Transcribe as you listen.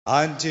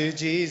unto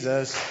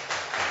Jesus,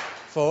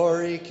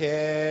 for he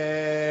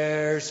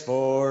cares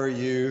for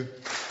you.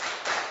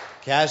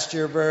 Cast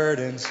your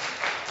burdens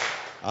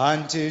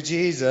unto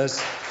Jesus,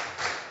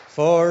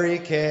 for he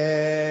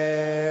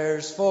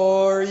cares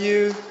for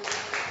you.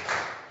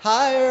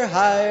 Higher,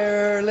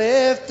 higher,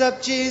 lift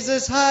up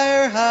Jesus,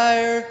 higher,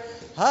 higher,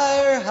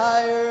 higher,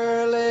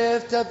 higher,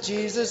 lift up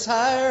Jesus,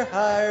 higher,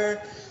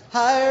 higher,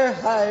 higher,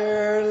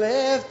 higher,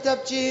 lift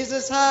up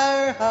Jesus,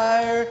 higher,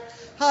 higher,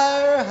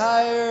 higher,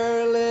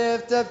 higher,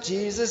 lift up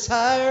Jesus,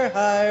 higher,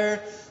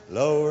 higher,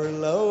 lower,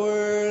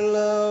 lower,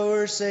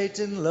 lower,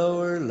 Satan,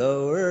 lower,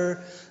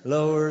 lower,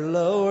 lower,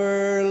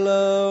 lower,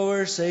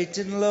 lower,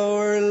 Satan,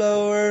 lower,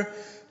 lower,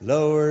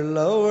 lower,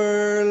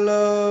 lower,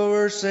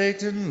 lower,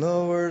 Satan,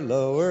 lower,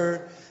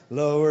 lower,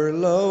 lower,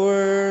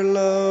 lower,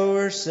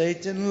 lower,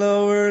 Satan,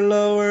 lower,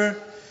 lower,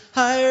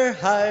 higher,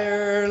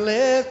 higher,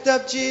 lift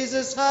up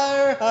Jesus,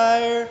 higher,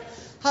 higher,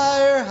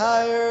 higher,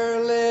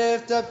 higher,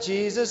 lift up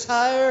Jesus,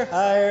 higher,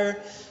 higher,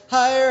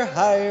 higher,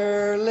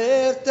 higher,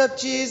 lift up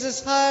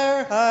Jesus,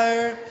 higher,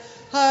 higher,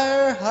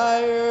 higher,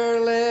 higher,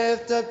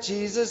 lift up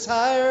Jesus,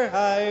 higher,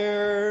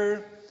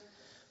 higher.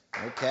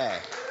 Okay.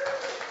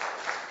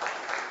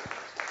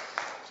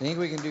 Think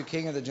we can do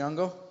King of the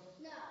Jungle?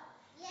 No.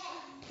 Yes.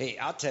 Hey,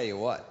 I'll tell you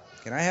what.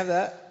 Can I have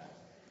that?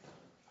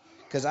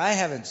 Because I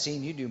haven't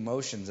seen you do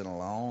motions in a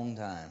long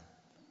time.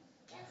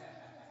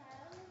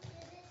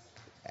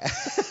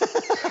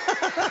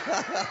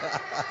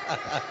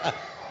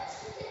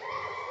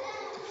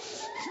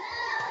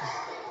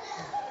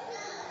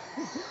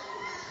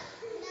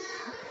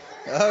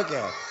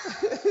 Okay.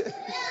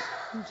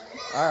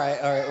 All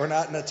right. We're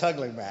not in a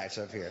tuggling match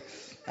up here.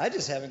 I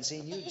just haven't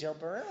seen you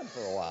jump around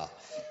for a while.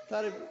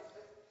 Thought it...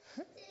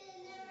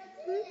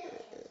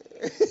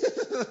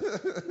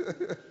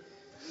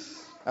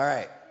 All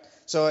right.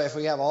 So if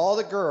we have all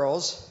the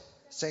girls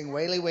sing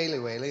Whaley, Whaley,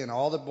 Whaley, and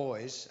all the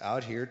boys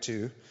out here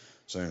too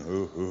sing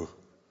hoo, hoo.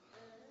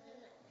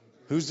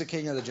 Who's the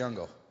king of the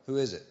jungle? Who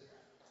is it?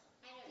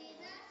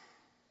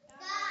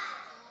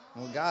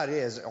 Well, God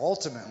is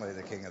ultimately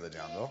the king of the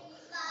jungle.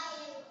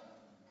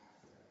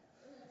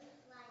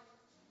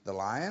 The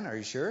lion? Are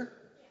you sure?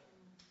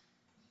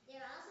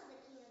 They're also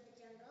the king of the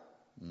jungle.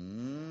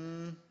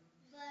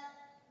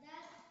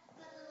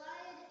 But the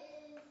lion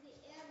is the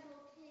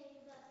animal king,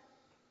 but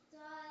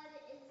God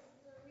is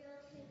the real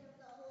king of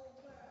the whole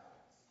world.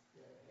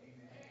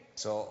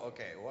 So,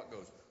 okay, what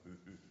goes?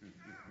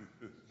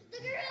 The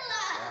gorilla!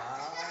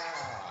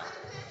 Ah,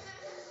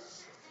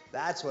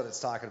 that's what it's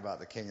talking about,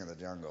 the king of the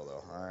jungle,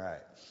 though. All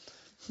right.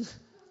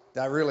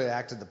 I really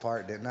acted the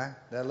part, didn't I?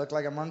 Did I look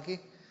like a monkey?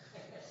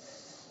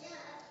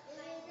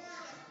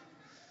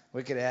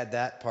 We could add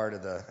that part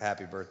of the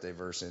happy birthday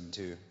verse in,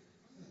 too.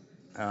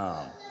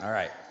 All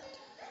right.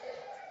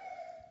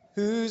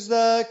 Who's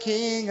the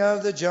king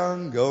of the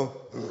jungle?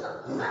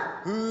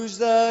 Who's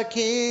the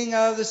king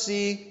of the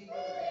sea?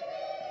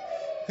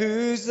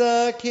 Who's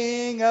the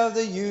king of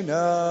the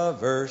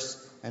universe?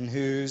 And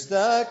who's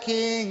the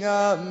king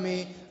of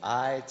me?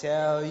 I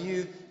tell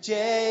you,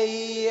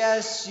 J-E-S-U-S.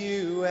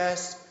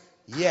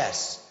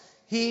 Yes,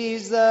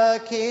 he's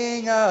the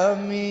king of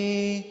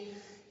me.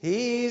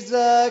 He's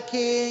the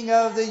king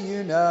of the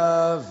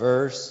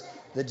universe,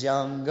 the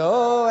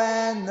jungle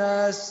and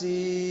the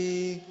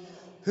sea.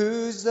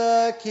 Who's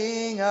the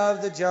king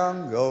of the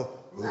jungle?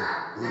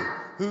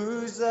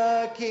 Who's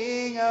the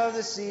king of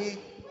the sea?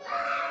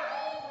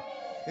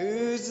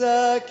 Who's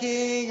the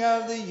king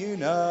of the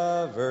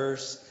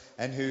universe?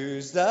 And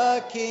who's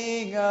the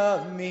king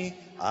of me?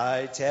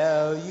 I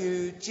tell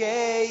you,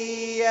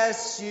 J-E-S-U-S.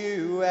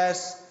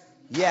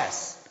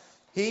 Yes,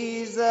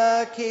 he's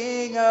the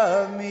king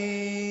of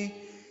me.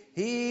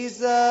 He's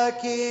the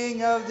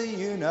king of the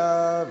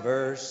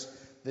universe,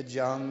 the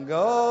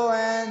jungle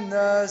and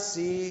the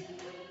sea.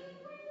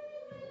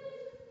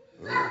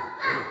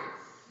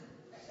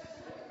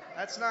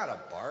 That's not a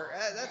bark.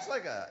 That's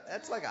like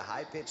a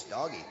high-pitched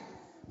doggy.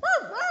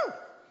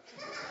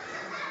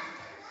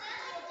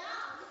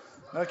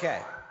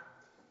 Okay.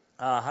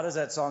 How does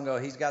that song go?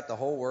 He's got the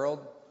whole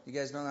world. You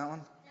guys know that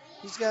one?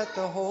 He's got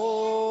the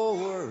whole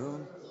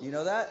world. You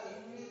know that?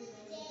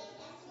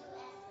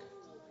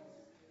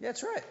 Yeah,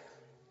 that's right.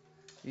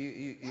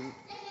 You.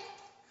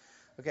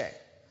 Okay.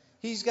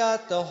 He's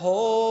got the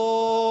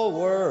whole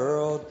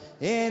world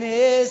in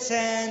his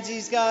hands.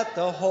 He's got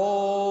the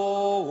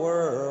whole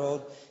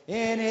world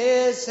in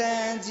his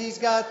hands. He's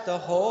got the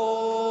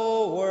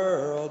whole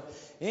world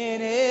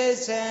in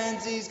his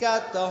hands. He's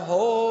got the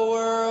whole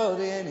world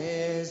in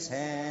his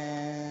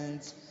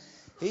hands.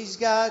 He's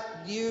got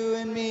you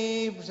and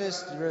me,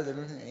 sister,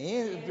 brother,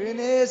 in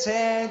his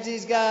hands.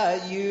 He's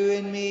got you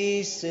and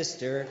me,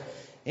 sister.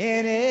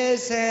 In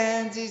his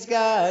hands, he's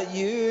got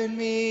you and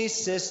me,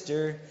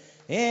 sister.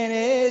 In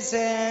his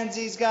hands,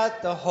 he's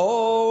got the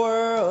whole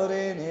world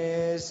in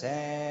his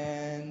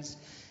hands.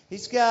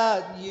 He's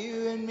got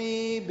you and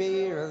me,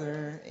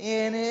 brother.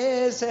 In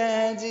his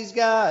hands, he's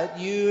got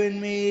you and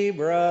me,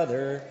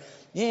 brother.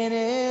 In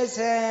his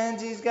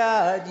hands, he's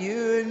got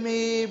you and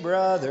me,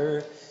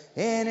 brother.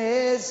 In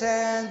his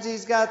hands,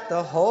 he's got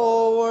the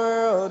whole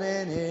world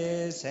in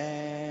his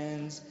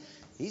hands.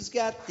 He's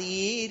got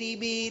the itty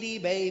bitty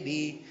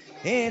baby.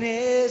 In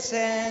his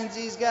hands,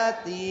 he's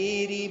got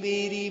the itty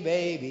bitty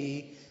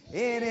baby.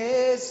 In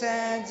his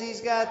hands,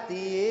 he's got the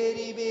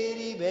itty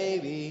bitty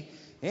baby.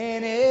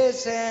 In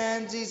his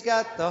hands, he's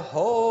got the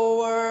whole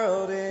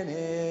world in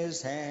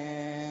his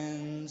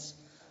hands.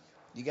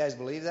 You guys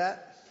believe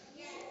that?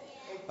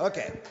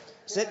 Okay.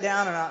 Sit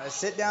down and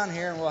sit down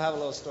here, and we'll have a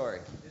little story.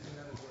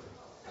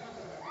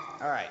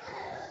 All right.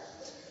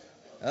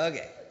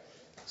 Okay.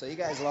 So you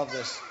guys love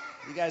this.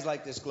 You guys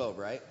like this globe,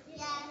 right?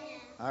 Yeah.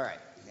 All right.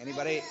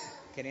 Anybody?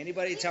 Can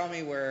anybody tell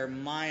me where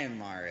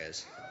Myanmar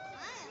is?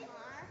 Myanmar,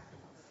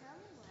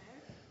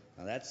 somewhere.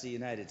 Well, that's the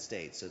United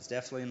States, so it's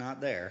definitely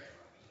not there.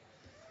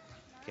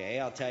 Okay,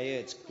 I'll tell you,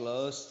 it's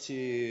close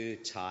to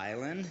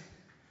Thailand.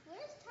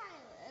 Where's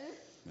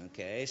Thailand?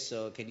 Okay,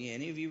 so can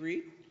any of you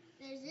read?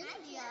 There's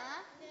India.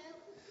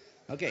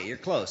 Okay, you're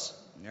close.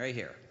 Right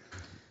here.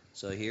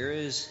 So hold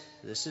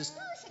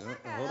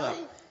up.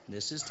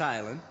 This is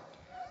Thailand.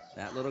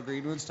 That little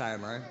green one's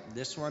Thailand.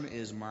 This one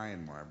is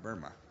Myanmar,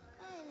 Burma.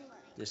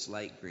 This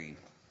light green.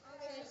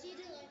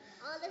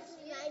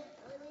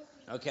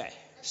 Okay,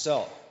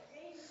 so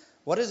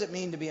what does it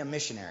mean to be a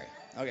missionary?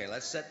 Okay,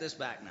 let's set this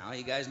back now.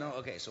 You guys know?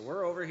 Okay, so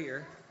we're over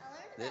here.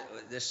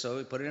 So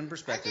we put it in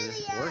perspective.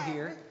 We're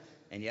here.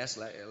 And yes,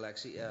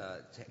 Lexi,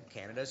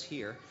 Canada's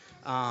here.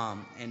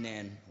 And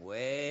then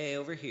way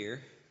over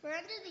here, We're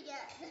under the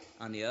earth.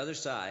 on the other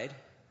side,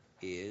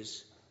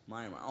 is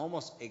Myanmar.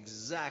 Almost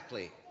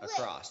exactly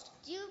across.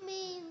 Do you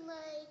mean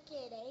like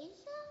in Asia?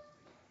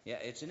 Yeah,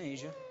 it's in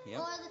Asia. Yep.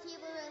 Or the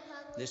people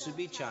Republic This would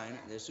be of China.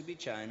 This would be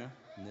China.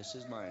 And this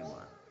is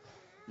Myanmar.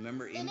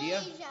 Remember In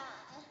India? Asia.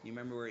 You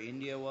remember where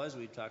India was?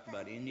 We talked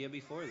about India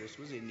before. This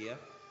was India.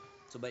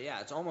 So, but yeah,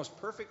 it's almost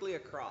perfectly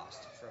across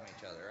from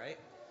each other, right?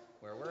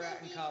 Where we're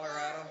at in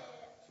Colorado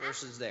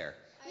versus there.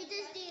 We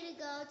just need to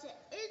go to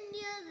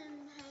India,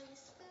 then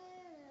Pakistan.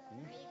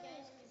 Are you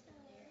guys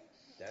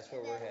That's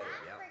where we're headed.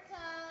 Yep.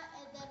 Africa,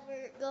 and then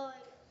we're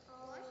going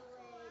all the way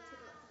to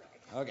North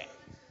America. Okay.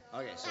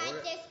 So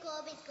Like this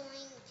globe is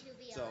going to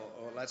be so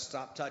let's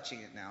stop touching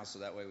it now, so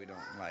that way we don't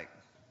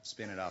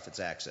spin it off its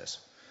axis.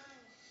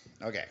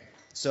 Okay.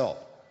 So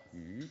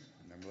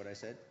remember what I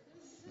said?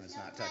 Let's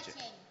not touch it.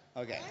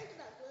 Okay.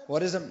 What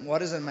does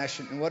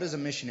a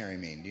missionary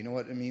mean? Do you know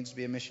what it means to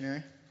be a missionary?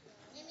 It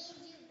means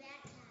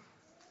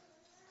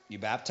You you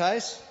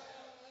baptize. baptize?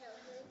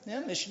 Yeah,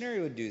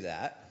 missionary would do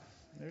that.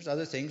 There's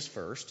other things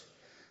first.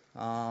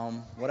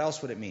 What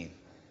else would it mean?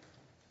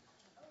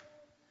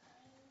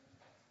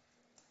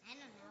 I don't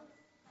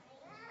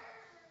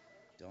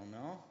know. Don't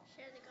know?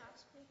 Share the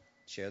gospel.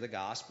 Share the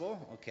gospel.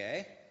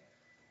 Okay.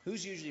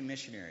 Who's usually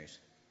missionaries?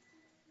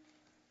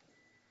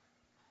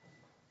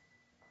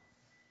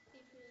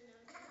 People who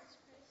know Jesus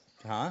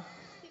Christ. Huh?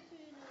 People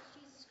who know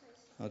Jesus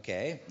Christ.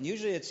 Okay.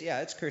 Usually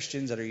it's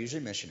Christians that are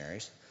usually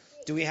missionaries.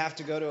 Do we have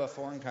to go to a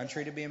foreign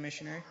country to be a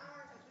missionary?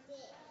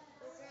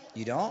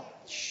 You don't?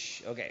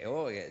 Shh. Okay.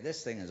 Oh, yeah.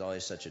 This thing is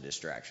always such a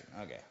distraction.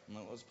 Okay.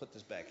 Let's put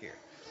this back here.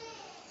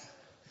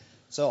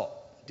 So,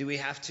 do we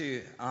have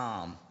to?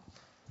 I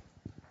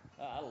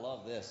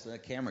love this. The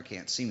camera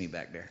can't see me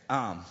back there.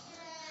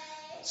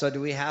 So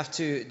do you have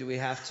to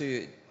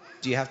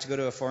go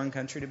to a foreign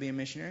country to be a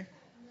missionary?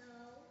 No.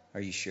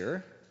 Are you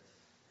sure?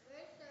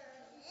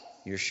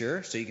 We're You're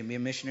sure? So you can be a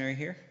missionary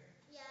here?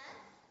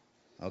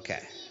 Yeah. Okay. You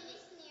can be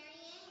a missionary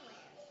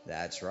anywhere.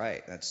 That's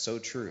right. That's so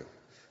true.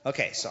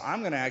 Okay, so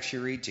I'm going to actually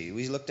read to you.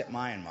 We looked at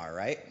Myanmar,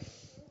 right?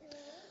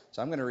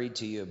 So I'm going to read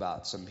to you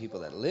about some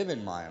people that live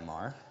in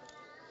Myanmar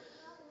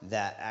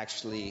that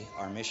actually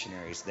are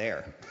missionaries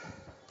there.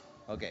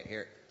 Okay,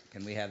 here.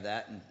 Can we have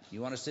that? And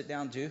you want to sit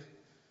down too?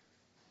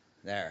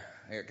 There.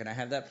 Here, can I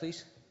have that,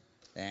 please?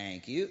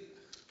 Thank you.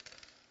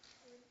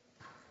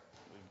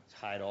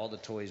 Hide all the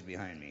toys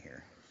behind me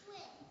here.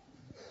 Yeah,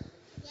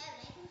 but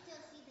I can still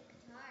see the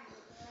guitar.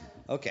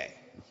 Okay.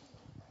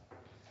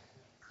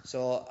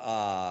 So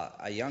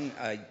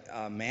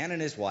a man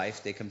and his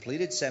wife, they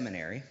completed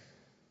seminary.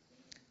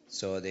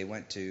 So they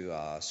went to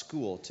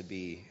school to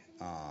be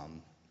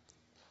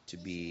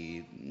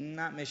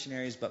not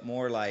missionaries, but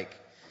more like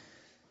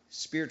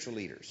spiritual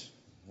leaders.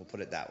 We'll put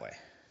it that way.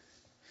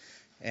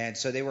 And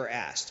so they were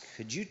asked,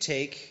 could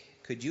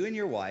you and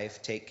your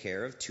wife take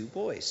care of two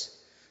boys?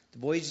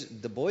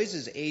 The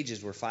boys'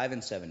 ages were 5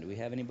 and 7. Do we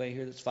have anybody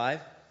here that's 5?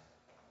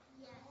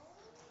 Yes.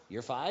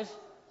 You're 5?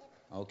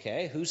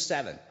 Okay. Who's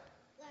 7?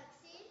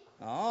 Lexi?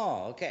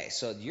 Oh, okay.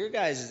 So your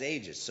guys'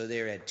 ages. So they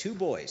had 2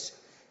 boys.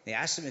 They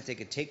asked them if they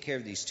could take care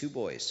of these 2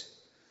 boys.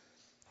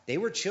 They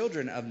were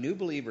children of new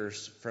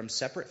believers from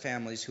separate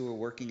families who were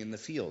working in the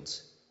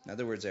fields. In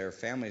other words, their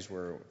families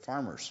were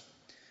farmers.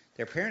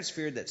 Their parents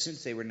feared that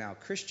since they were now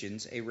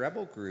Christians, a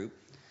rebel group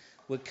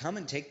would come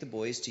and take the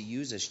boys to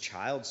use as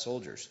child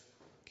soldiers.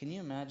 Can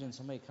you imagine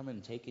somebody coming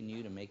and taking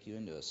you to make you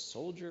into a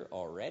soldier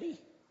already?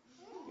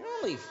 You're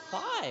only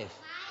 5.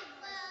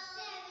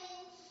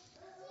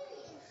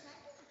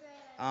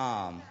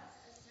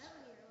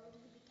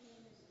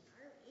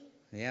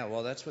 Yeah,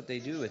 well, that's what they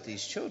do with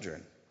these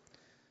children.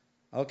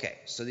 Okay,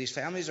 so these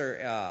families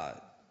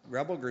are,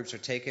 rebel groups are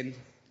taken,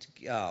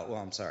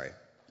 I'm sorry.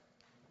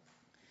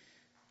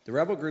 The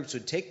rebel groups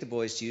would take the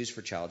boys to use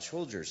for child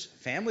soldiers.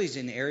 Families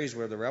in areas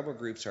where the rebel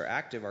groups are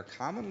active are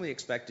commonly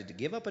expected to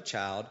give up a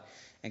child,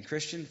 and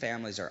Christian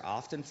families are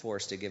often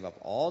forced to give up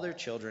all their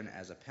children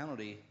as a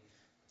penalty.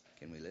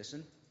 Can we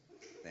listen?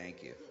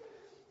 Thank you.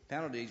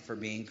 Penalty for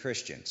being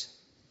Christians.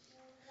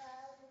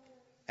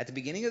 At the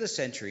beginning of the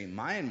century,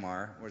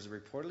 Myanmar was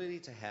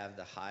reportedly to have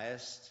the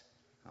highest,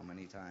 how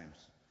many times?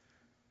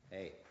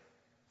 Hey,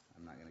 I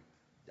don't want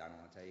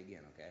to tell you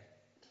again, okay?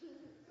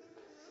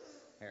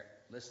 Here,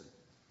 listen.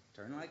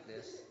 Turn like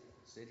this,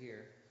 sit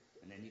here,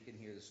 and then you can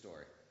hear the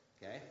story,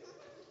 okay?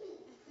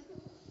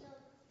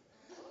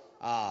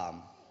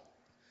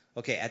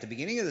 Okay, at the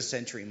beginning of the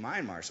century,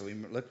 Myanmar, so we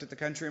looked at the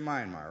country of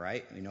Myanmar,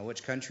 right? We know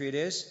which country it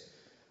is.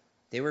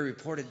 They were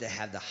reported to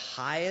have the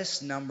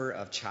highest number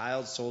of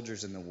child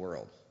soldiers in the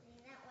world.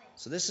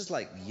 So this is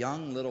like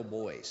young little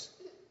boys,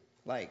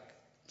 like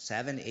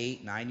 7,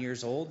 8, 9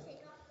 years old.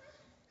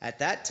 At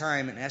that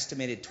time, an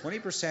estimated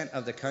 20%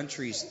 of the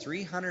country's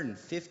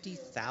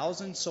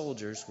 350,000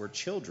 soldiers were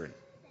children.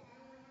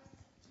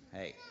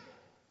 Hey,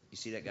 you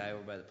see that guy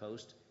over by the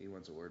post? He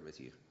wants a word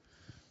with you.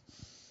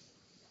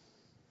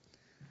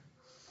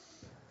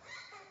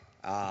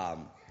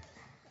 20%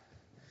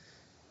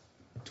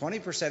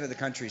 of the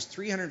country's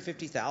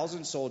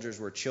 350,000 soldiers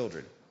were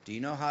children. Do you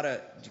know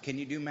can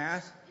you do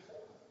math?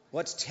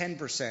 What's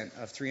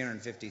 10% of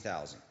 350,000? I did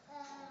learn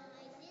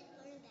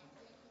that, but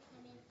I can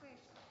come in first.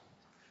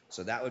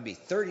 So that would be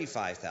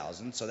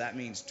 35,000. So that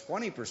means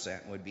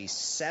 20% would be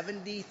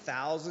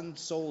 70,000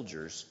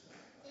 soldiers.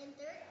 In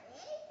third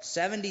grade?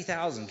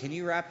 70,000. Can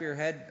you wrap your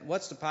head?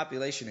 What's the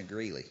population of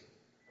Greeley?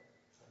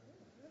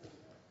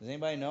 Does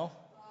anybody know?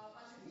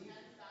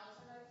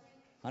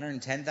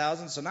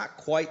 110,000. So not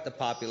quite the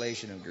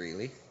population of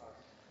Greeley.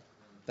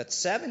 But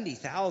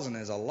 70,000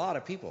 is a lot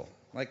of people.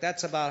 Like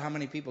that's about how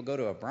many people go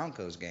to a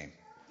Broncos game.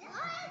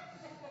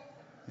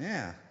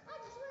 Yeah.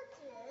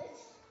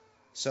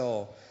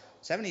 So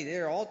 70,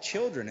 they're all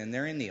children and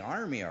they're in the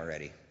army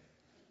already.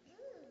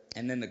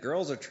 And then the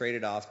girls are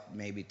traded off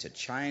maybe to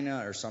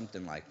China or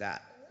something like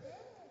that.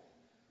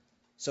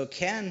 So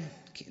Ken,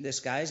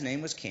 this guy's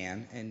name was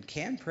Ken, and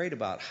Ken prayed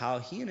about how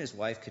he and his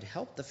wife could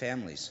help the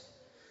families.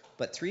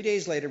 But 3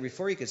 days later,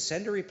 before he could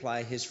send a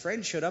reply, his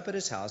friend showed up at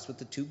his house with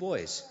the 2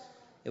 boys.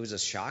 It was a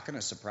shock and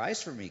a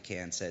surprise for me,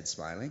 Ken said,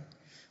 smiling.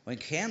 When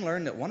Ken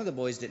learned that one of the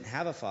boys didn't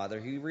have a father,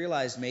 he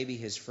realized maybe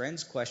his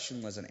friend's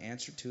question was an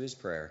answer to his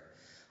prayer.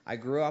 I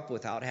grew up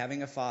without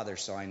having a father,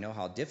 so I know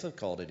how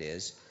difficult it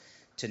is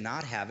to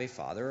not have a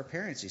father or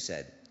parents, he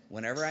said.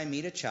 Whenever I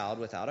meet a child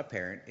without a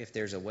parent, if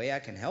there's a way I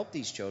can help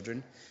these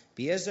children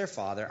be as their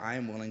father, I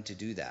am willing to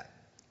do that.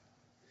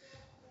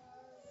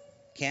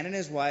 Ken and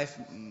his wife,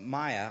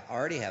 Maya,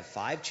 already have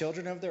 5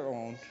 children of their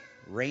own,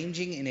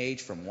 ranging in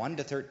age from 1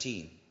 to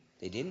 13.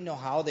 They didn't know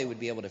how they would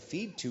be able to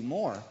feed 2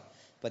 more,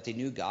 but they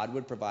knew God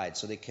would provide.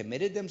 So they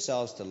committed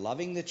themselves to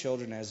loving the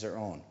children as their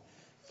own,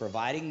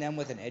 providing them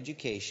with an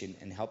education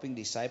and helping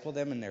disciple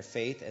them in their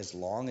faith as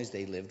long as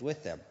they lived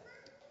with them.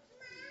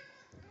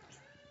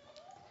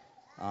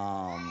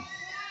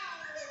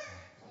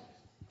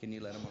 Can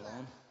you let them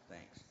alone?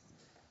 Thanks.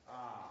 I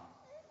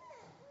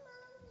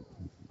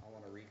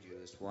want to read you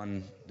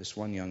this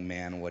one young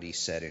man, what he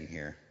said in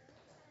here.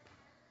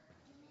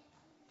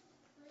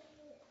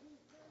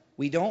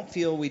 We don't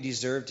feel we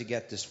deserve to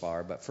get this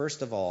far, but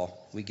first of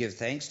all, we give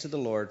thanks to the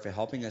Lord for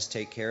helping us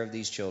take care of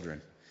these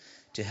children,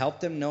 to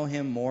help them know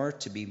Him more,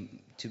 to be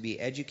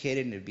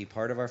educated and to be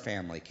part of our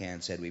family,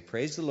 Ken said. We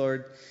praise the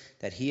Lord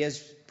that He has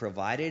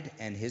provided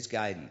and His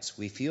guidance.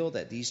 We feel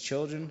that these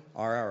children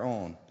are our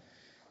own.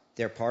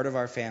 They're part of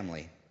our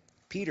family.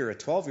 Peter, a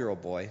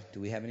 12-year-old boy.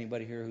 Do we have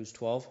anybody here who's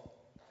 12? Not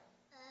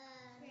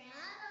over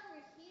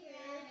here,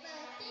 but I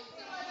think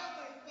the one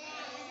over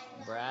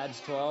there. Brad's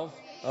 12?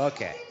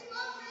 Okay.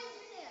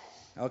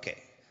 Okay.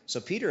 So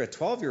Peter, a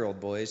 12-year-old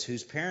boy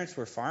whose parents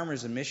were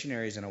farmers and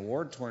missionaries in a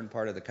war-torn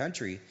part of the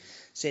country,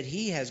 said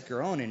he has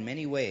grown in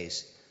many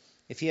ways.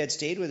 If he had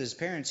stayed with his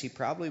parents, he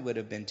probably would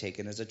have been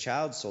taken as a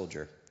child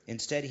soldier.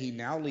 Instead, he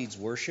now leads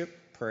worship,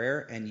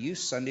 prayer, and youth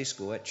Sunday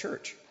school at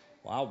church.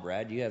 Wow,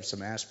 Brad, you have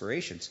some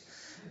aspirations.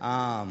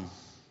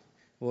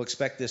 We'll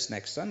expect this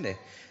next Sunday.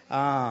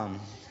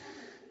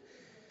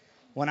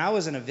 When I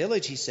was in a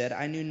village, he said,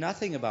 I knew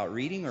nothing about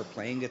reading or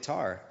playing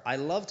guitar. I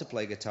love to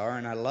play guitar,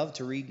 and I love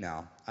to read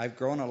now. I've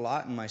grown a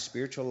lot in my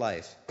spiritual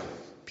life.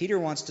 Peter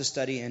wants to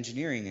study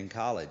engineering in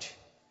college.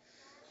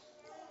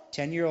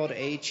 10-year-old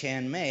A.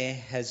 Chan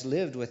Mei has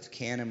lived with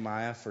Ken and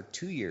Maya for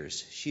 2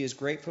 years. She is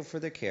grateful for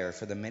their care,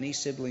 for the many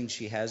siblings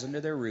she has under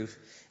their roof,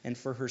 and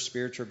for her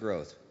spiritual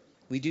growth.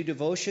 We do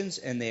devotions,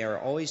 and they are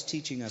always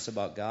teaching us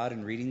about God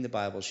and reading the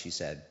Bible, she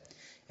said.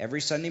 Every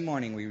Sunday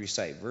morning, we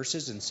recite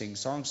verses and sing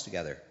songs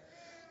together.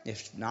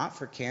 If not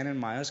for Ken and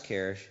Maya's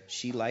care,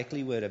 she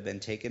likely would have been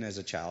taken as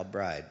a child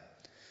bride.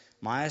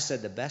 Maya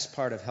said the best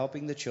part of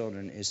helping the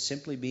children is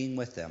simply being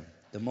with them.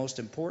 The most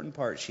important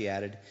part, she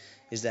added,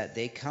 is that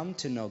they come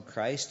to know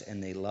Christ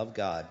and they love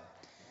God.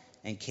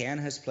 And Can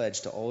has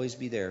pledged to always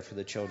be there for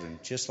the children,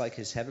 just like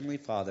his heavenly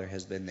Father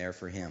has been there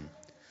for him.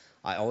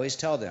 I always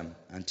tell them,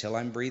 until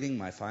I'm breathing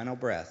my final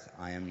breath,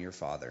 I am your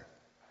father.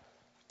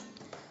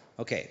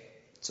 Okay,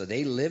 so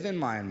they live in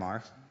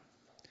Myanmar,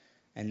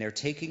 and they're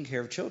taking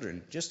care of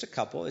children. Just a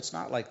couple. It's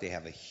not like they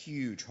have a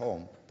huge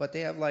home, but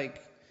they have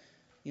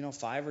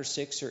 5 or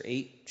 6 or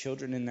 8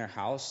 children in their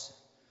house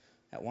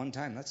at one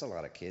time. That's a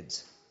lot of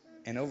kids.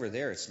 And over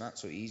there, it's not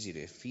so easy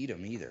to feed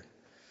them either.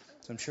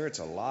 So I'm sure it's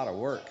a lot of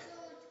work.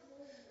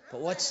 But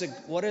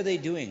what are they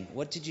doing?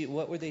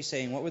 What were they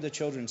saying? What were the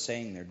children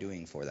saying they're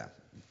doing for them?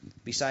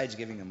 Besides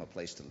giving them a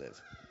place to live.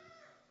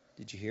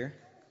 Did you hear?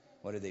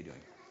 What are they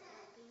doing?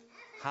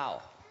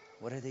 How?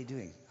 What are they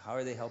doing? How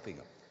are they helping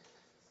them?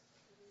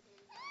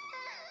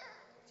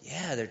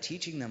 Yeah, they're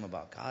teaching them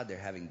about God. They're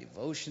having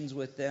devotions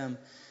with them.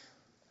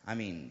 I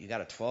mean, you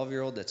got a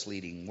 12-year-old that's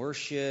leading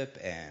worship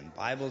and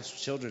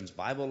children's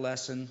Bible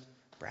lesson.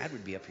 Brad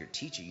would be up here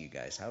teaching you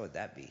guys. How would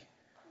that be?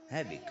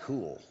 That'd be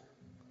cool.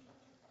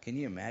 Can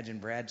you imagine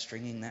Brad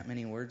stringing that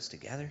many words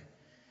together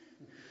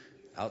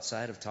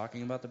outside of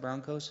talking about the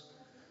Broncos?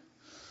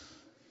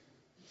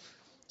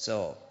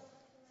 So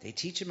they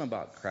teach him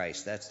about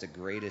Christ. That's the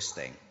greatest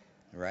thing,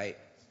 right?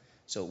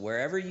 So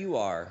wherever you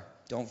are,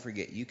 don't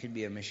forget, you can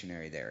be a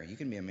missionary there. You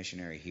can be a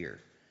missionary here.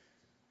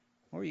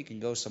 Or you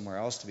can go somewhere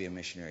else to be a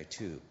missionary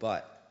too.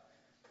 But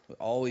we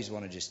always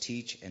want to just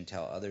teach and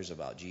tell others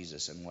about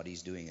Jesus and what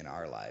he's doing in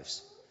our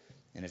lives.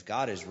 And if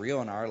God is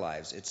real in our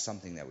lives, it's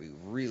something that we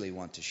really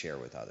want to share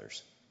with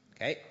others.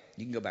 Okay?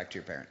 You can go back to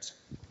your parents.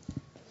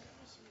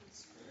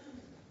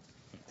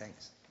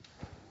 Thanks.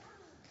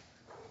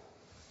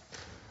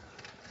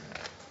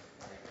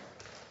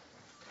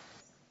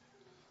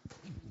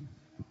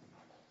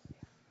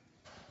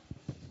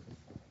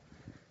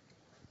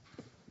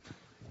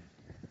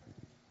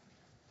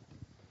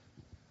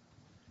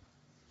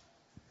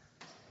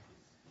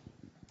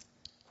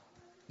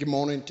 Good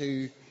morning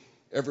to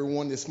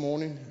everyone this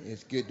morning.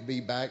 It's good to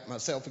be back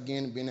myself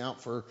again. Been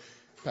out for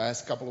the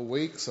past couple of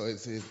weeks, so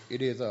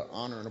it is an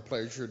honor and a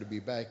pleasure to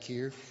be back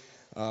here.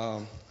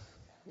 I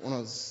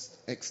want to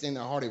extend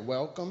a hearty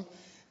welcome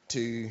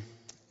to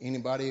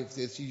anybody. If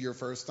this is your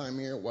first time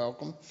here,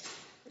 welcome,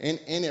 and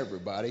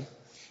everybody.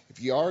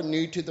 If you are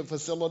new to the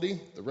facility,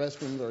 the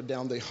restrooms are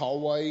down the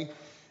hallway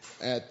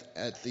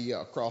at the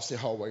across the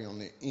hallway on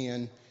the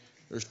end.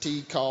 There's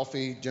tea,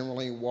 coffee,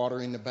 generally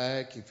water in the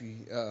back. If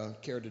you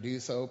care to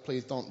do so,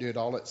 please don't do it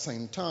all at the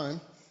same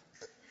time.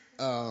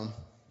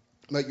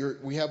 But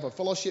we have a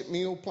fellowship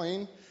meal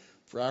planned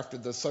for after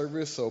the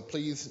service, so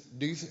please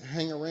do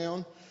hang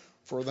around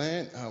for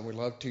that. We'd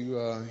love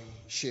to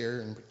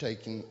share and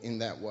partake in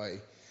that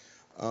way.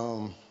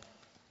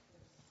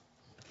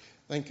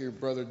 Thank you,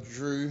 Brother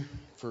Drew,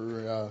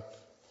 for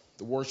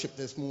the worship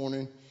this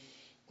morning.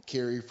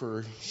 Carrie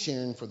for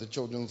sharing for the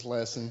children's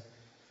lesson.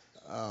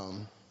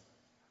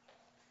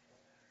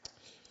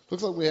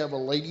 Looks like we have a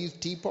ladies'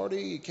 tea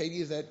party. Katie,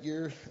 is that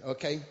your?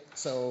 Okay,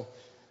 so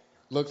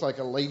looks like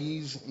a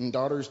ladies' and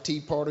daughters' tea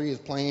party is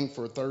planned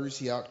for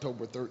Thursday,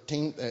 October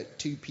 13th at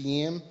 2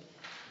 p.m.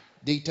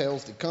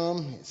 Details to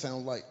come. It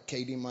sounds like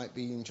Katie might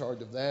be in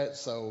charge of that,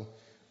 so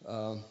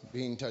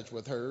be in touch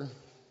with her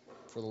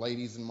for the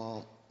ladies and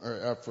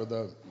for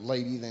the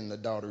ladies and the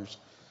daughters.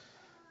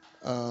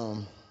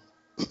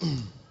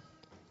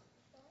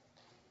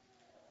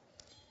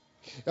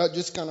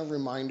 Just kind of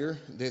reminder,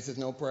 this is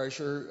no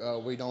pressure.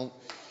 We don't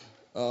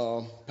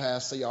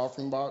pass the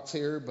offering box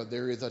here, but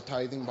there is a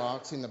tithing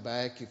box in the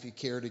back if you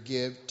care to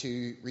give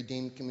to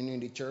Redeemed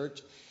Community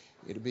Church.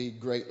 It'll be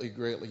greatly,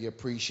 greatly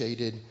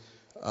appreciated.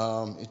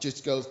 It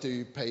just goes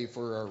to pay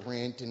for our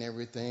rent and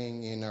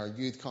everything and our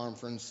youth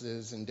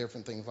conferences and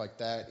different things like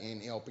that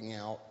and helping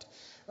out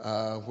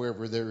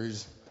wherever there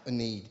is a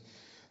need.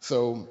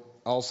 So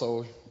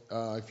also,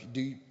 if you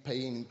do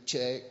pay in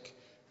check,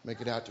 make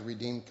it out to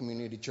Redeemed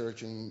Community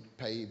Church and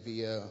pay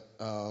via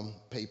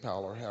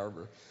PayPal or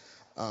however.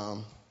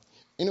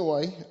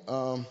 Anyway,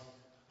 why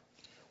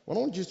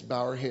don't we just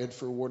bow our head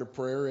for a word of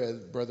prayer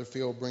as Brother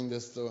Phil bring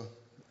this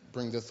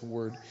the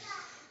word.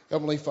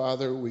 Heavenly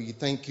Father, we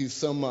thank you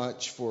so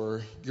much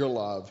for your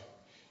love.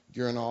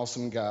 You're an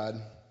awesome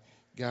God.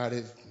 God,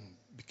 it's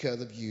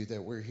because of you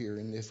that we're here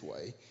in this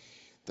way.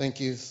 Thank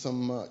you so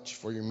much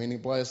for your many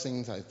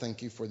blessings. I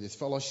thank you for this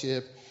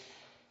fellowship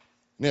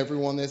and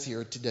everyone that's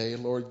here today.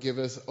 Lord, give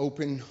us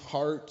open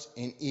hearts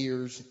and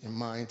ears and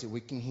minds that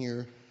we can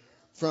hear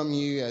from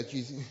you as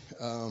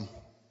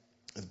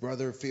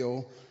Brother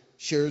Phil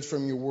shares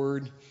from your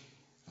word.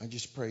 I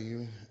just pray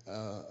you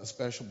a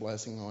special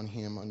blessing on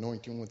him,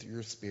 anointing with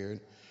your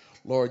spirit.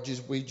 Lord,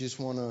 we just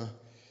want to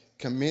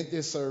commit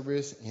this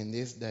service and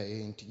this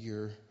day into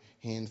your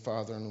hand,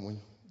 Father, and we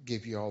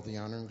give you all the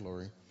honor and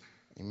glory.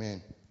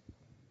 Amen.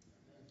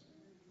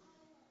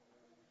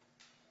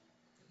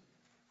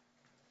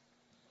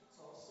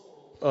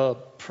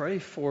 Pray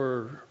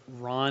for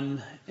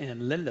Ron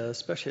and Linda,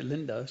 especially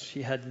Linda.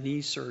 She had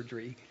knee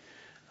surgery.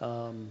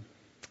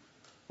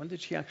 when did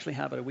she actually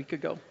have it? A week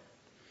ago.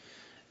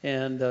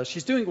 And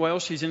she's doing well.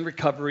 She's in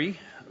recovery,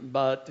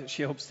 but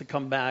she hopes to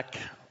come back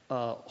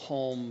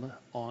home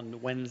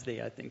on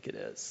Wednesday, I think it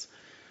is.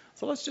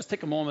 So let's just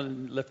take a moment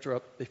and lift her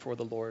up before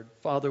the Lord.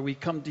 Father, we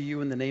come to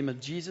you in the name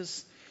of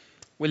Jesus.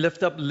 We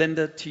lift up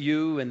Linda to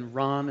you and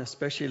Ron,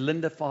 especially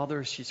Linda,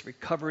 Father. She's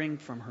recovering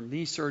from her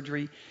knee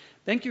surgery.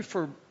 Thank you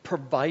for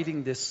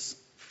providing this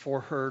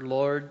for her,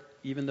 Lord,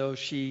 even though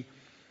she's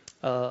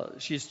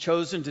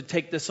chosen to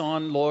take this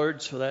on,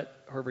 Lord, so that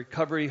her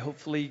recovery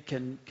hopefully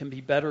can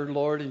be better,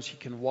 Lord, and she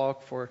can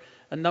walk for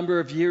a number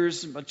of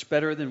years much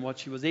better than what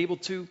she was able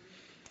to.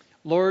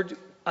 Lord,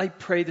 I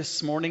pray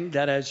this morning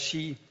that as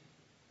she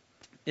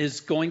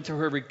is going through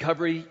her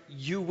recovery,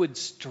 you would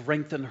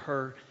strengthen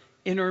her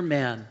inner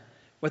man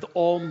with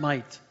all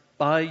might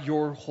by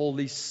your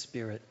Holy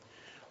Spirit.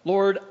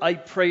 Lord, I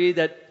pray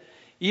that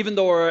even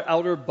though our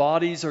outer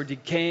bodies are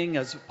decaying,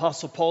 as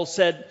Apostle Paul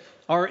said,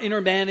 our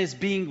inner man is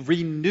being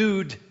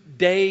renewed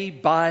day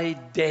by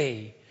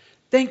day.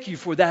 Thank you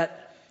for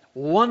that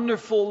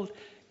wonderful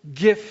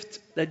gift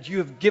that you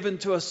have given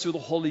to us through the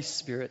Holy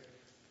Spirit.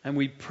 And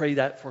we pray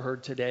that for her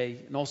today.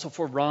 And also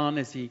for Ron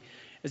as he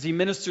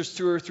ministers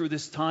to her through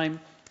this time.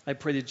 I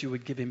pray that you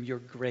would give him your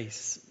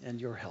grace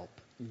and your help.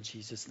 In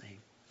Jesus' name,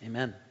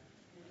 amen.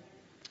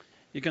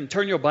 You can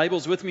turn your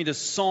Bibles with me to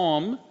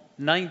Psalm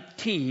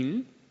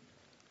 19.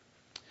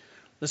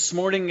 This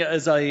morning,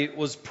 as I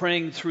was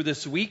praying through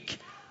this week,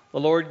 the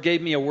Lord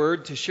gave me a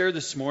word to share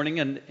this morning,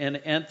 and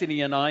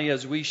Anthony and I,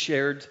 as we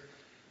shared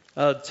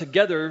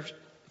together,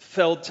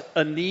 felt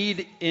a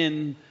need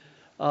in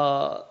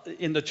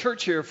the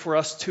church here for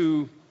us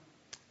to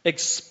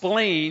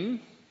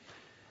explain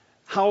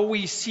how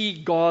we see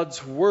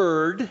God's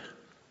Word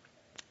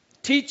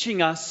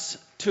teaching us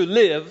to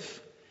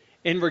live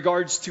in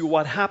regards to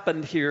what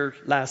happened here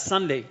last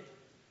Sunday.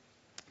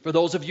 For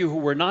those of you who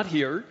were not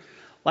here,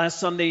 last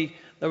Sunday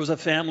there was a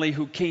family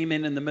who came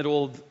in the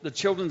middle of the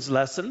children's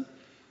lesson,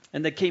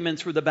 and they came in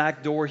through the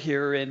back door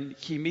here, and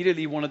he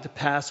immediately wanted to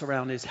pass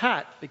around his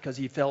hat because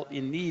he felt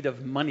in need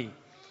of money.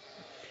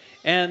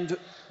 And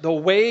the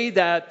way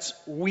that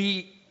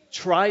we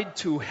tried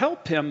to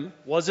help him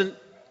wasn't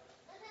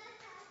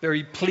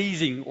very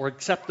pleasing or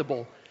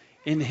acceptable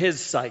in his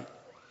sight.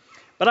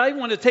 But I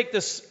want to take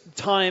this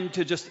time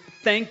to just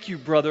thank you,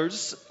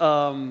 brothers.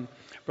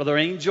 Brother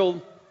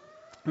Angel,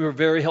 who were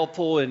very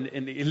helpful,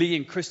 and Eli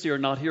and Christy are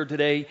not here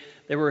today.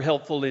 They were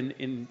helpful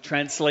in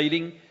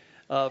translating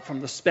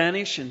from the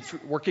Spanish and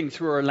working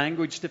through our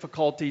language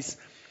difficulties.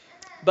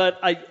 But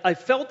I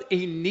felt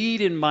a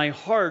need in my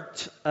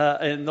heart,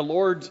 and the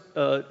Lord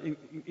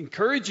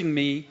encouraging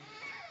me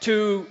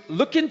to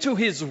look into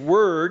His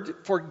Word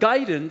for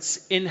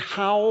guidance in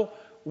how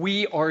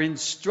we are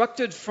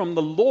instructed from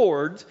the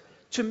Lord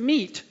to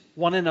meet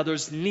one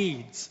another's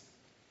needs.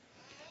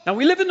 Now,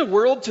 we live in a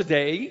world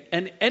today,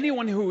 and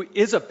anyone who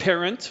is a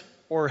parent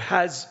or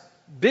has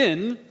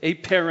been a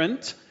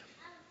parent,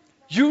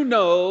 you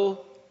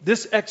know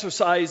this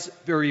exercise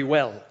very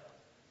well.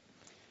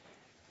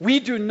 We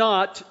do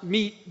not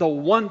meet the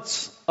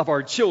wants of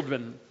our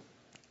children.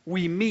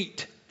 We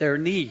meet their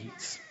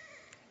needs.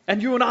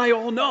 And you and I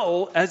all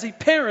know, as a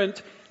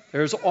parent,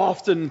 there's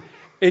often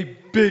a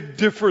big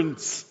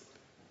difference.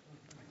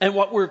 And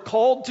what we're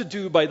called to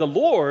do by the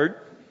Lord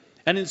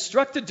and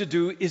instructed to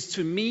do is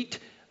to meet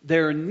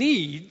their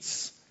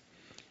needs.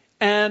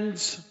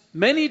 And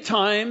many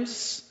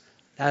times,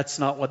 that's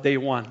not what they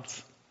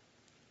want.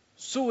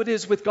 So it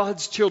is with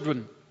God's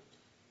children.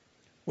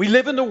 We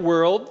live in a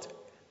world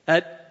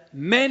that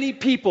many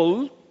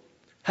people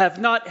have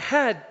not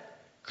had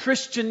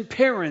Christian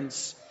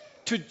parents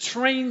to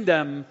train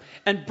them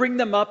and bring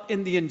them up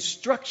in the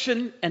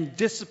instruction and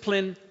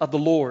discipline of the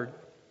Lord.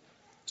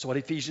 That's what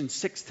Ephesians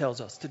 6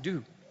 tells us to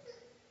do.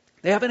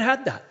 They haven't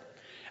had that.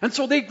 And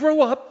so they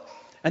grow up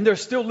and they're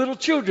still little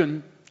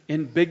children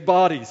in big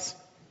bodies.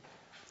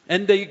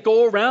 And they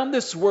go around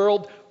this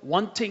world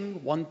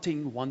wanting.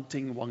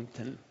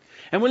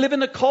 And we live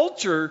in a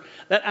culture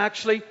that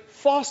actually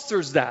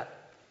fosters that.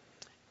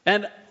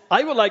 And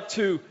I would like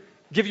to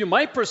give you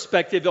my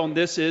perspective on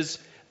this is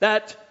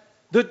that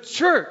the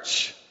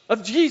church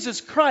of Jesus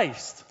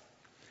Christ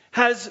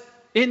has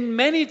in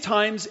many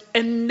times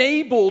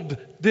enabled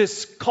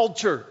this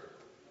culture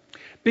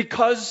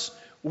because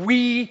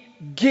we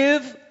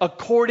give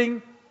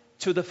according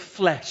to the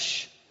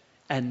flesh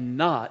and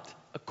not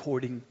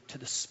according to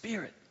the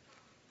Spirit.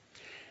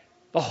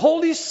 The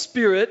Holy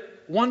Spirit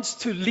wants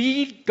to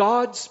lead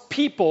God's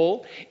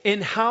people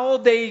in how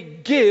they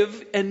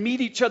give and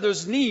meet each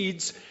other's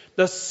needs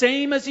the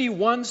same as He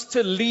wants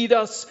to lead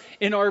us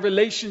in our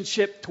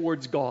relationship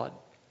towards God.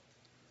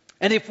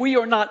 And if we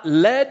are not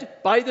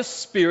led by the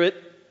Spirit,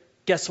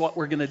 guess what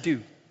we're going to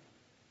do?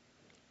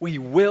 We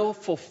will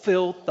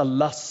fulfill the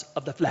lusts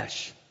of the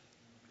flesh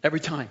every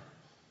time.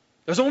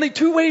 There's only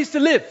two ways to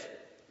live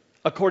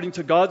according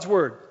to God's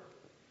Word.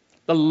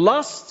 The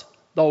lust,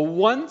 the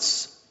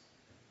wants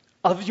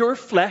of your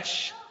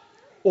flesh,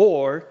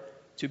 or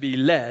to be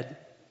led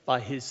by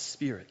His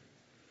Spirit.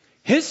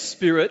 His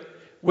Spirit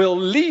will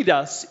lead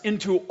us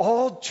into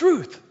all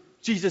truth,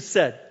 Jesus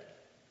said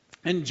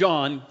in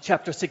John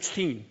chapter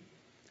 16.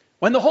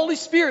 When the Holy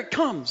Spirit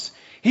comes,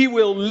 He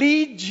will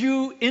lead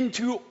you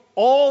into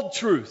all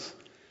truth.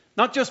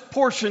 Not just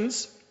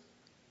portions,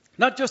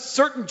 not just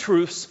certain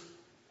truths,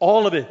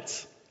 all of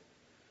it.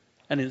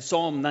 And in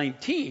Psalm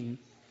 19,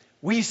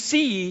 we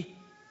see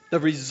the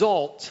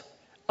result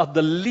of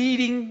the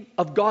leading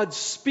of God's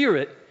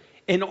Spirit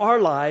in our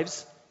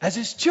lives as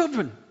His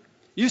children.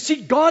 You see,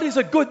 God is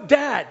a good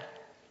dad.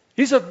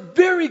 He's a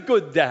very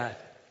good dad.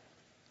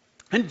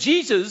 And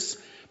Jesus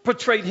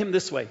portrayed Him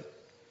this way.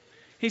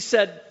 He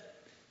said,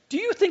 do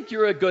you think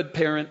you're a good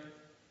parent?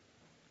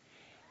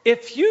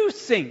 If you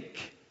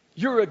think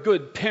you're a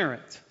good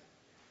parent,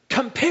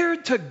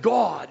 compared to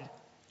God,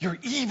 you're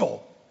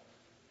evil.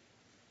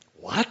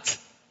 What?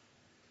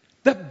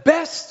 The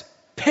best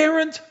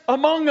parent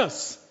among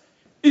us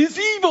is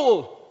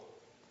evil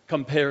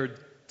compared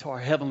to our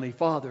Heavenly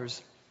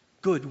Father's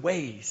good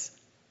ways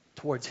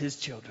towards His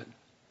children.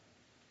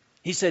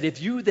 He said,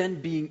 if you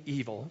then being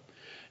evil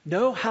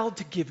know how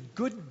to give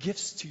good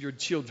gifts to your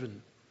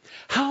children,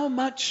 how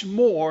much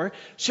more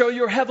shall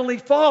your Heavenly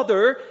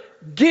Father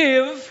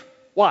give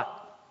what?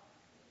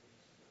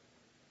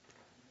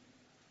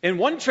 In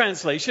one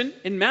translation,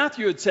 in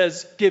Matthew it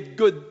says, give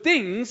good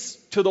things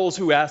to those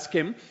who ask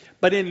Him.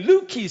 But in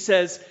Luke he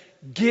says,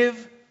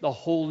 give the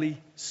Holy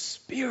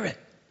Spirit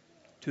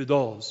to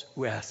those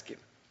who ask Him.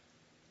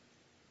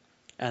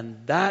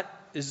 And that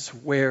is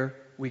where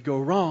we go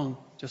wrong.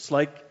 Just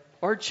like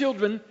our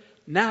children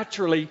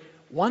naturally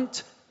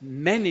want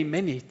many,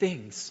 many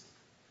things.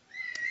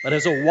 But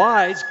as a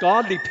wise,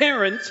 godly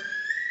parent,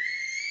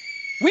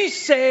 we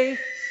say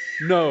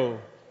no,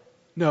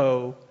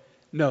 no,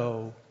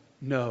 no,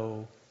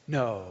 no,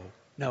 no,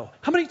 no.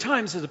 How many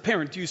times as a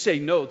parent do you say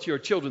no to your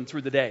children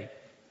through the day?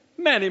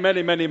 Many,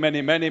 many, many,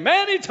 many, many,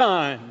 many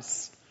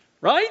times.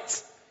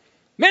 Right?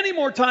 Many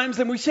more times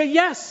than we say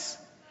yes.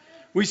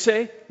 We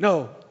say,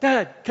 no.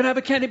 Dad, can I have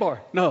a candy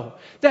bar? No.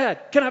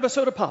 Dad, can I have a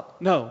soda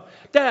pop? No.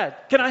 Dad,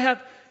 can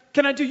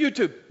I do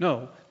YouTube?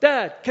 No.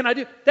 Dad, can I?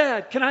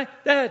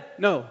 Dad,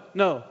 no,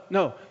 no,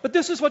 no. But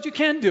this is what you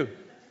can do.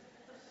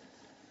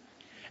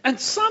 And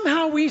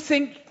somehow we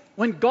think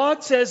when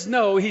God says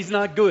no, He's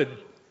not good.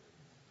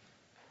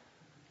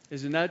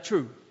 Isn't that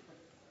true?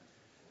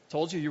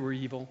 Told you were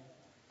evil.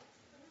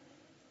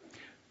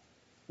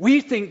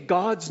 We think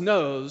God's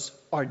no's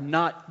are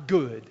not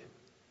good.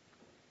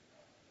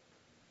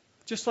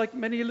 Just like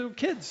many little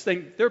kids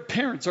think their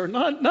parents are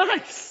not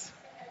nice.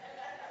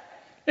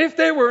 If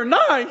they were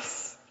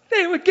nice,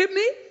 they would give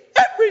me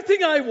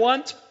everything I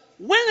want,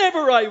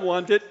 whenever I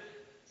want it.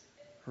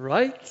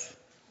 Right?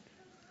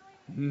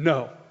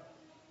 No.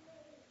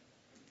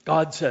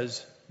 God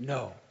says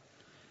no.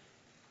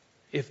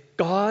 If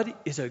God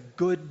is a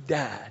good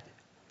dad,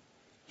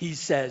 He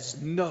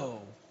says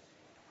no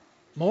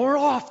more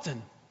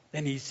often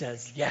than He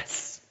says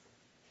yes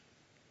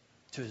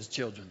to His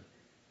children.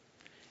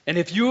 And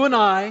if you and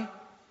I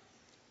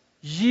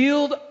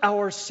yield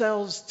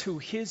ourselves to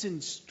His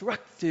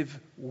instructive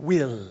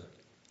will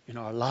in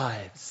our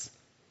lives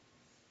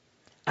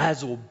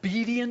as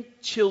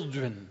obedient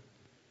children,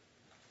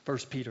 1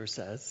 Peter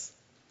says,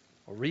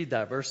 I'll read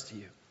that verse to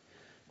you,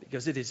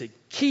 because it is a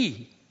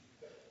key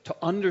to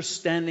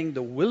understanding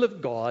the will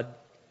of God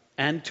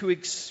and to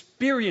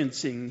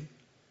experiencing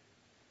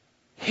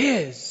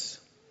His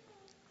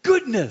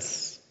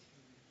goodness,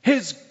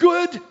 His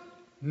good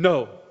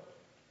no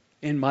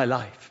in my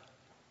life.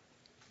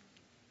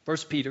 1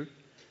 Peter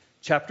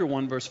chapter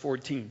 1 verse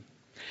 14.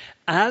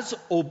 As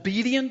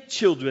obedient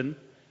children,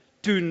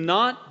 do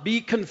not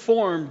be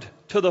conformed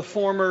to the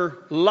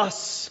former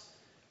lusts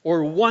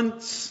or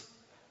wants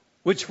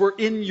which were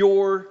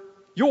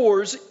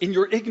yours in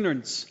your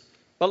ignorance.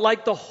 But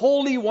like the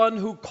Holy One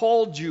who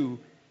called you,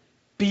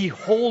 be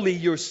holy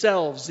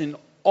yourselves in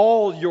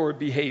all your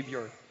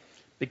behavior.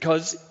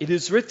 Because it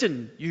is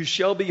written, you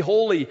shall be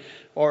holy,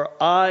 or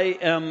I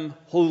am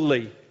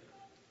holy.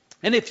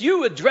 And if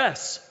you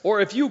address,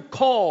 or if you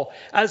call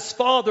as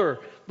Father,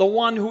 the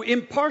one who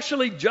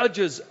impartially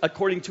judges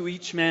according to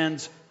each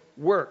man's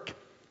work,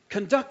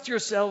 conduct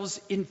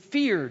yourselves in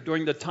fear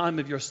during the time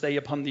of your stay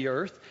upon the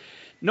earth,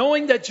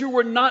 knowing that you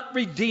were not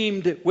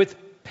redeemed with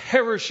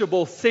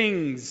perishable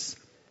things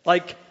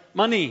like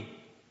money,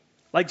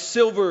 like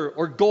silver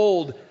or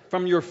gold,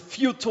 from your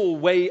futile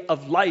way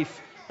of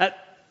life. That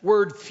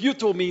word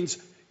futile means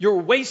your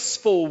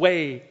wasteful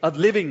way of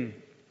living.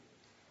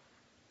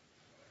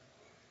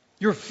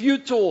 Your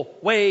futile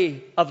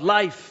way of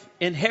life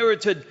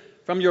inherited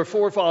from your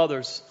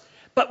forefathers,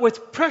 but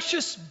with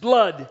precious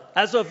blood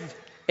as of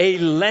a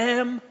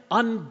lamb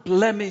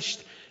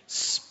unblemished,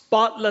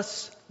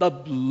 spotless, the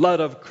blood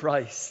of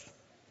Christ.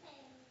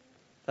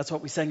 That's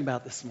what we sang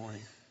about this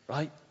morning,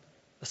 right?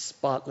 The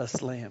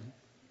spotless lamb.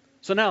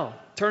 So now,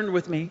 turn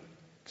with me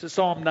to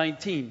Psalm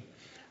 19.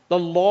 The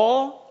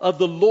law of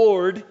the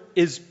Lord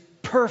is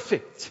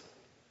perfect.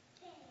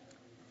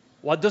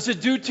 What does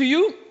it do to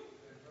you?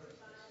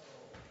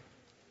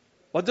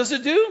 What does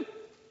it do?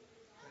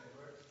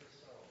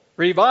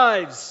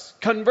 revives,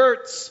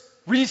 converts,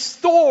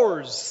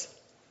 restores.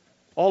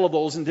 All of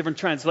those in different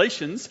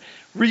translations.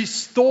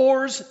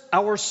 Restores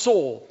our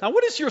soul. Now,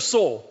 what is your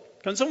soul?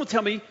 Can someone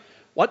tell me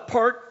what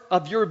part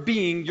of your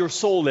being your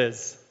soul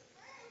is?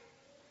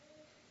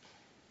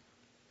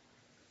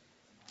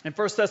 In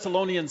 1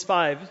 Thessalonians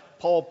 5,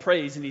 Paul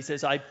prays and he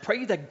says, I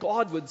pray that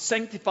God would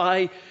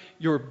sanctify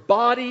your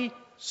body,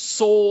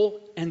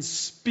 soul, and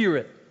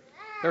spirit.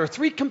 There are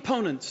three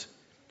components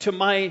to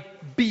my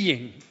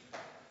being.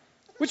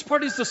 Which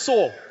part is the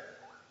soul? You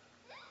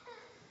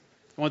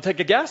want to take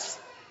a guess?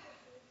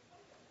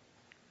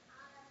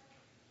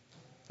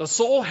 The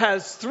soul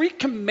has three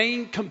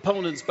main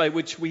components by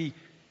which we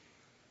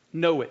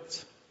know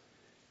it.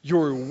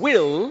 Your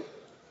will,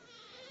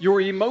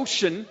 your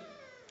emotion,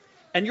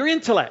 and your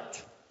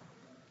intellect.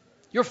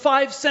 Your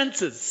five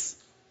senses.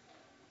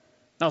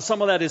 Now,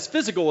 some of that is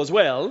physical as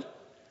well.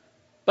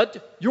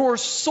 But your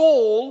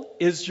soul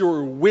is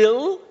your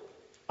will,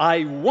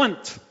 I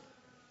want.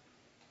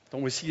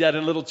 Don't we see that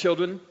in little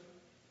children?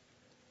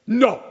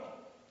 No.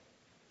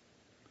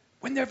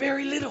 When they're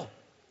very little,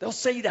 they'll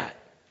say that.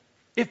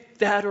 If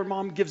dad or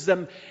mom gives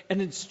them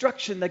an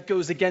instruction that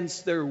goes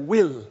against their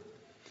will.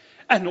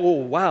 And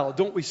oh wow,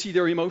 don't we see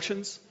their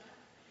emotions?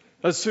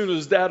 As soon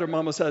as dad or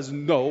mama says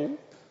no,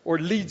 or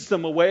leads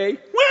them away,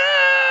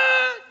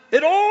 wah,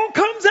 it all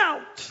comes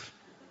out.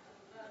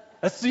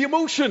 That's the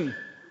emotion.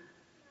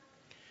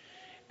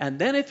 And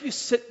then if you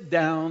sit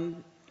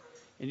down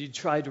and you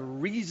try to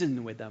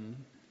reason with them,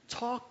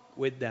 talk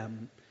with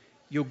them,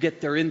 you'll get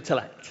their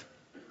intellect.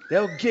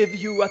 They'll give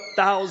you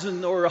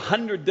 1,000 or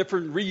 100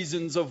 different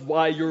reasons of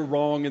why you're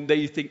wrong and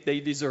they think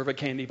they deserve a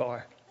candy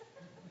bar.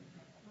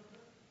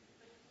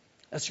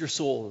 That's your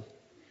soul.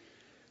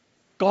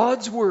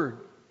 God's word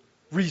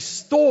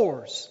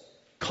restores,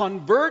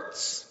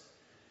 converts,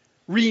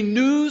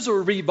 renews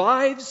or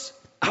revives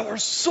our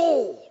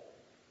soul.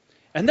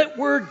 And that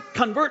word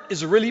convert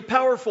is really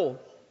powerful.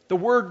 The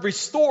word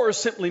restore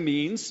simply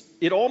means,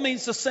 it all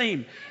means the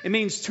same. It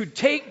means to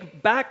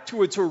take back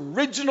to its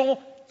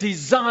original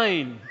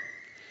design.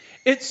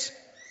 It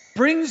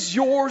brings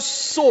your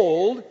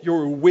soul,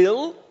 your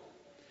will,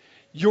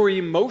 your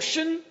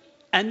emotion,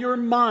 and your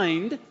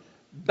mind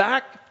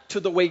back to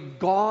the way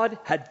God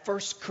had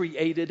first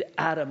created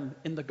Adam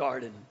in the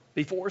garden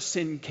before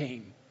sin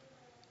came.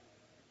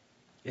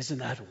 Isn't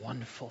that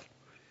wonderful?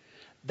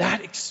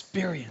 That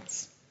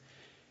experience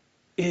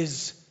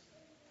is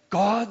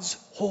God's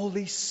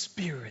Holy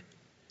Spirit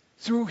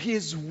through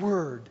His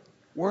Word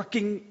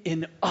working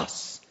in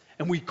us,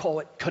 and we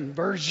call it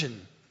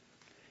conversion.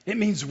 It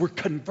means we're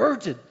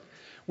converted.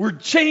 We're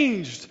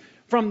changed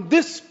from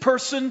this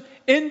person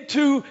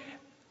into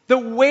the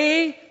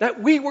way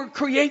that we were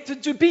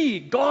created to be.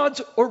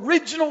 God's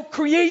original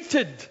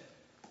creation.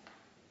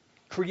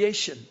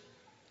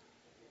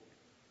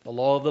 The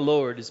law of the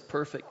Lord is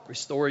perfect,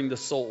 restoring the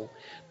soul.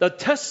 The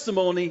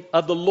testimony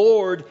of the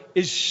Lord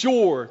is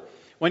sure.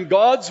 When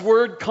God's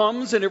word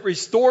comes and it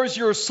restores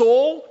your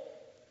soul,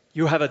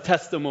 you have a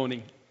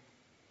testimony.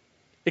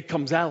 It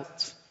comes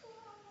out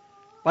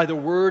by the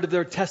word of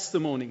their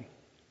testimony.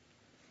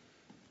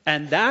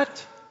 And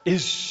that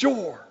is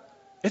sure.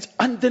 It's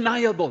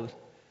undeniable.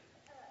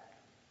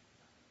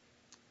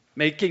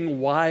 Making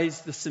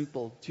wise the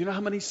simple. Do you know how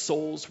many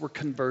souls were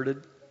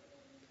converted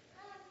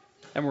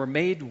and were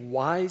made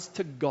wise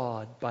to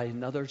God by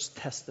another's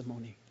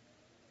testimony?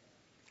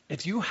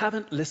 If you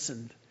haven't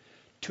listened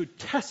to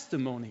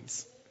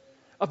testimonies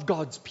of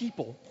God's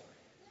people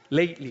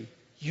lately,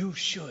 you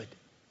should.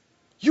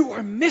 You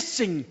are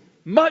missing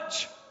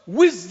much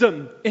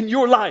wisdom in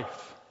your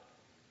life.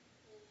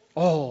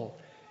 Oh,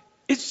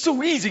 it's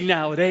so easy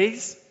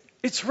nowadays.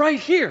 It's right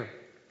here.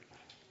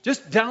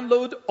 Just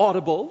download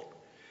Audible,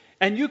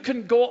 and you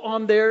can go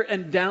on there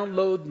and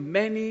download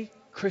many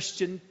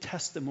Christian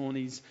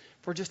testimonies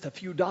for just a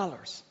few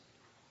dollars.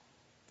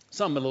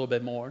 Some a little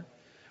bit more.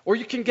 Or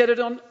you can get it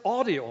on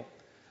audio.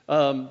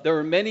 There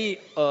are many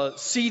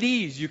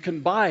CDs you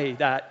can buy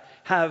that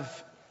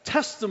have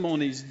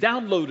testimonies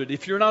downloaded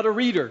if you're not a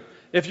reader.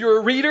 If you're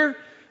a reader,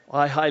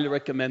 I highly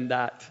recommend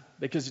that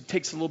because it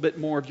takes a little bit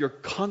more of your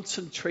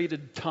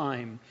concentrated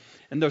time.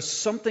 And there's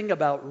something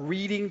about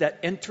reading that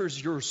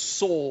enters your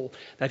soul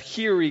that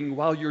hearing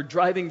while you're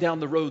driving down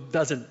the road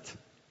doesn't.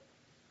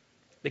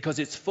 Because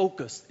it's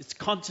focused, it's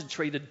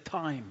concentrated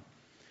time.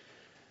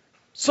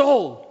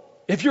 So,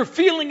 if you're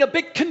feeling a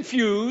bit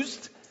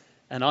confused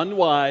and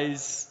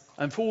unwise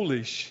and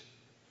foolish,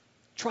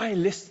 try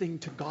listening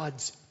to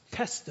God's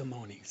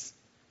testimonies,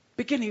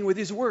 beginning with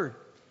His Word.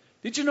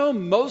 Did you know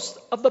most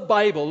of the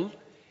Bible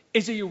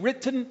is a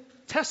written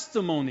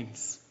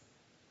testimonies?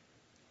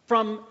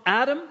 From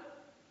Adam,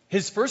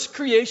 his first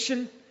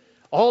creation,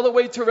 all the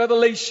way to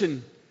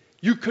Revelation,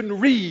 you can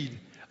read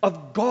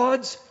of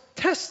God's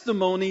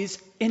testimonies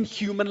in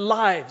human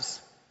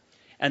lives.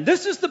 And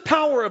this is the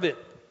power of it.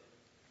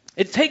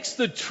 It takes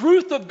the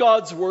truth of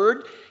God's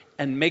Word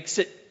and makes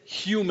it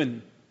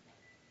human.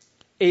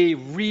 A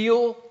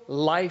real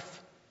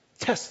life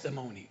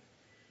testimony.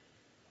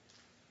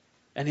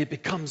 And it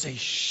becomes a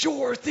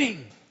sure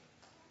thing.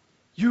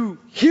 You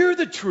hear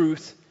the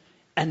truth,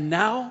 and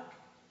now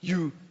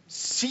you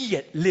see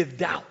it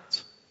lived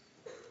out.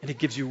 And it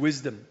gives you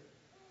wisdom.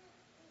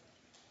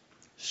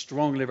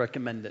 Strongly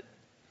recommend it.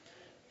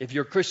 If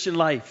your Christian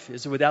life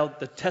is without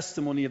the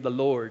testimony of the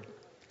Lord,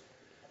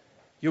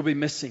 you'll be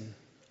missing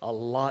a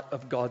lot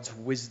of God's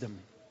wisdom.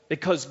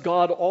 Because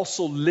God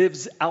also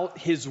lives out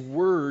His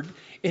word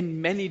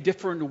in many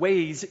different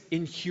ways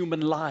in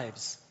human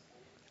lives.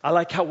 I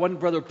like how one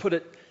brother put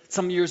it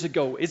some years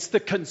ago. It's the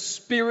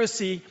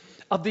conspiracy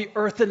of the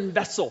earthen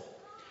vessel.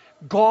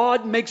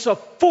 God makes a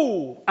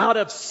fool out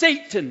of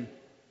Satan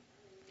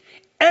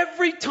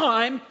every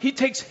time he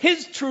takes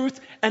his truth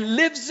and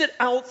lives it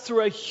out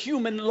through a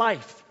human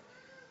life.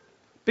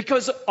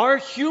 Because our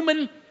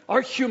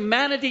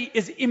humanity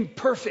is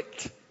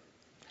imperfect.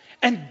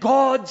 And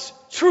God's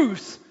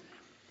truth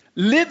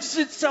lives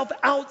itself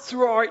out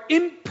through our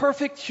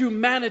imperfect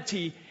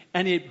humanity,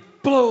 and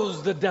it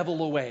blows the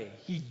devil away.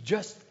 He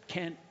just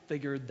can't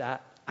figure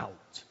that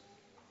out.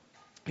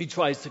 He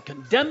tries to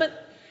condemn it.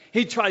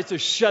 He tries to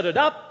shut it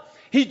up.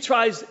 He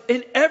tries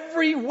in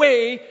every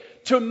way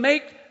to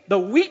make the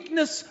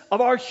weakness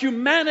of our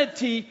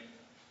humanity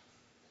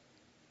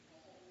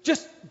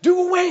just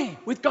do away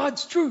with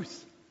God's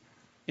truth.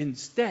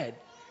 Instead,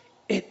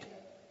 it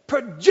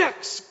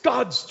projects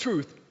God's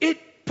truth.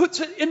 It puts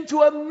it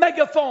into a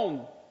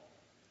megaphone.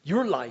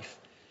 Your life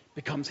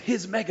becomes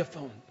his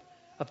megaphone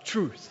of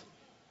truth.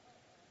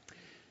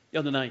 The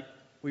other night,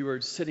 we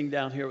were sitting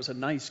down here. It was a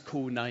nice,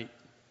 cool night.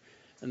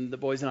 And the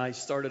boys and I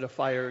started a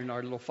fire in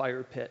our little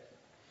fire pit.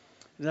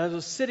 And I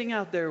was sitting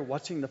out there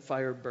watching the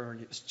fire burn.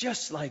 It was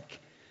just like,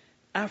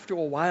 after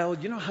a while,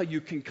 you know how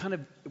you can kind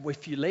of,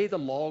 if you lay the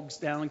logs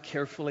down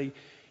carefully,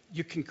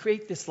 you can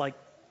create this like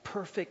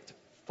perfect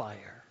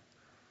fire.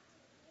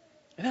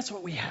 And that's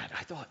what we had.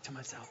 I thought to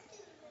myself,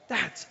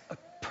 that's a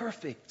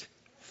perfect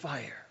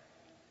fire.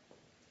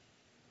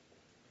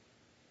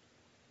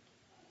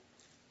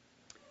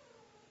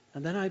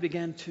 And then I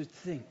began to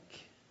think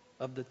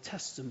of the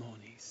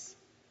testimonies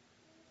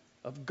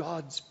of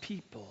God's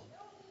people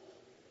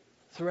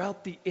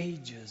throughout the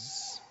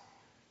ages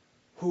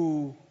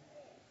who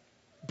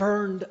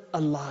burned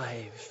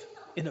alive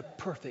in a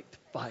perfect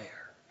fire.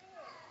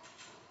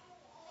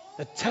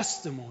 The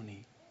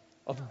testimony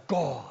of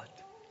God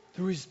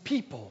through his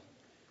people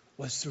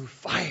was through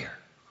fire.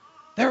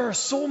 There are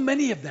so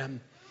many of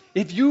them.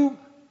 If you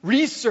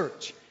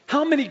research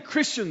how many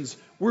Christians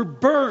were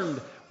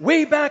burned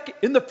way back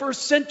in the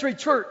first century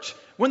church,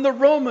 when the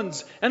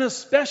Romans, and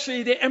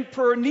especially the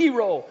Emperor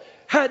Nero,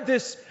 had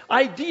this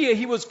idea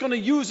he was going to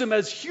use them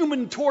as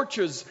human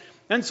torches.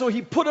 And so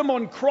he put them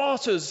on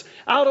crosses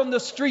out on the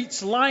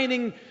streets,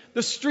 lining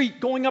the street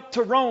going up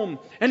to Rome.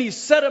 And he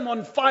set them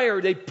on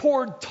fire. They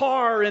poured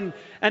tar and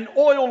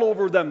oil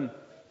over them.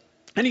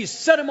 And he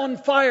set them on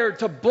fire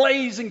to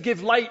blaze and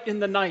give light in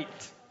the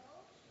night.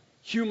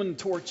 Human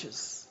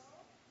torches.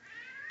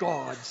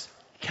 God's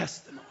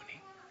testimony.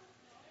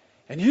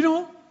 And you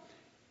know,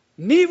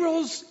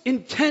 Nero's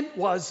intent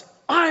was,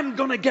 I'm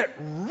going to get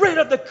rid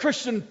of the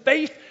Christian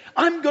faith.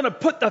 I'm going to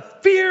put the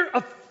fear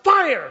of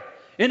fire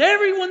in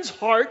everyone's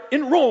heart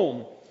in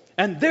Rome,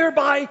 and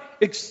thereby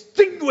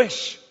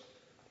extinguish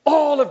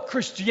all of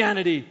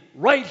Christianity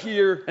right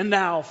here and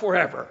now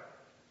forever.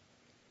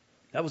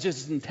 That was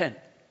his intent.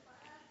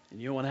 And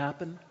you know what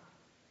happened?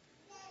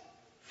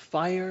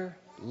 Fire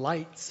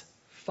lights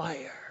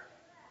fire.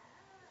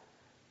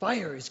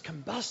 Fire is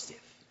combustive.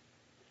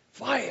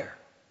 Fire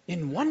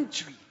in one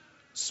tree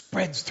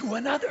spreads to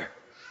another.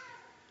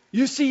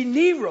 You see,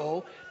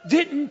 Nero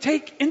didn't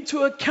take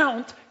into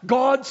account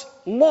God's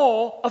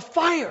law of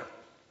fire.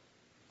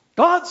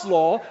 God's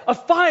law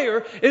of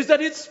fire is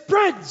that it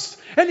spreads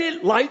and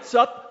it lights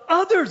up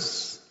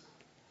others,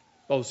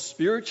 both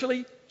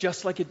spiritually,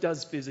 just like it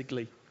does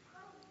physically.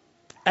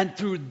 And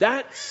through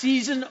that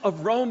season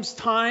of Rome's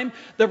time,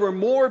 there were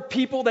more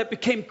people that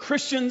became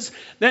Christians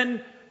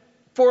than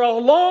for a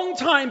long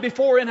time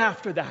before and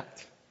after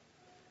that,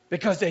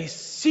 because they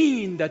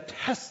seen the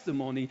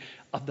testimony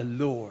of the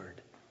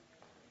Lord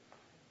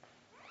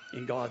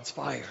in God's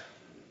fire.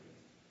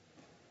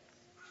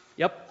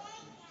 Yep.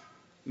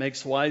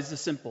 Makes wise the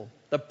simple.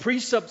 The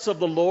precepts of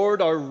the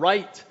Lord are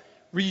right,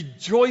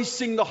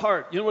 rejoicing the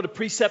heart. You know what a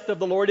precept of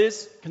the Lord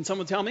is? Can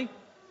someone tell me?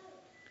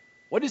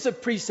 What is a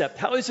precept?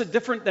 How is it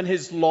different than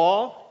his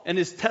law and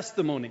his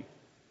testimony?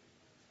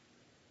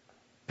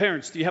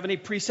 Parents, do you have any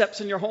precepts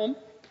in your home?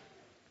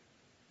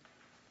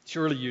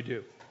 Surely you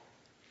do.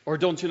 Or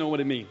don't you know what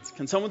it means?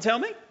 Can someone tell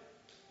me?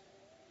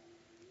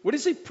 What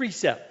is a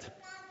precept?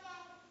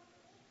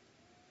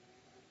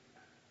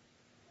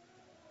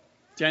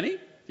 Jenny, do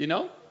you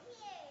know?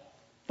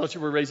 Thought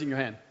you were raising your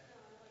hand.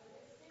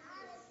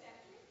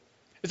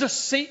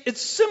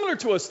 It's similar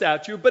to a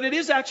statue, but it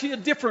is actually a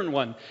different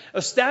one.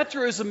 A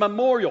statue is a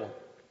memorial,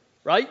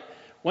 right?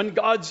 When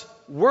God's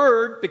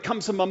word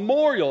becomes a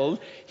memorial,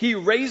 he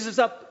raises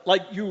up,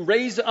 like you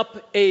raise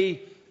up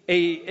a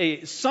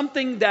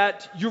something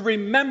that you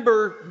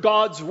remember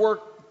God's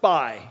work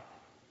by.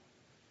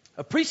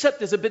 A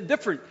precept is a bit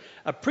different.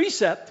 A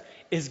precept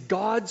is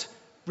God's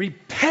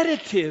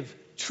repetitive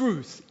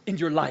truth in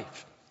your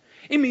life.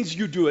 It means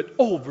you do it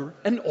over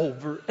and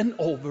over and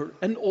over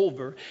and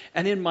over.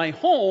 And in my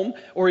home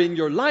or in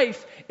your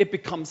life, it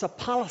becomes a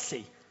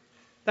policy.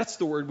 That's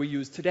the word we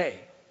use today.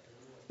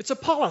 It's a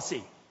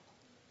policy.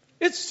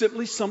 It's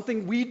simply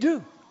something we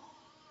do.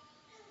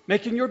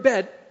 Making your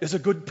bed is a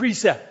good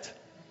precept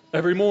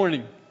every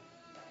morning,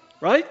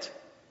 right?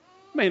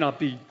 May not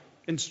be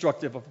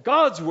instructive of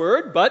God's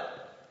word, but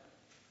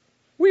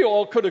we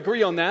all could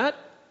agree on that.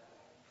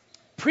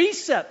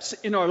 Precepts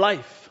in our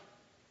life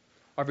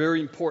are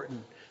very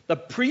important. The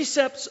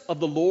precepts of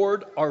the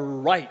Lord are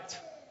right.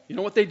 You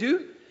know what they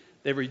do?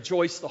 They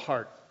rejoice the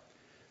heart.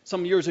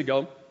 Some years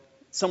ago,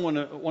 one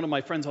of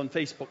my friends on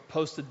Facebook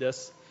posted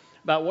this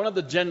about one of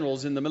the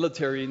generals in the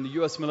military, in the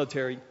U.S.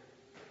 military,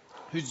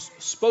 who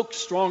spoke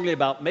strongly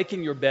about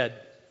making your bed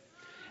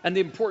and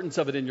the importance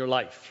of it in your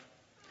life.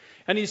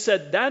 And he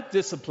said that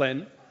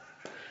discipline,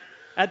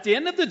 at the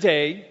end of the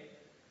day,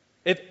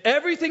 if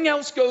everything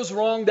else goes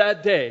wrong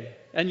that day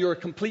and you're a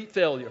complete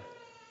failure,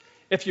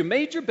 if you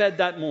made your bed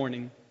that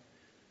morning,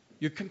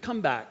 you can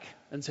come back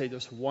and say,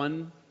 there's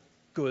one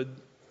good,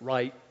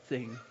 right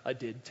thing I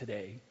did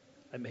today.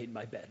 I made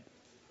my bed.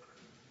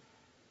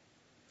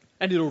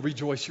 And it'll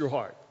rejoice your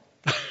heart.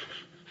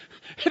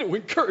 It'll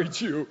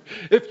encourage you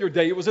if your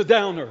day was a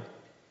downer.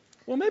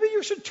 Well, maybe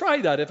you should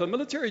try that. If a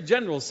military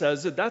general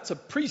says that that's a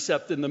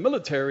precept in the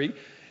military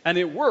and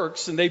it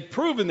works and they've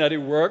proven that it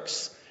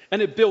works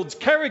and it builds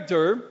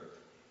character,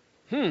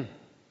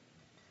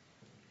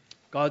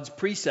 God's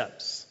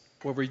precepts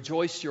will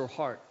rejoice your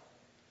heart.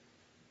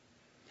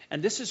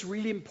 And this is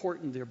really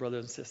important, dear brother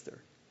and sister.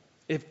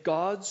 If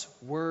God's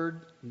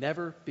word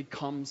never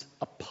becomes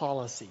a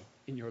policy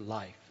in your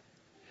life,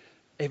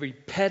 a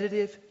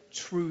repetitive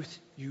truth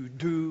you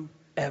do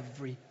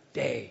every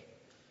day.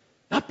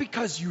 Not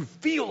because you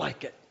feel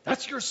like it.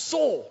 That's your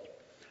soul.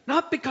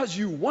 Not because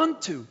you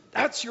want to.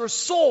 That's your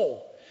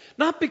soul.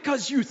 Not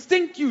because you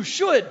think you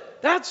should.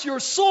 That's your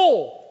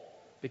soul.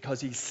 Because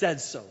he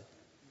says so.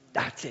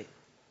 That's it.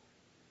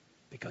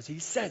 Because he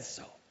says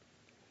so.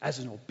 As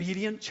an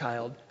obedient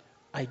child,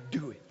 I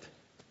do it.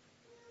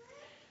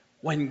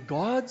 When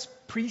God's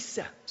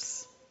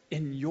precepts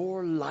in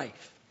your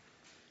life,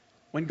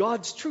 when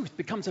God's truth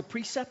becomes a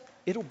precept,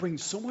 it'll bring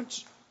so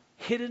much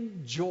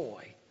hidden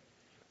joy.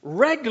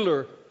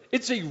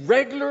 It's a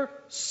regular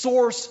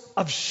source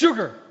of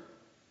sugar.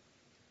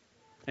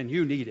 And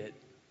you need it.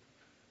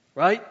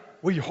 Right?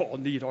 We all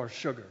need our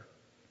sugar.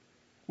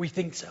 We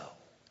think so.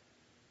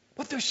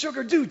 What does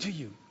sugar do to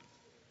you?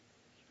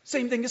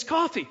 Same thing as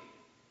coffee.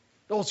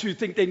 Those who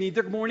think they need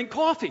their morning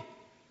coffee.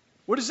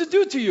 What does it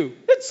do to you?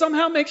 It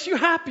somehow makes you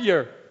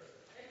happier.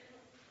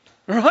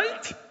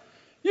 Right?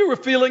 You were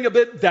feeling a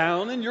bit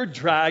down and you're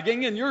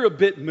dragging and you're a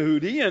bit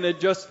moody and it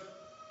just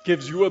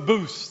gives you a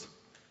boost.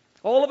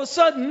 All of a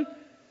sudden,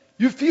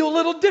 you feel a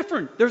little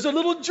different. There's a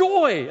little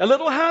joy, a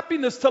little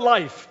happiness to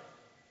life.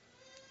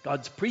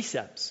 God's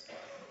precepts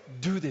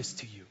do this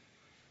to you.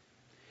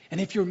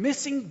 And if you're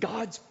missing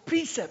God's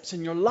precepts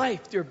in your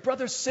life, dear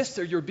brother,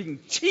 sister, you're being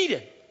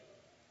cheated.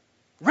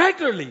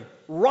 Regularly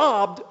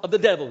robbed of the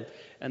devil.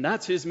 And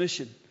that's his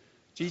mission.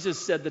 Jesus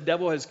said the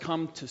devil has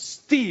come to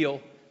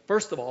steal,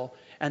 first of all,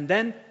 and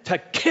then to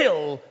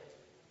kill,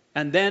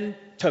 and then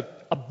to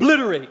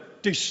obliterate,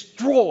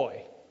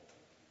 destroy,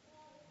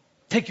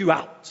 take you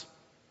out,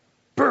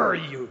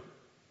 bury you.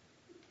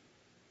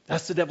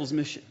 That's the devil's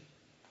mission.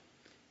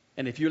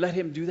 And if you let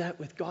him do that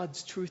with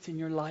God's truth in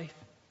your life,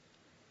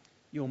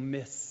 you'll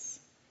miss.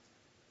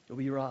 You'll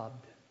be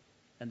robbed.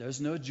 And there's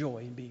no joy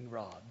in being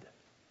robbed.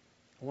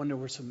 I wonder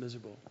we're so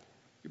miserable.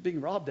 You're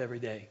being robbed every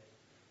day.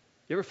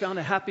 You ever found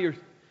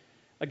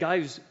a guy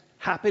who's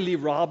happily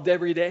robbed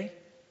every day?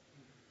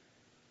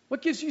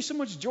 What gives you so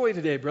much joy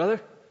today,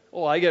 brother?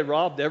 Oh, I get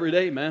robbed every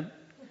day, man.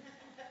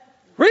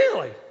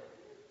 Really?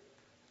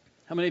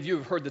 How many of you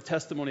have heard the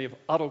testimony of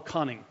Otto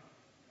Koning,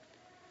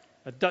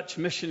 a Dutch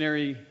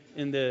missionary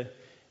in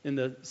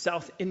the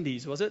South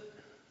Indies, was it?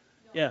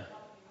 Yeah.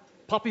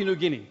 Papua New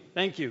Guinea.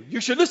 Thank you.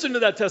 You should listen to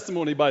that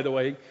testimony, by the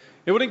way.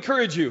 It would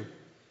encourage you.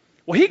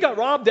 Well, he got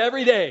robbed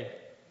every day.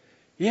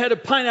 He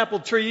had pineapple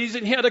trees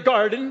and he had a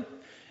garden.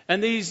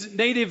 And these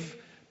native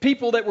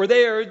people that were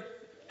there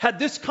had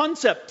this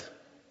concept.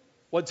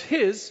 What's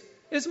his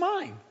is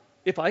mine.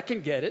 If I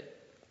can get it,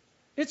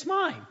 it's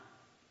mine.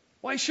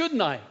 Why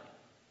shouldn't I?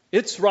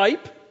 It's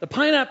ripe. The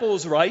pineapple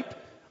is ripe.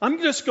 I'm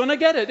just going to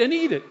get it and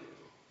eat it.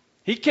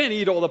 He can't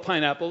eat all the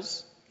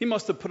pineapples. He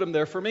must have put them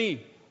there for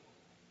me.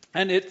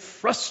 And it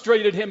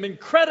frustrated him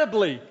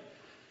incredibly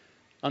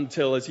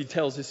until, as he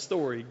tells his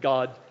story,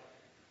 God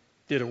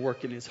did a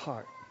work in his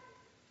heart.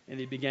 And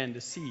he began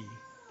to see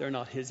they're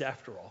not his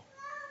after all.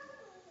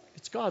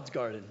 It's God's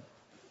garden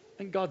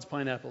and God's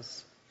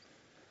pineapples.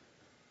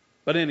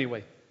 But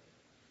anyway,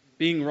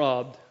 being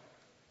robbed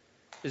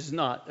is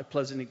not a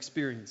pleasant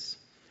experience.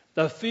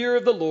 The fear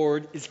of the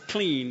Lord is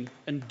clean,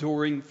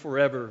 enduring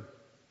forever.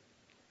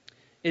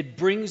 It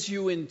brings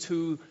you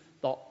into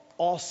the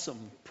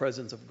awesome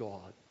presence of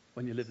God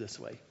when you live this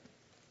way.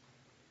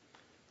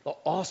 The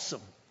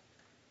awesome.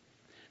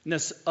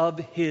 of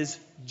his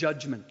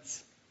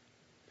judgments.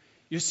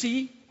 You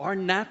see, our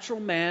natural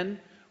man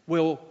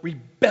will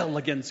rebel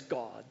against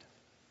God.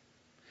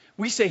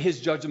 We say his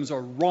judgments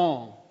are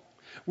wrong.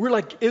 We're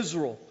like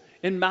Israel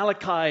in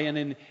Malachi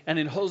and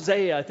in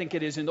Hosea, I think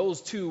it is, in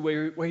those two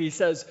where he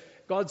says,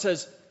 God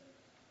says,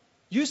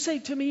 you say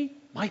to me,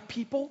 my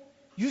people,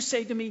 you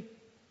say to me,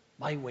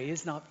 my way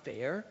is not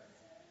fair.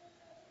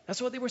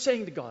 That's what they were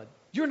saying to God.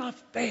 You're not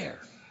fair.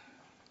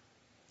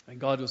 And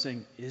God was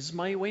saying, is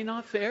my way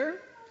not fair?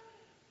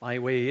 My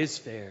way is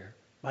fair.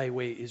 My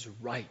way is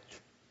right.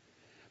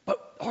 But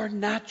our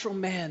natural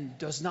man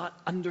does not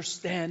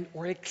understand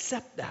or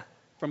accept that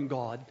from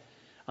God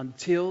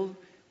until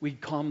we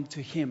come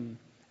to him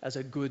as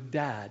a good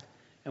dad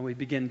and we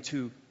begin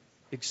to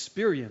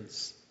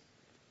experience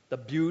the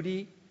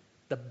beauty,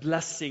 the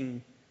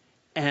blessing,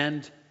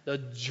 and the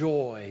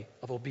joy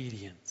of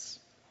obedience.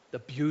 The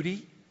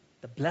beauty,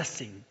 the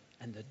blessing,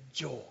 and the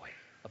joy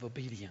of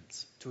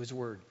obedience to his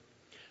word.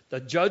 The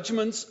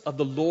judgments of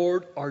the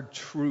Lord are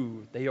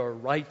true. They are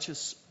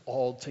righteous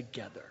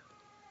altogether.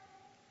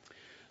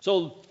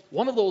 So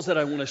one of those that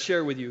I want to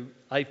share with you,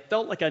 I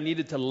felt like I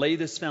needed to lay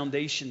this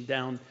foundation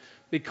down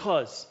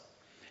because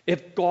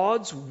if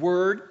God's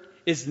word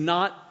is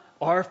not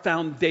our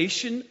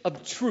foundation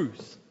of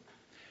truth,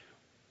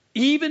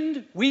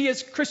 even we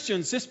as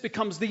Christians, this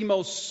becomes the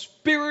most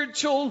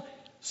spiritual,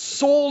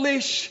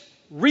 soulish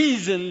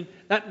reason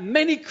that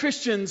many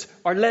Christians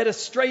are led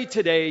astray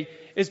today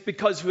is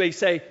because they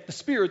say, the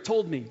Spirit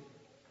told me.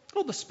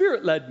 Oh, the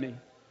Spirit led me.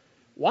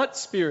 What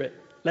Spirit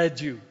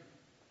led you?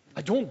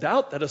 I don't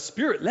doubt that a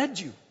Spirit led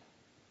you.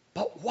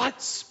 But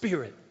what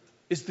Spirit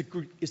is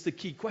the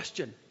key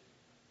question.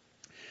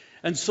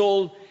 And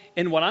so,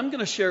 in what I'm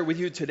going to share with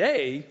you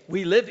today,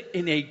 we live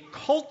in a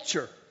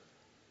culture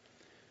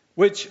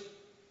which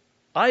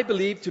I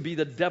believe to be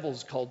the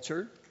devil's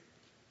culture.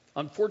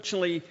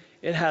 Unfortunately,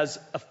 it has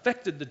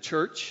affected the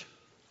church.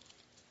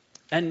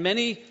 And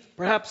many,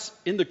 perhaps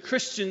in the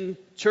Christian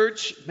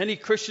church, many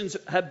Christians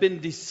have been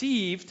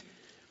deceived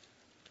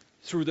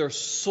through their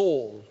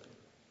soul.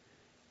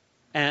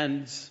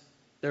 And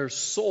their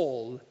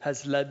soul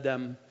has led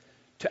them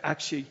to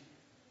actually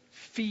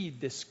feed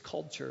this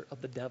culture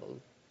of the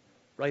devil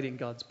right in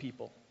God's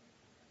people.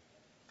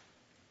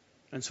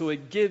 And so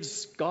it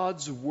gives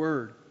God's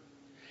word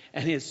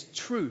and his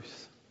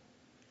truth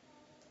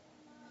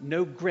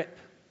no grip,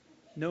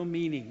 no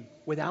meaning,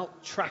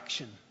 without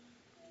traction.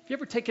 Have you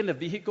ever taken a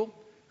vehicle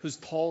whose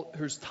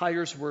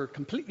tires were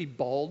completely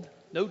bald,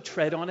 no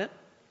tread on it?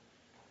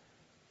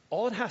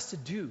 All it has to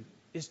do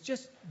is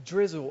just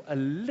drizzle a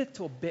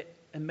little bit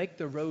and make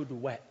the road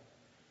wet,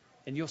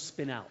 and you'll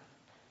spin out.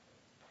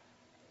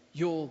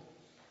 You'll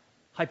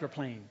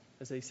hyperplane,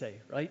 as they say,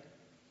 right?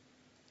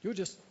 You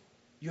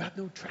have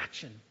no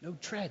traction, no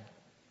tread.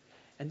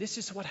 And this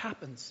is what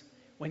happens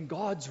when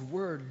God's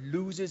word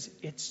loses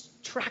its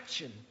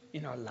traction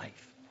in our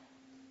life.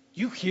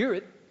 You hear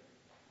it.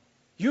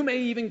 You may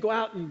even go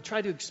out and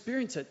try to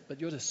experience it,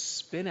 but you'll just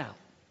spin out.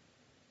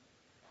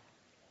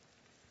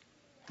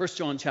 1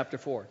 John chapter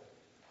 4.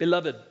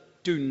 Beloved,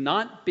 do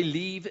not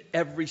believe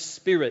every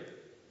spirit.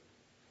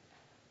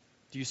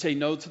 Do you say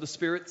no to the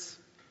spirits?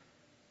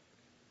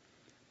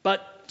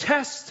 But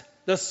test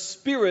the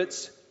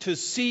spirits to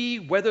see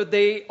whether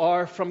they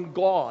are from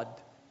God.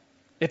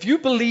 If you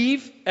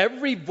believe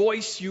every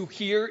voice you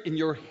hear in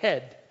your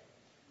head,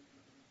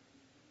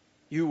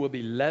 you will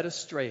be led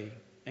astray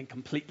and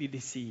completely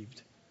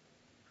deceived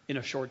in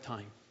a short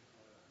time.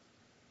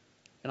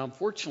 And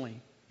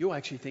unfortunately, you'll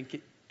actually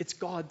think it's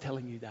God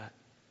telling you that.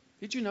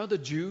 Did you know the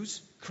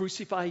Jews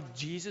crucified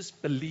Jesus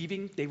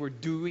believing they were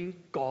doing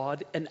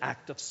God an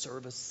act of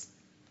service?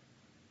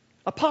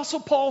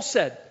 Apostle Paul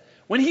said,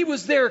 when he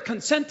was there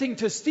consenting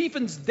to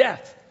Stephen's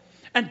death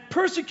and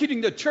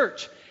persecuting the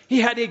church, he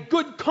had a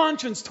good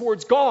conscience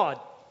towards God.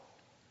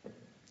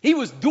 He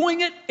was doing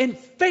it in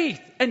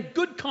faith and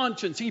good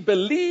conscience. He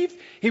believed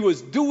he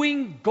was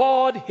doing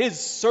God his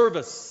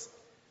service.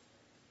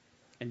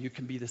 And you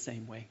can be the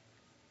same way.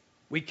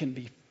 We can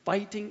be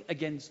fighting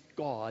against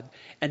God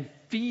and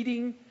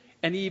feeding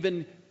and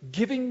even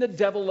giving the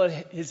devil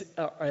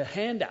a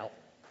handout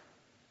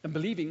and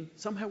believing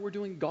somehow we're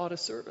doing God a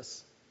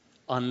service.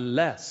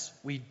 Unless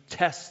we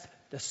test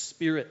the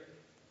Spirit.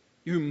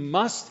 You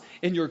must,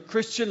 in your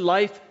Christian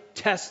life,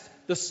 test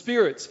the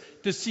spirits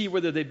to see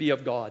whether they be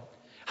of God.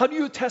 How do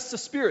you test the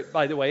Spirit,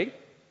 by the way?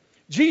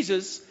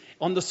 Jesus,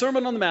 on the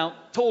Sermon on the Mount,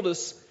 told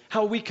us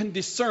how we can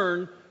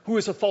discern who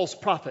is a false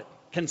prophet.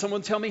 Can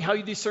someone tell me how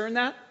you discern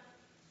that?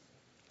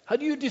 How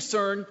do you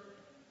discern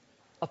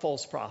a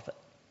false prophet?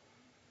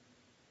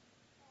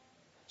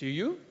 Do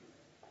you?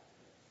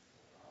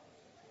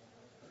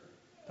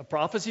 The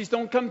prophecies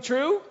don't come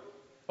true?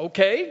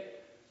 Okay.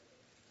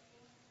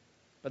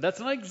 But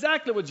that's not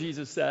exactly what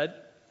Jesus said.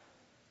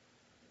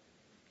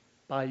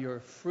 By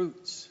your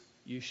fruits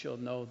you shall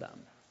know them.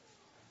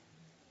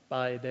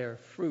 By their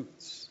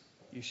fruits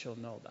you shall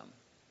know them.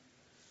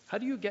 How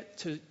do you get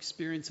to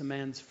experience a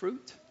man's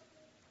fruit?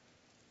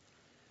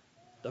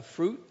 The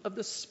fruit of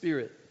the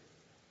Spirit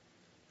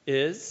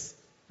is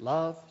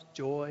love,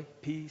 joy,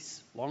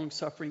 peace,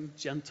 long-suffering,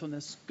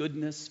 gentleness,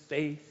 goodness,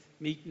 faith,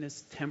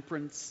 meekness,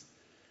 temperance,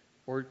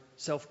 or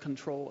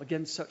self-control.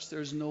 Against such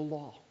there is no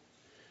law.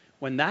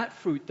 When that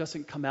fruit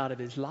doesn't come out of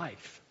his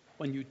life,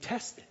 when you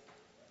test it,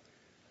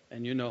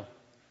 and you know,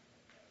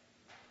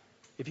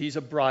 if he's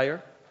a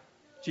briar,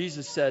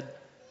 Jesus said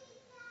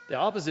the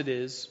opposite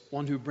is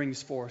one who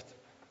brings forth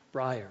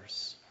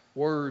briars,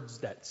 words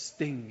that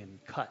sting and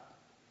cut.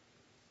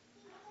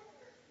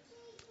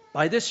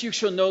 By this you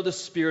shall know the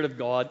Spirit of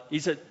God. He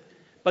said,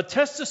 but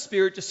test the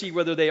Spirit to see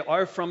whether they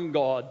are from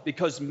God,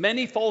 because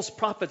many false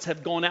prophets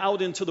have gone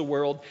out into the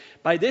world.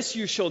 By this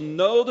you shall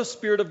know the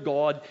Spirit of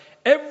God.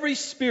 Every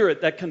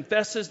spirit that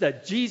confesses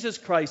that Jesus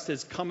Christ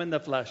has come in the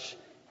flesh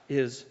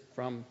is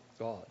from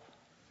God.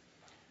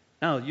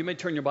 Now, you may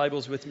turn your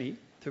Bibles with me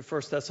to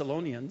 1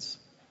 Thessalonians.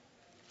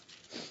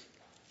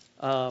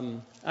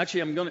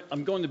 Actually,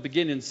 I'm going to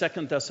begin in 2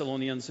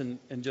 Thessalonians and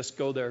just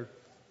go there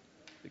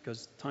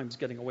because time's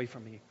getting away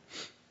from me.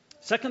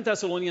 2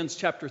 Thessalonians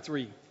chapter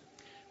 3.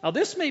 Now,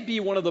 this may be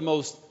one of the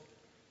most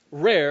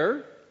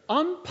rare,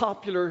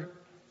 unpopular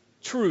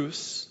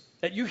truths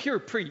that you hear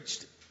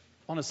preached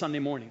on a Sunday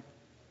morning.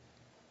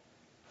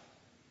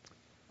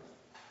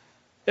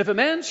 If a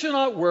man should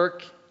not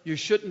work, you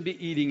shouldn't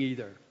be eating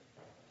either.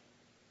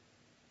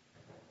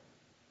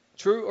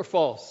 True or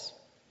false?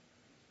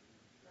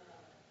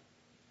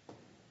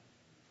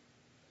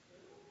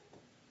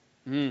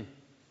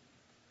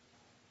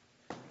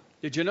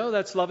 Did you know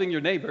that's loving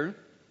your neighbor?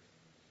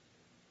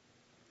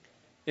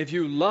 If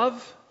you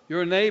love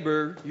your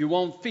neighbor, you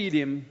won't feed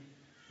him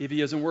if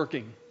he isn't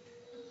working.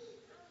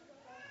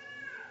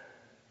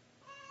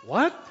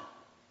 What?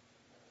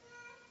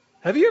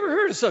 Have you ever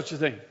heard of such a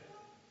thing?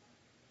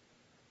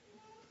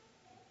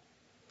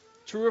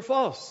 True or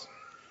false?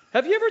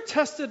 Have you ever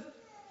tested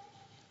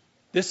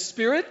this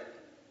spirit?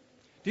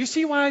 Do you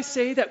see why I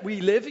say that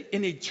we live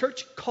in a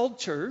church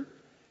culture?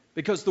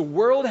 Because the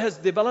world has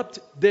developed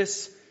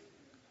this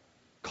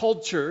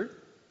culture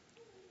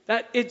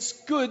that it's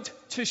good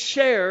to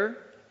share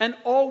and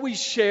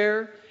always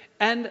share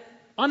and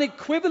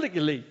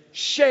unequivocally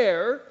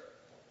share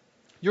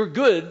your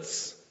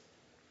goods.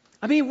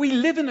 I mean, we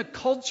live in a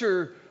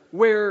culture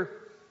where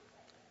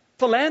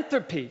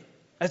philanthropy,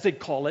 as they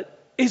call it,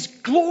 is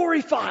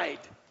glorified.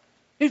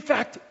 In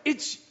fact,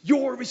 it's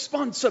your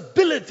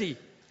responsibility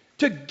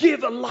to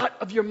give a lot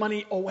of your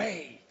money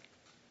away.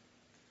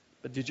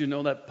 But did you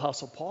know that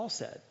Apostle Paul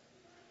said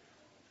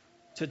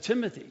to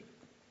Timothy,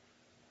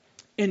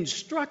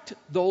 instruct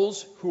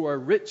those who are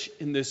rich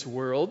in this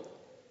world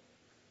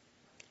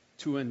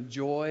to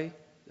enjoy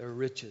their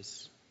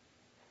riches.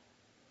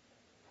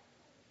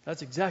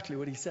 That's exactly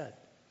what he said.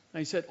 And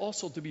he said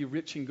also to be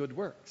rich in good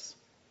works.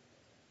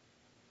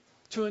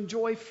 To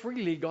enjoy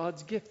freely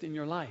God's gift in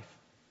your life.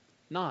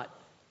 Not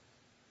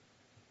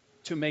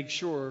to make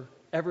sure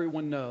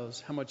everyone knows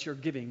how much you're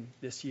giving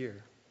this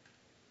year.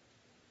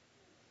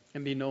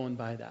 And be known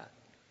by that.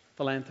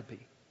 Philanthropy.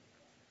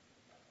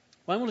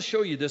 Well, I want to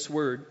show you this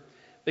word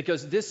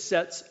because this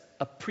sets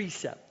a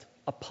precept,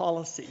 a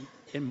policy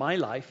in my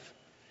life,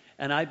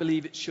 and I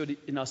believe it should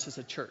in us as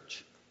a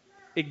church.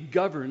 It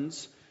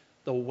governs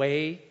the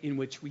way in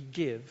which we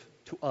give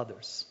to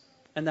others.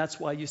 And that's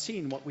why you've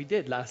seen what we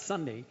did last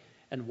Sunday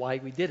and why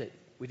we did it.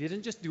 We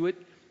didn't just do it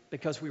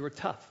because we were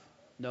tough.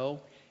 No.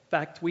 In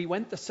fact, we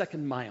went the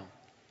second mile.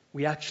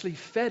 We actually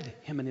fed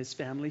him and his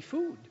family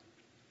food,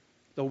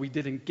 though we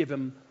didn't give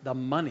him the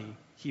money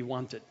he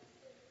wanted.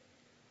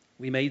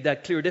 We made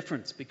that clear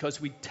difference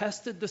because we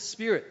tested the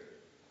Spirit.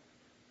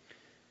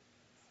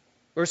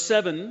 Verse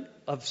 7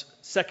 of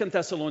 2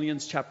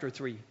 Thessalonians chapter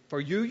 3. For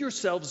you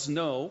yourselves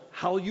know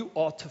how you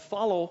ought to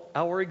follow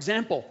our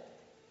example.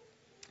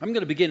 I'm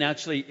going to begin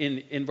actually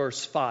in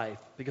verse 5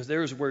 because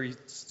there's where he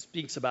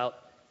speaks about,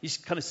 he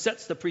kind of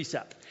sets the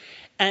precept.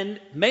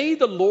 And may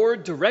the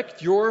Lord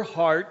direct your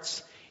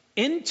hearts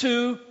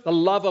into the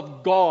love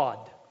of God.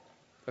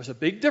 There's a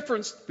big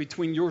difference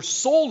between your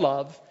soul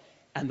love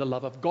and the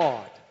love of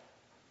God.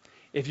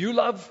 If you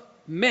love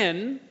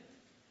men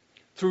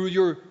through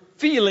your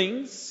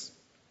feelings,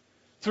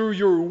 through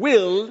your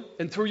will,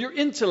 and through your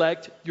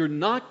intellect, you're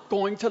not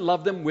going to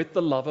love them with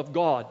the love of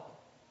God.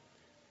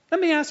 Let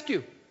me ask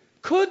you,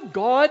 could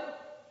God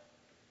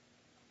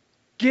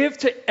give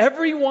to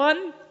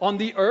everyone on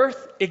the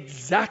earth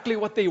exactly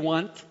what they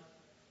want?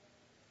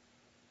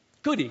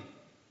 Could he?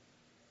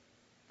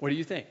 What do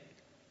you think?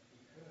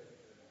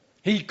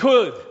 He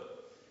could.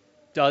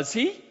 Does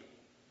he?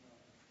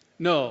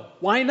 No.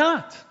 Why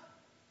not?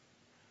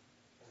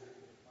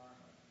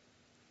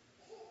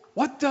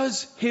 What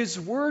does his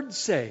word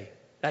say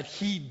that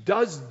he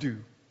does do?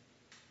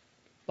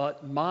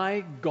 But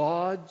my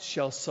God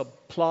shall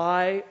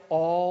supply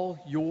all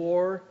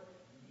your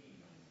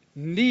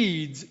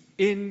needs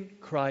in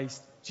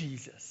Christ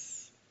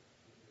Jesus,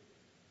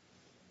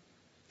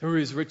 through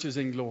his riches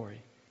and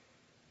glory.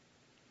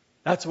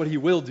 That's what he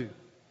will do.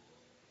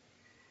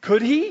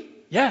 Could he?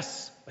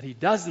 Yes, but he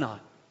does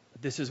not.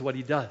 But this is what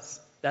he does.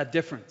 That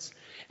difference.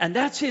 And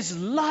that's his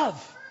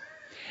love.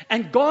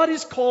 And God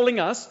is calling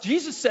us.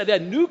 Jesus said, a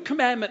new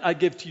commandment I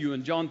give to you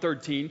in John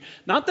 13.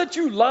 Not that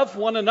you love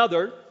one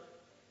another.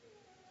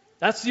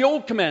 That's the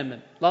old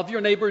commandment. Love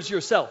your neighbor as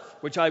yourself,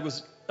 which I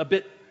was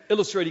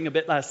illustrating a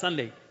bit last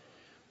Sunday.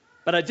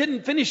 But I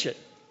didn't finish it.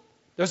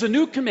 There's a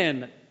new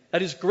commandment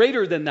that is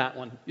greater than that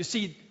one. You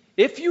see,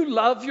 if you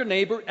love your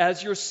neighbor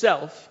as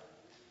yourself,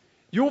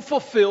 you will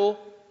fulfill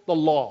the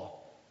law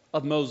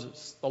of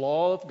Moses, the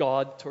law of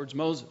God towards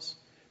Moses.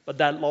 But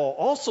that law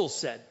also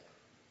said,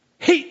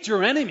 hate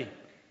your enemy.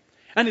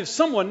 And if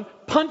someone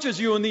punches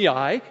you in the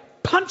eye,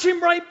 punch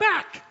him right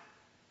back.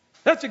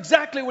 That's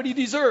exactly what he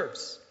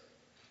deserves.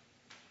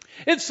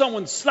 If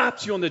someone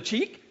slaps you on the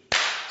cheek,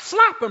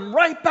 slap him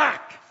right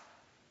back.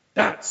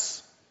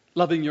 That's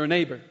loving your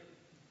neighbor.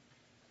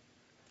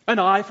 An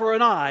eye for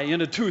an eye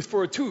and a tooth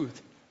for a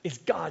tooth is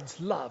God's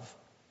love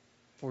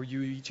for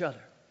you each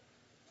other.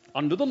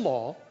 Under the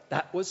law,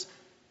 that was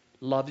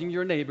loving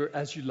your neighbor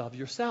as you love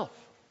yourself.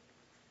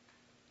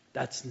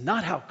 That's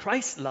not how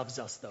Christ loves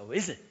us, though,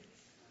 is it?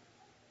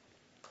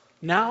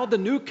 Now the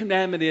new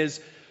commandment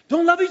is,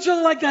 don't love each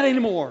other like that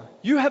anymore.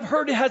 You have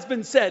heard it has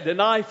been said,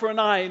 an eye for an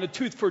eye and a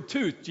tooth for a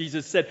tooth,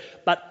 Jesus said.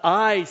 But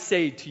I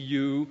say to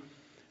you,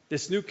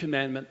 this new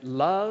commandment,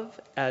 love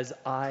as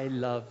I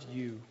love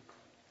you.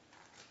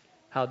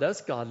 How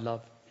does God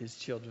love his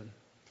children?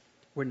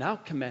 We're now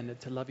commanded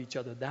to love each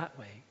other that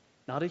way,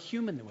 not a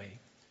human way,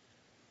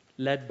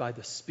 led by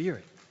the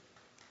Spirit,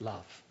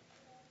 love,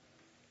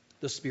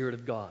 the Spirit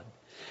of God.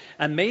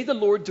 And may the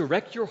Lord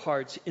direct your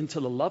hearts into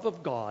the love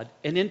of God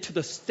and into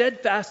the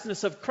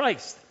steadfastness of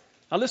Christ.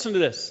 Now listen to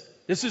this.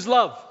 This is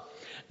love.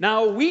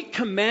 Now we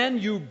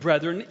command you,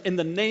 brethren, in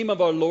the name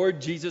of our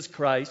Lord Jesus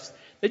Christ,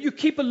 that you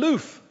keep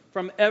aloof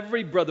from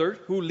every brother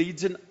who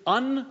leads an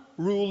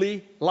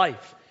unruly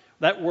life.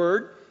 That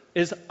word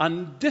is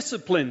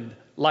undisciplined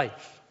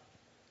life.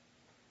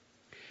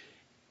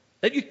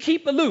 That you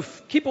keep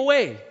aloof, keep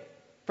away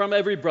from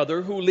every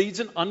brother who leads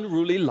an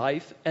unruly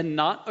life and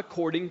not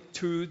according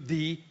to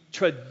the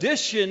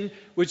tradition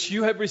which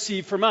you have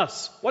received from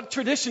us. What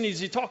tradition is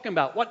he talking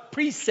about? What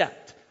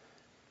precept?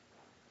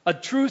 A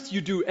truth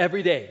you do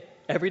every day,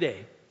 every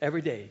day,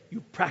 every day.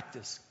 You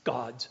practice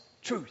God's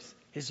truth,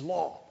 his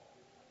law.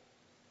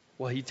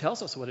 Well, he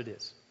tells us what it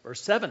is.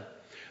 Verse 7.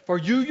 For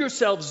you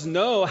yourselves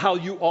know how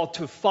you ought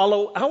to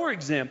follow our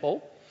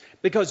example,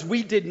 because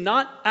we did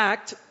not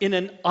act in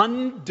an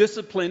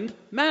undisciplined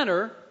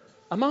manner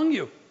among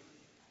you.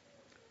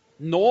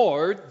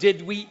 Nor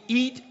did we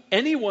eat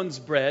anyone's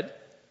bread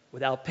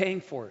without paying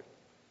for it.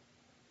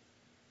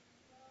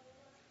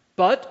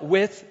 But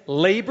with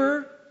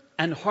labor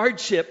and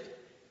hardship,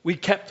 we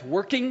kept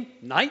working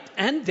night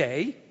and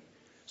day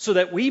so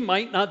that we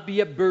might not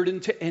be a burden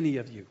to any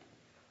of you.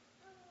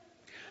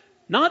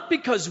 Not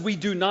because we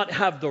do not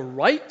have the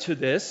right to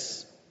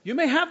this. You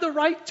may have the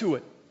right to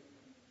it.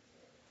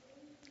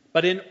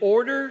 But in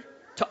order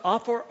to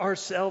offer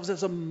ourselves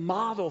as a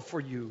model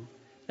for you,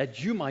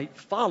 that you might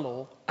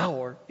follow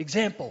our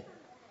example.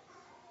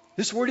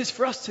 This word is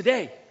for us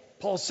today.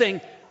 Paul's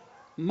saying,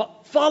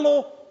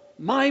 follow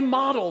my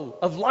model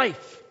of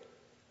life,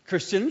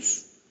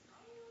 Christians.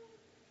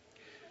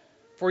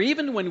 For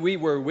even when we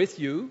were with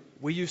you,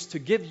 we used to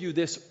give you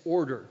this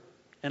order.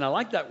 And I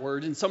like that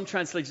word. In some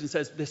translations it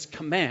says this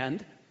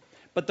command.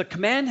 But the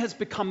command has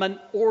become an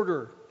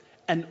order,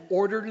 an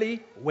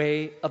orderly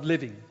way of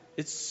living.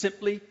 It's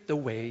simply the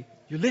way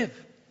you live.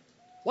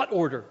 What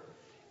order?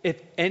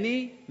 If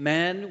any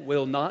man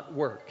will not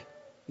work,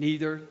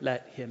 neither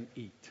let him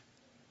eat.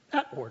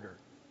 That order,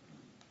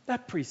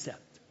 that precept.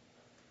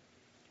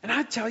 And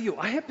I tell you,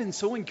 I have been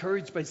so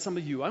encouraged by some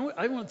of you.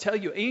 I want to tell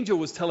you, Angel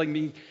was telling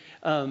me,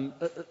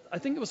 I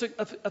think it was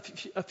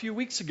a few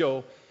weeks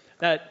ago,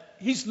 that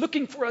he's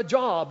looking for a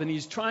job and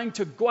he's trying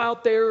to go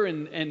out there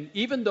and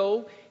even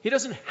though he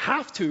doesn't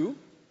have to,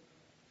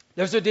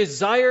 there's a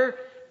desire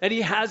that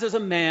he has as a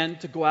man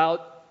to go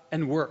out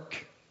and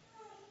work.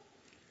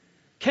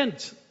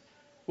 Kent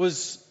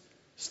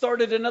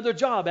started another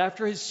job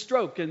after his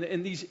stroke,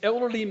 and these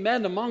elderly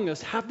men among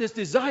us have this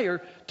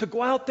desire to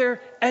go out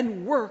there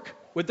and work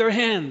with their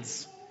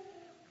hands.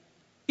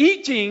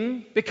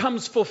 Eating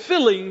becomes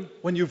fulfilling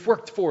when you've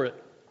worked for it.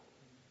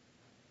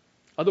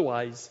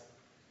 Otherwise,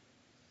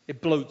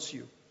 it bloats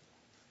you.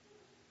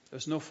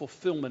 There's no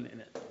fulfillment in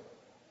it.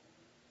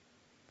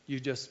 You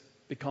just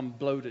become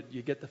bloated.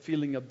 You get the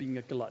feeling of being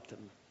a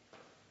glutton.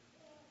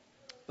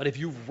 But if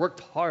you've worked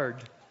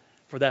hard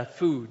for that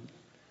food,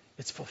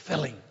 it's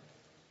fulfilling.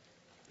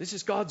 This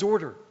is God's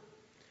order.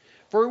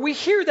 For we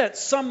hear that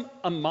some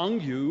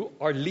among you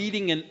are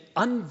leading an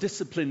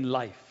undisciplined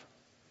life,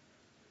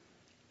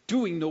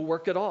 doing no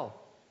work at all,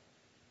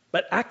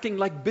 but acting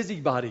like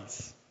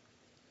busybodies.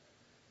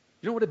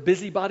 You know what a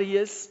busybody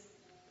is?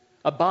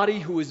 A body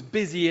who is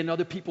busy in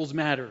other people's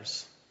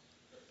matters.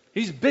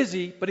 He's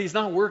busy, but he's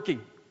not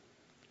working.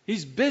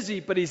 He's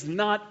busy, but he's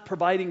not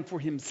providing for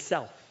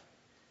himself.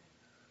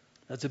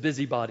 That's a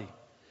busybody.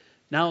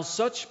 Now,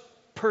 such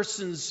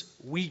persons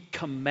we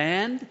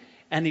command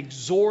and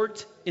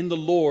exhort in the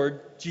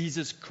Lord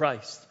Jesus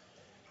Christ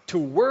to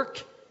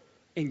work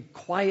in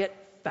quiet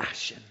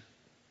fashion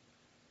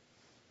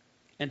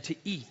and to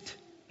eat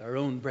their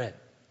own bread.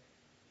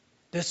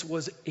 This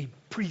was a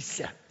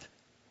precept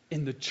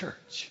in the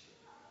church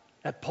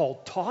that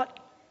Paul taught,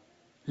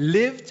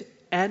 lived,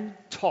 and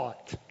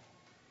taught.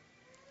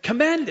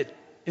 Commanded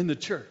in the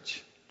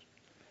church.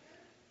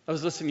 I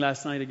was listening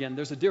last night again.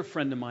 There's a dear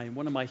friend of mine,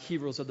 one of my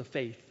heroes of the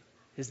faith.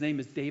 His name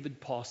is David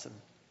Pawson.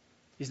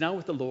 He's now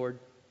with the Lord.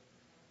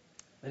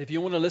 And if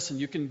you want to listen,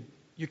 you can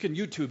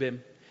YouTube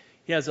him.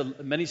 He has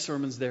many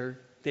sermons there.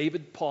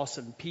 David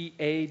Pawson,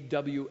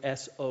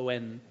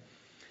 Pawson.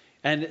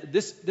 And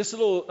this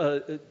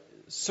little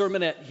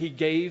sermonette he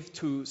gave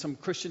to some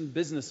Christian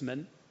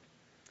businessmen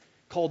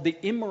called The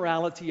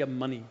Immorality of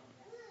Money.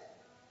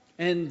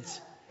 And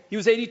he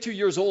was 82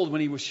 years old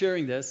when he was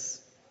sharing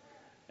this.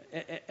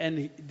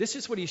 And this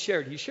is what he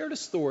shared. He shared a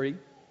story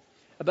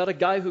about a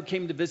guy who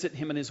came to visit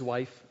him and his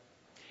wife.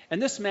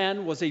 And this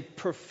man was a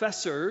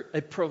professor,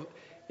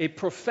 a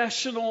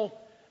professional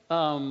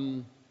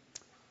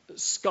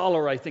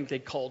scholar, I think they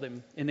called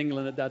him in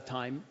England at that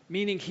time,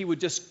 meaning he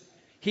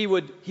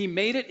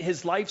made it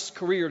his life's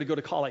career to go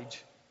to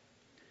college.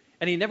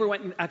 And he never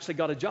went and actually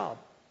got a job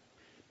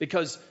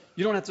because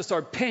you don't have to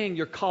start paying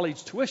your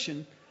college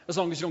tuition as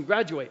long as you don't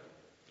graduate.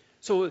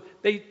 So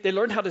they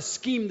learned how to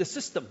scheme the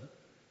system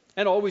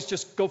and always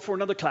just go for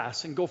another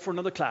class and go for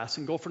another class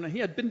and go for another. He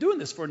had been doing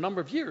this for a number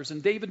of years,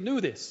 and David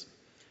knew this.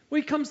 Well,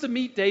 he comes to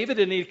meet David,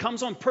 and he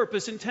comes on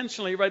purpose,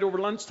 intentionally, right over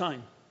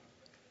lunchtime.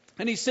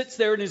 And he sits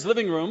there in his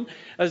living room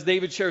as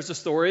David shares the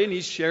story, and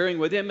he's sharing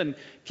with him and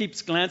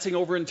keeps glancing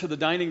over into the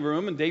dining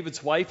room, and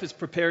David's wife is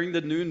preparing the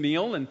noon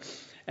meal. And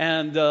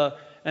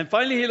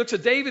finally he looks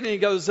at David and he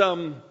goes,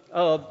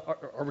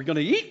 are we going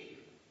to eat?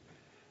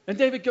 And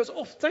David goes,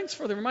 oh, thanks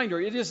for the reminder.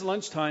 It is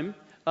lunchtime.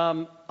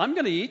 I'm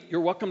going to eat.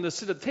 You're welcome to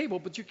sit at the table,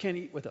 but you can't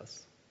eat with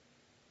us.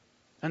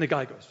 And the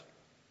guy goes,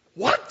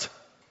 what?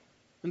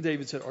 And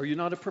David said, are you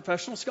not a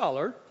professional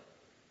scholar?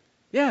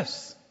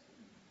 Yes.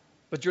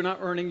 But you're not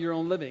earning your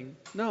own living?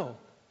 No.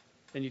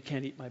 Then you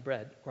can't eat my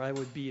bread, or I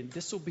would be in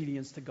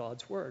disobedience to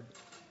God's word.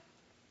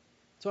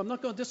 So I'm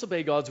not going to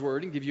disobey God's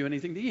word and give you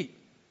anything to eat.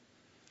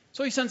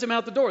 So he sends him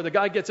out the door. The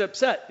guy gets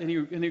upset, and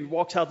he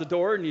walks out the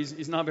door, and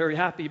he's not very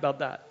happy about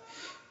that.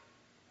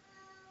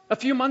 A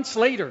few months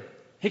later,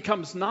 he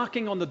comes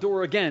knocking on the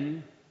door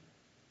again,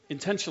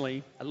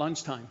 intentionally, at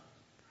lunchtime.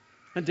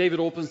 And David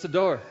opens the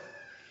door.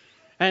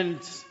 And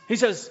he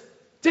says,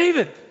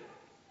 David,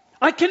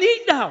 I can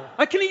eat now.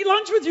 I can eat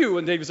lunch with you.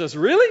 And David says,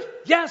 really?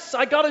 Yes,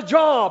 I got a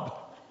job.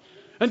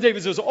 And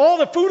David says, all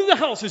the food in the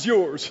house is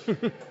yours.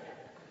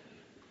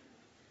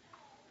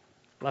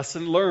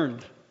 Lesson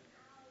learned.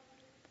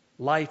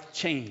 Life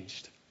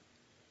changed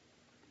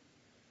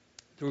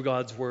through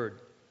God's word.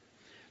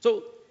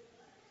 So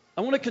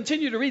I want to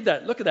continue to read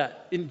that. Look at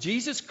that. In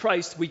Jesus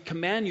Christ, we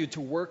command you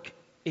to work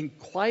in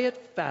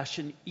quiet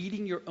fashion,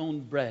 eating your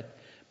own bread.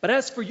 But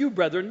as for you,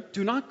 brethren,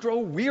 do not grow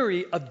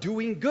weary of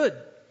doing good.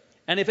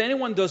 And if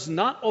anyone does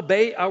not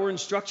obey our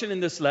instruction in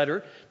this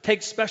letter,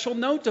 take special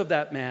note of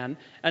that man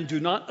and do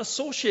not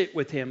associate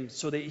with him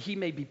so that he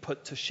may be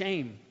put to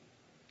shame.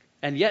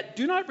 And yet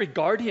do not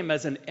regard him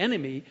as an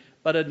enemy,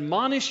 but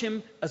admonish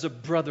him as a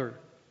brother.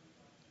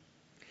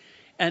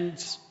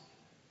 And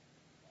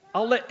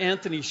I'll let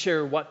Anthony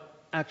share what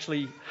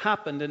actually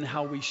happened and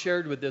how we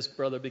shared with this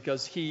brother,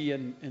 because he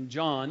and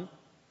John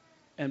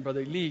and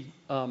Brother Lee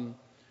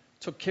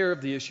took care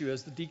of the issue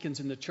as the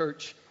deacons in the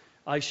church.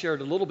 I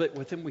shared a little bit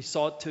with him. We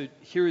sought to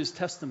hear his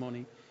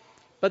testimony.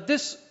 But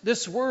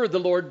this word the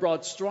Lord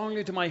brought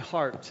strongly to my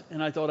heart,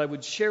 and I thought I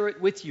would share it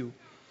with you.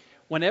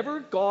 Whenever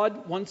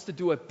God wants to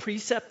do a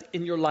precept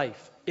in your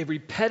life, a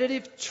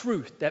repetitive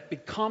truth that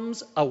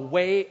becomes a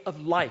way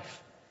of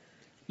life,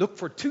 look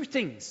for two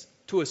things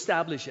to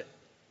establish it.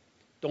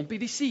 Don't be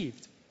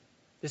deceived.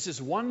 This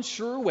is one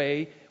sure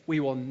way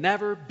we will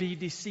never be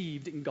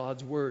deceived in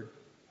God's word.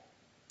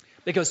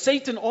 Because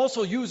Satan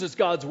also uses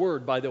God's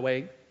word, by the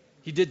way.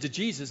 He did to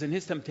Jesus in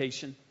his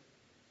temptation.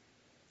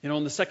 You know,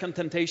 in the second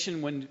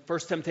temptation, when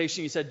first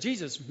temptation, he said,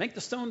 Jesus, make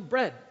the stone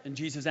bread. And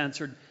Jesus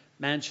answered,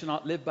 man shall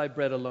not live by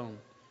bread alone.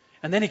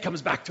 And then he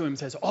comes back to him and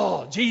says,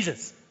 oh,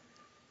 Jesus,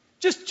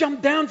 just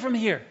jump down from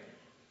here.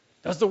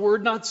 Does the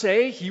word not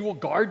say he will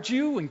guard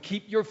you and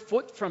keep your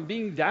foot from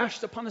being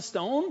dashed upon a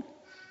stone?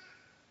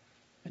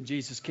 And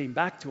Jesus came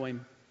back to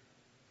him,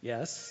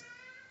 yes,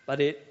 but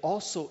it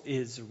also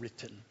is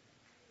written.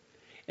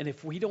 And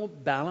if we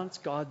don't balance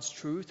God's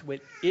truth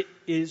with it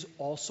is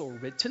also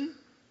written,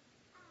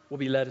 we'll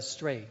be led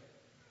astray.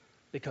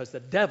 Because the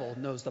devil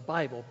knows the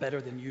Bible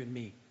better than you and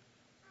me.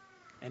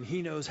 And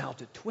he knows how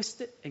to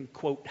twist it and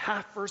quote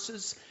half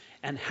verses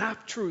and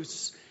half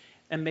truths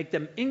and make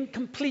them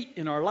incomplete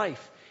in our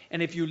life.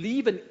 And if you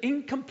leave an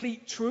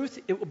incomplete truth,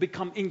 it will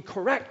become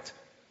incorrect.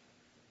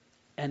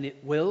 And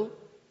it will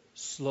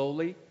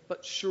slowly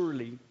but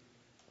surely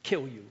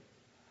kill you.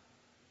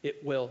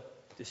 It will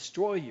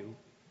destroy you.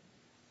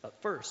 But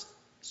first,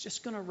 it's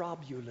just going to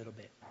rob you a little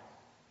bit.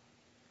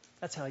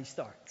 That's how he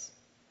starts.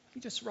 He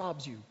just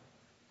robs you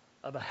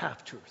of a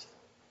half-truth.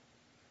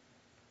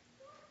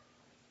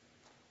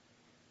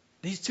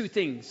 These two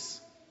things,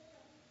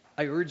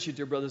 I urge you,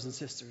 dear brothers and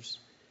sisters,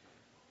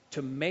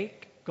 to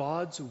make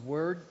God's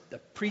word the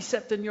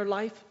precept in your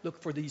life,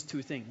 look for these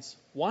two things.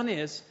 One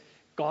is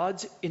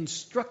God's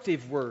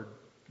instructive word.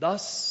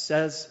 Thus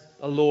says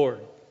the Lord.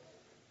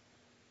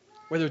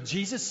 Whether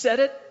Jesus said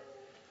it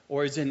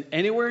or is in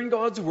anywhere in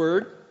God's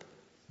word,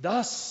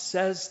 thus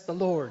says the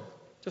Lord.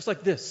 Just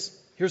like this.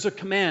 Here's a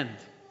command.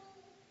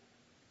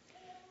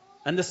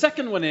 And the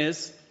second one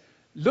is,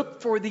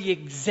 look for the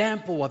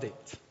example of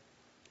it.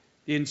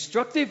 The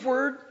instructive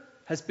word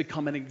has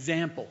become an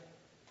example.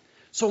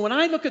 So when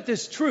I look at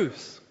this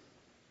truth,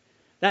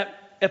 that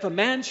if a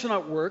man shall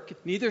not work,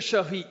 neither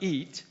shall he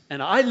eat,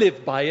 and I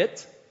live by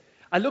it,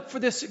 I look for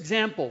this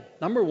example.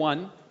 Number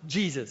one,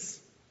 Jesus.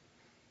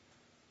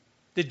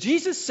 Did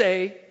Jesus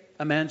say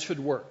a man should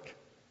work?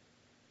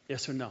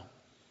 Yes or no?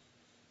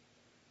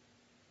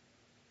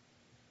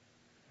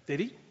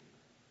 Did he?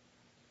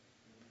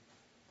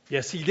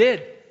 Yes, he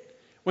did.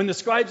 When the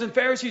scribes and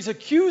Pharisees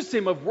accused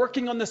him of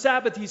working on the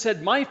Sabbath, he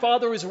said, my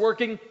Father is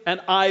working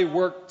and I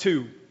work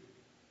too.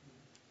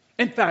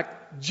 In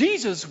fact,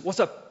 Jesus was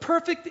a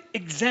perfect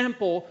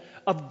example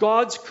of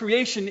God's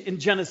creation in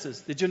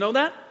Genesis. Did you know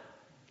that?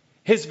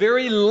 His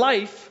very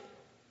life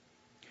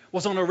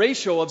was on a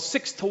ratio of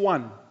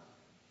 6-1.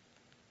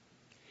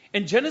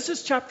 In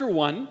Genesis chapter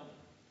 1,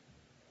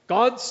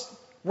 God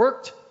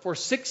worked for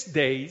 6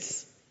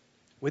 days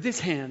with his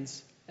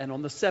hands, and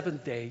on the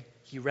seventh day,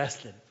 he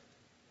rested.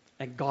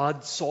 And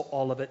God saw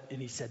all of it,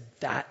 and he said,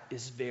 that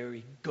is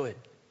very good.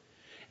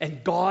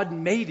 And God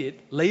made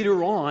it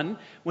later on,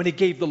 when he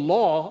gave the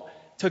law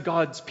to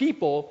God's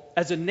people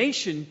as a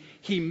nation,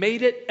 he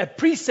made it a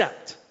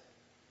precept.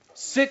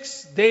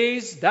 6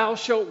 days thou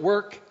shalt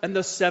work, and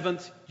the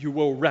seventh you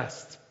will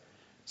rest.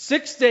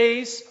 6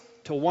 days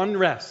to one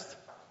rest.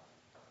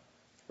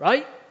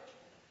 Right?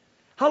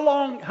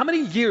 How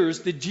many years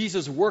did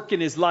Jesus work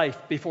in his life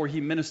before he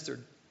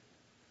ministered?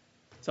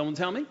 Someone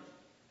tell me?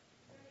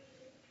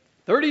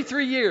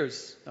 33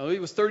 years. No, he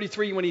was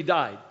 33 when he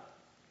died.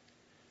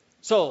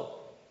 So,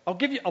 I'll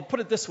put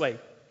it this way.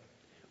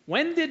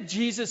 When did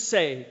Jesus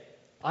say,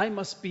 I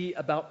must be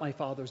about my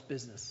Father's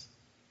business?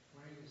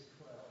 When he was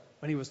 12.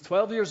 When he was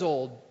 12 years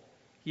old,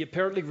 he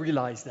apparently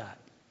realized that.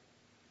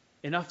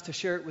 Enough to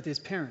share it with his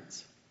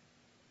parents.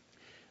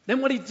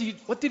 Then what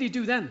did he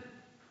do then?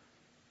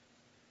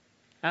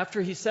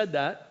 After he said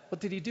that, what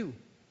did he do?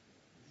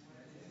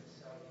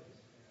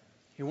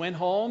 He went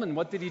home, and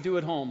what did he do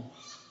at home?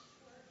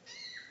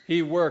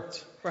 He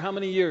worked. For how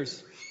many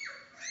years?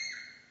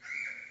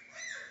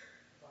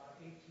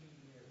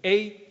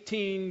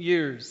 18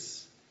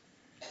 years.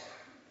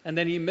 And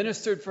then he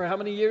ministered for how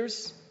many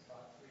years?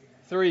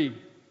 3.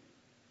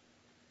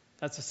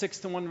 That's a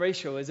 6-1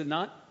 ratio, is it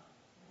not?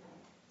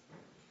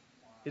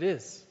 It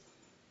is.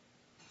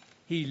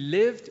 He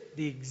lived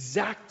the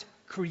exact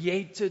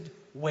created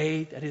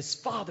way that his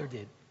Father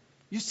did.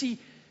 You see,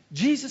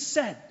 Jesus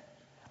said,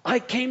 I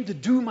came to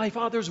do my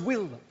Father's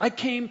will.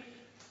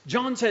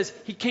 John says,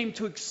 he came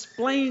to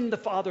explain the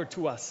Father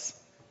to us.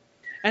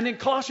 And in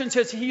Colossians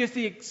says, he is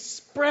the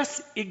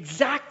express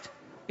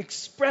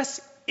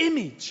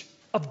image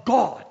of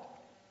God.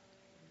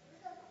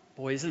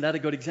 Boy, isn't that a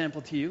good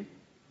example to you?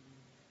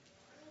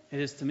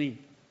 It is to me.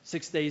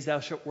 6 days thou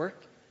shalt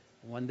work,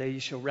 and 1 day you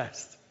shall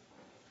rest.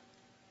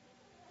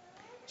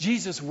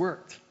 Jesus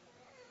worked.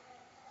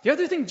 The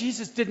other thing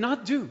Jesus did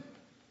not do,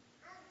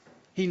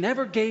 he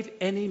never gave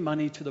any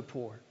money to the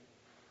poor.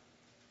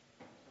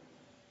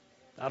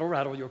 That'll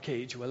rattle your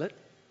cage, will it?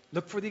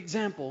 Look for the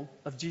example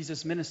of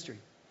Jesus' ministry.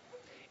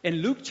 In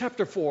Luke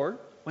chapter 4,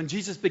 when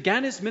Jesus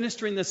began his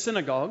ministry in the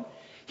synagogue,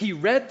 he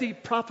read the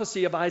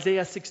prophecy of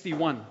Isaiah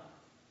 61.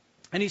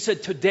 And he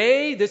said,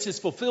 today this is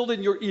fulfilled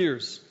in your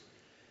ears.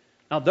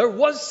 Now there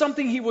was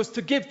something he was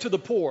to give to the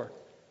poor.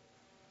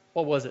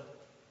 What was it?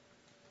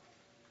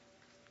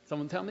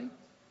 Someone tell me?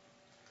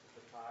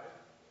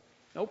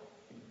 Nope.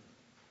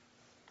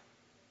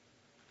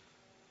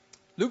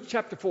 Luke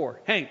chapter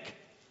 4. Hank.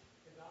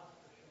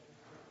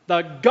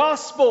 The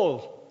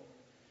gospel.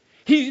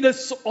 He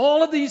lists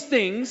all of these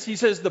things. He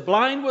says the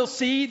blind will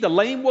see, the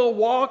lame will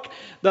walk,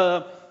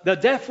 the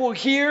deaf will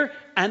hear,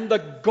 and the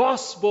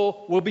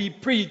gospel will be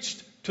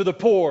preached to the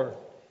poor.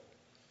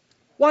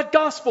 What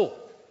gospel?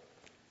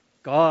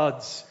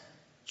 God's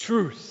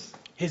truth,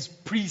 his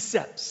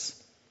precepts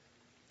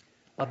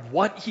of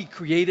what he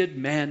created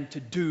man to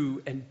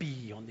do and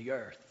be on the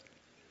earth.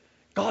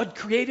 God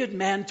created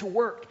man to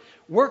work.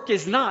 Work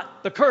is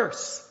not the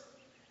curse.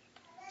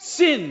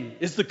 Sin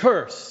is the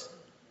curse.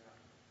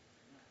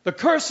 The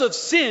curse of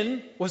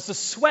sin was the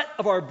sweat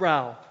of our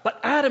brow. But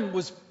Adam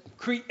was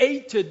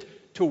created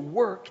to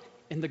work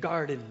in the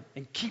garden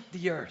and keep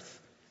the earth.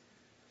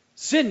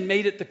 Sin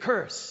made it the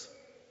curse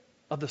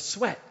of the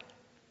sweat.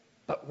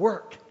 But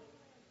work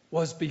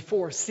was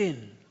before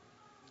sin.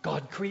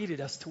 God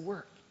created us to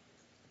work.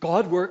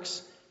 God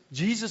works.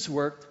 Jesus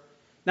worked.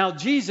 Now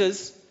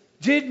Jesus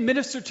did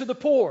minister to the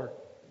poor.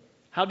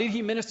 How did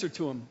he minister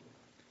to them?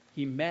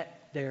 He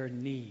met their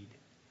need.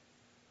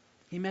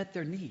 He met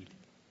their need,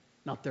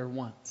 not their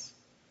wants.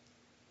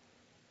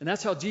 And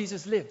that's how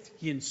Jesus lived.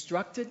 He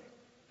instructed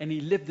and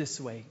he lived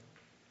this way.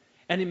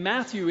 And in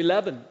Matthew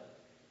 11,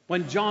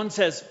 when John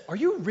says, "Are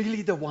you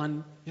really the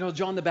one?" You know,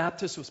 John the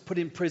Baptist was put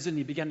in prison.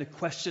 He began to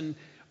question,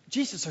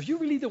 "Jesus, are you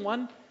really the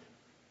one?"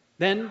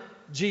 Then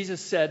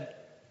Jesus said,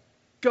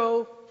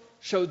 "Go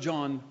show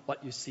John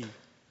what you see."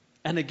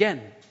 And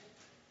again,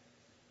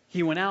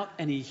 he went out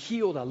and he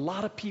healed a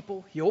lot of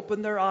people. He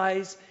opened their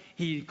eyes.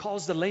 He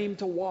caused the lame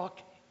to walk.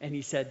 And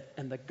he said,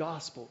 "And the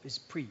gospel is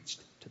preached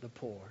to the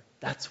poor."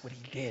 That's what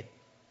he did.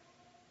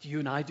 Do you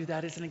and I do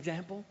that as an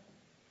example?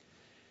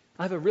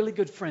 I have a really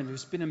good friend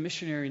who's been a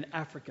missionary in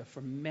Africa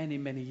for many,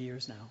 many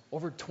years now,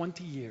 over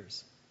 20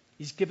 years.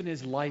 He's given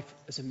his life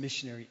as a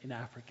missionary in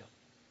Africa.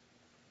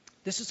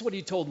 This is what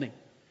he told me.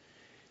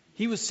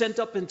 He was sent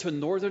up into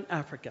northern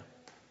Africa,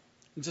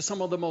 into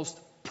some of the most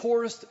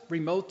poorest,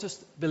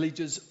 remotest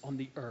villages on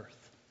the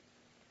earth.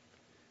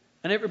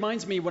 And it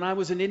reminds me when I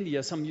was in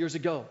India some years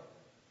ago,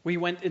 we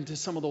went into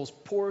some of those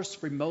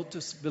poorest,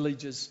 remotest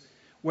villages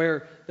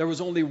where there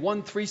was only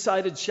one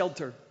three-sided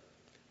shelter.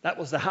 That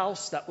was the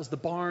house, that was the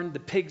barn, the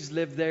pigs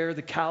lived there,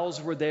 the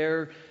cows were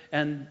there,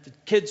 and the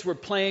kids were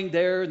playing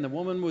there, and the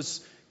woman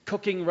was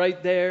cooking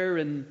right there,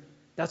 and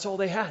that's all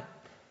they had.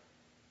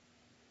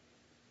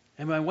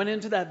 And when I went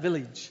into that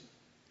village,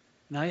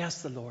 and I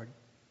asked the Lord,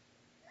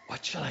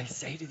 what should I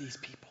say to these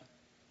people?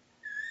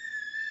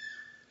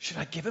 Should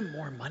I give them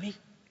more money?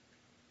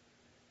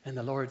 And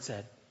the Lord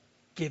said,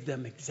 give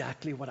them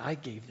exactly what I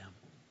gave them,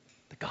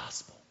 the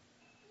gospel.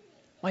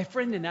 My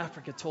friend in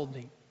Africa told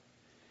me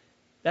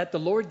that the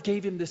Lord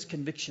gave him this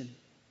conviction.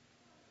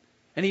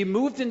 And he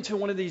moved into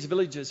one of these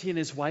villages, he and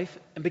his wife,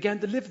 and began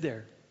to live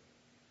there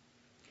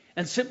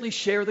and simply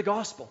share the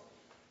gospel.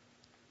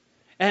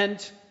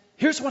 And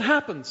here's what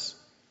happens.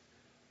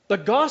 The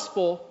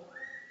gospel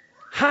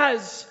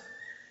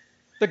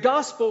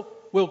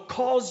will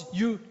cause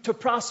you to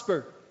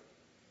prosper.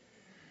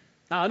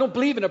 Now, I don't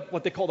believe in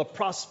what they call the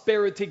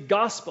prosperity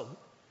gospel,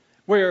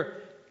 where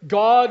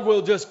God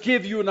will just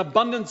give you an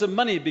abundance of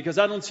money, because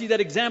I don't see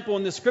that example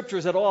in the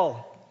scriptures at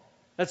all.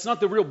 That's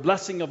not the real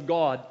blessing of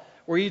God.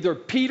 Where either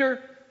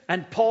Peter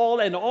and Paul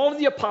and all of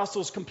the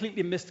apostles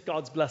completely missed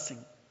God's blessing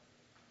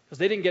because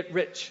they didn't get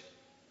rich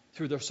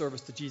through their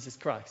service to Jesus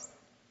Christ.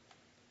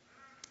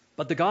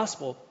 But the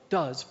gospel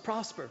does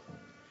prosper.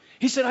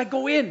 He said, I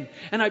go in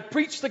and I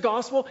preach the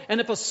gospel,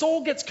 and if a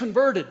soul gets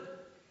converted,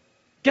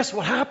 guess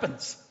what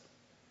happens?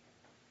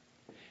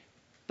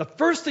 The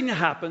first thing that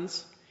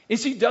happens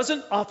is he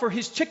doesn't offer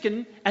his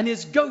chicken and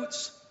his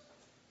goats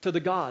to the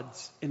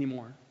gods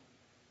anymore.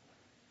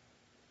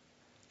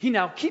 He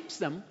now keeps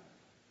them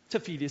to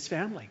feed his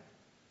family.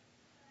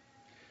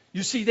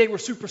 You see, they were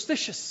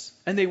superstitious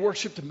and they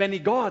worshipped many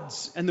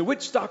gods. And the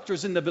witch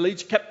doctors in the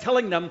village kept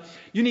telling them,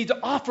 you need to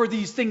offer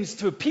these things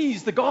to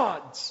appease the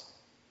gods.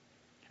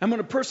 And when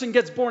a person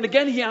gets born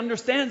again, he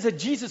understands that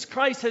Jesus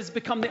Christ has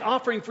become the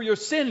offering for your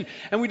sin.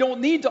 And we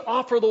don't need to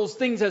offer those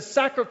things as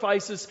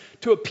sacrifices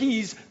to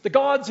appease the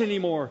gods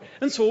anymore.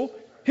 And so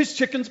his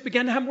chickens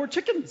began to have more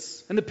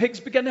chickens. And the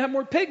pigs began to have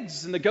more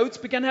pigs. And the goats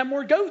began to have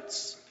more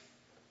goats.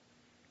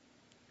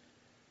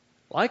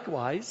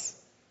 Likewise,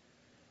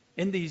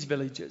 in these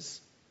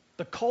villages,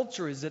 the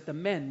culture is that the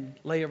men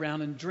lay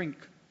around and drink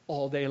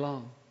all day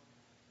long.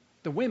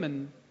 The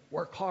women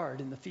work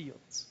hard in the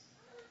fields.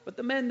 But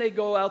the men, they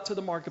go out to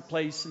the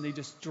marketplace and they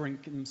just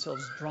drink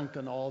themselves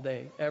drunken all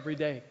day, every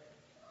day,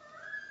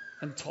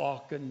 and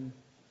talk. And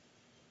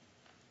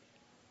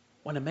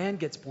when a man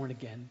gets born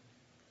again,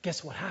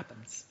 guess what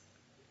happens?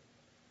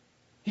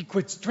 He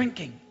quits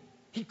drinking.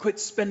 He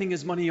quits spending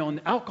his money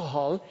on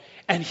alcohol,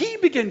 and he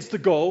begins to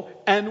go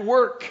and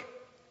work.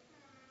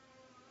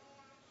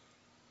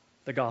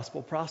 The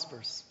gospel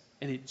prospers,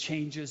 and it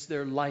changes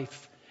their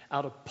life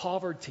out of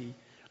poverty,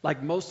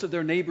 like most of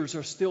their neighbors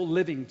are still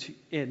living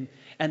in,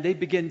 and they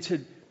begin to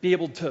be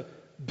able to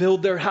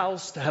build their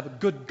house, to have a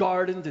good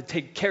garden, to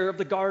take care of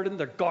the garden.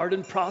 Their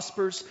garden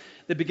prospers.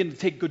 They begin to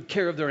take good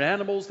care of their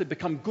animals. They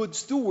become good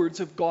stewards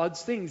of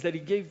God's things that He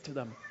gave to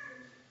them.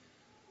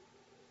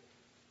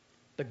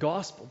 The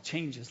gospel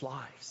changes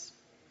lives.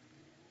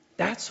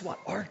 That's what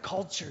our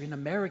culture in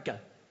America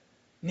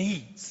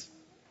needs.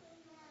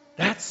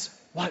 That's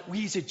what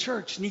we as a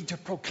church need to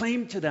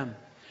proclaim to them.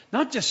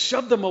 Not just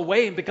shove them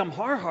away and become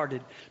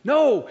hard-hearted.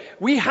 No,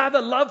 we have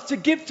a love to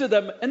give to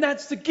them, and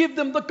that's to give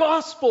them the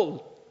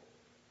gospel.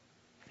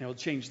 And it'll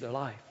change their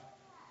life.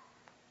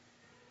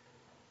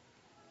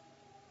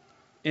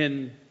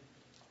 In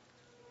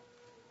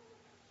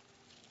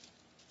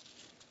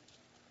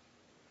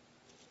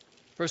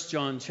First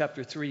John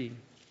chapter 3,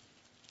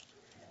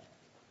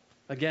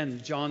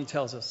 again, John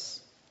tells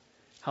us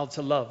how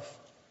to love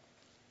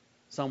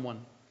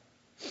someone.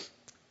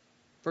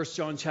 1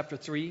 John chapter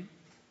 3,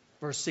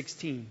 verse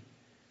 16.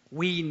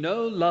 We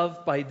know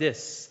love by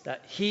this,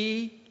 that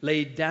He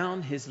laid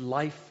down His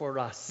life for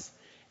us,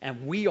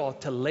 and we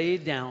ought to lay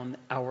down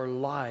our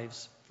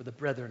lives for the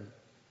brethren.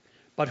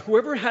 But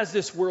whoever has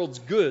this world's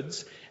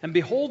goods and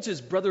beholds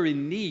his brother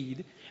in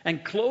need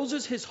and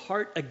closes his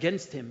heart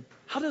against him,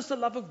 how does the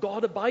love of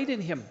God abide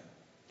in him?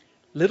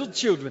 Little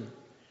children,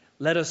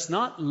 Let us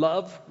not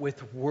love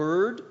with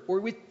word or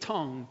with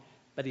tongue,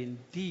 but in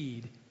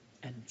deed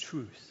and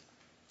truth.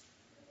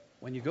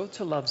 When you go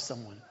to love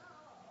someone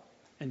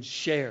and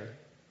share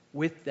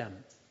with them,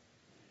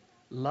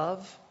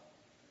 love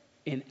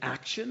in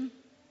action,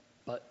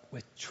 but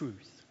with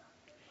truth.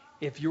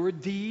 If your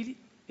deed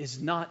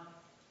is not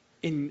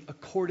in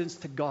accordance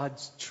to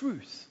God's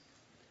truth,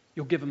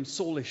 you'll give them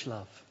soulish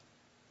love.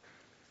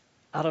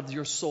 Out of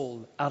your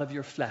soul, out of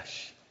your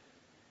flesh.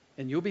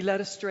 And you'll be led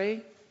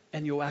astray,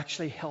 and you'll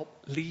actually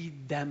help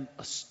lead them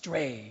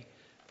astray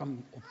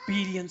from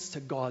obedience to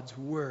God's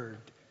word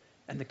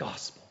and the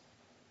gospel.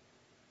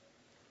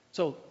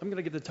 So I'm going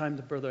to give the time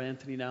to Brother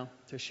Anthony now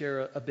to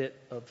share a bit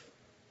of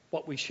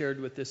what we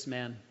shared with this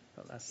man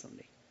last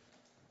Sunday.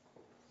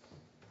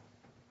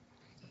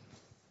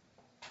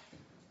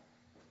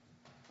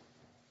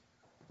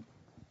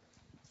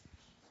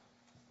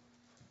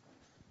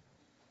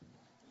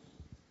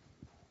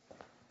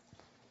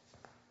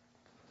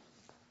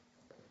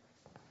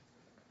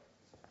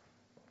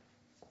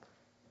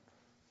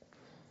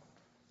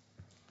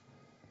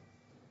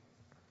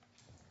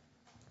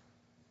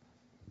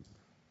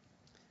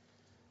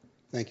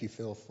 Thank you,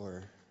 Phil,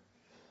 for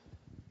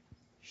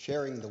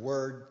sharing the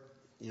word.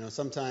 You know,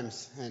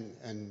 sometimes,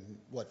 and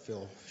what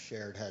Phil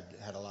shared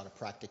had a lot of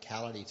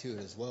practicality to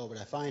it as well, but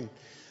I find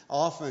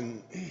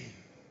often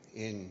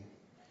in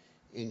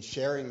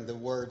sharing the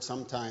word,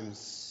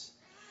 sometimes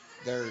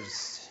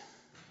there's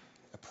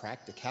a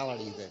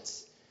practicality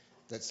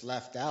that's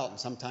left out, and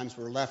sometimes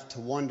we're left to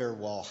wonder,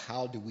 well,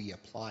 how do we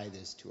apply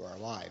this to our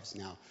lives?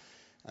 Now,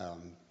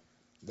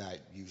 that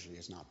usually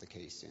is not the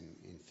case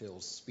in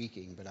Phil's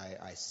speaking, but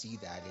I see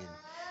that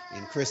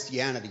in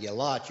Christianity a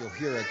lot. You'll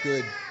hear a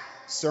good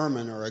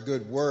sermon or a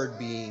good word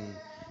being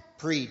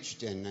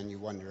preached, and then you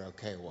wonder,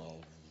 okay,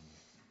 well,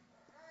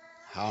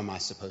 how am I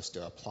supposed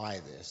to apply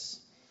this?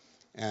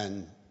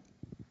 And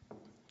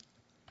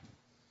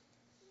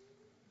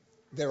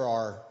there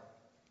are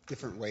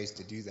different ways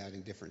to do that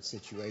in different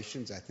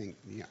situations. I think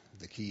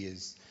the key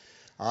is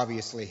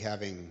obviously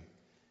having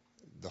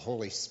the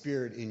Holy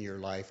Spirit in your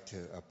life to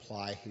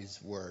apply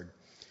His word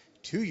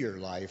to your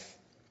life.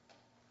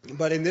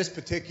 But in this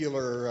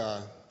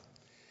particular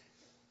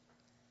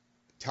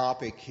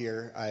topic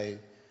here,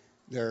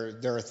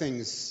 there are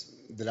things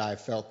that I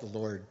felt the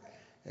Lord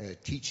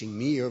teaching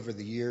me over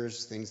the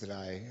years, things that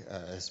I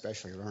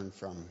especially learned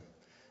from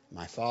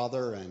my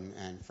father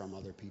and from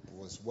other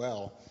people as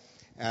well,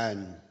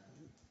 and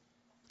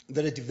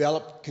that it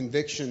developed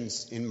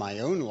convictions in my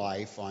own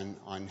life on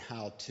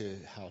how to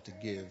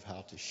give,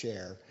 how to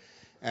share,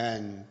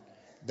 and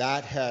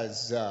that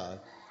has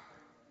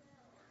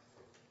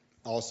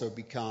also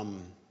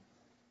become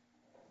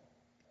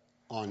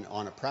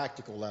on a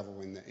practical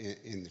level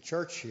in the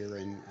church here,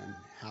 and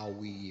how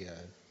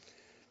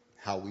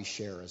we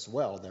share as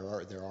well.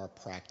 There are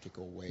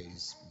practical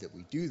ways that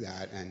we do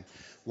that, and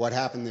what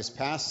happened this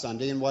past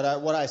Sunday, and what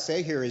I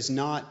say here is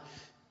not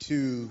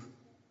to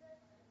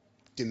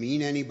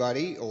demean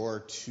anybody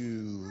or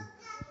to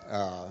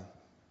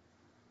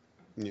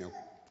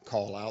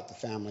call out the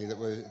family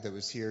that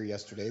was here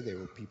yesterday. They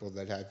were people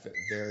that had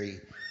very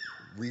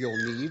real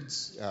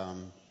needs.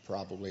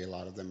 Probably a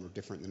lot of them were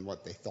different than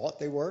what they thought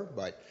they were,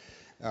 but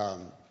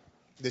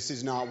this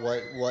is not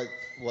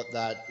what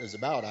that is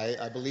about.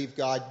 I believe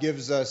God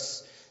gives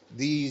us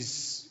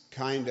these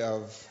kind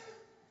of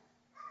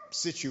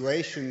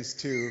situations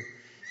to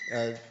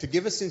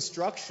give us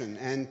instruction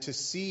and to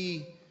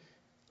see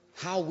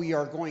how we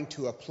are going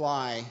to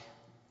apply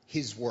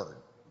His word.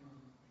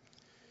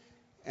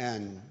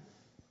 And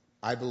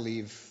I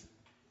believe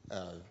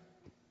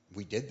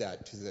we did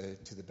that to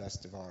the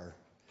best of our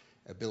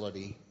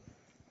ability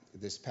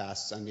this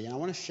past Sunday. And I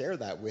want to share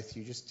that with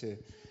you just to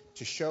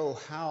show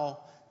how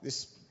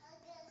this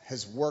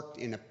has worked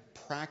in a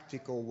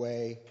practical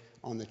way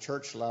on the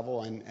church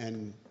level,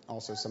 and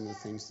also some of the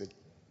things that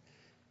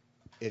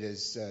it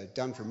has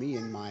done for me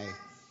in my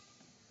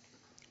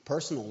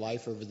personal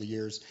life over the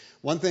years.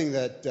 One thing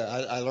that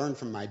I learned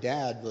from my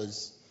dad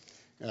was,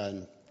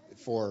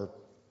 for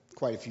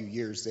quite a few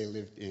years, they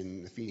lived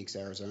in the Phoenix,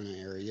 Arizona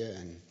area,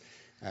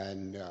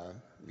 and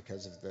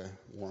because of the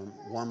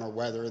warmer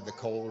weather,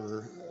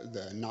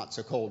 the not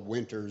so cold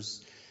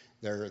winters,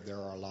 there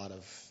are a lot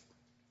of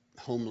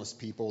homeless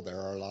people. There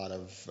are a lot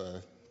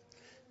of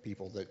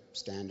people that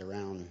stand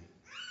around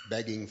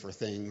begging for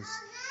things.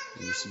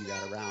 And you see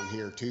that around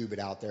here too, but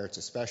out there it's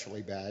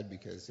especially bad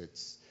because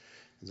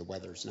the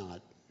weather's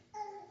not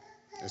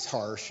as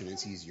harsh, and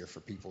it's easier for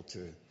people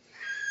to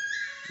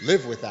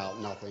live without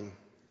nothing.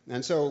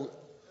 And so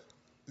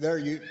there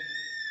you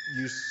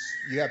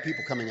have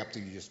people coming up to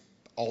you just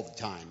all the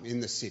time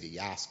in the city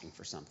asking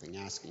for something,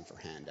 asking for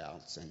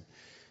handouts.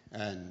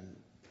 And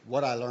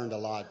what I learned a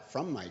lot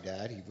from my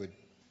dad, he would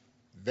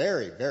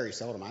very, very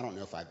seldom, I don't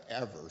know if I've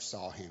ever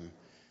saw him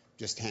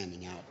just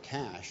handing out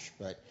cash,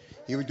 but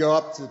he would go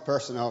up to the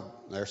person,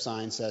 their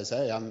sign says,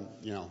 hey,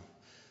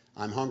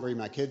 I'm hungry,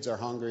 my kids are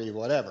hungry,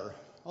 whatever.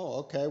 Oh,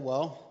 okay,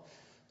 well,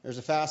 there's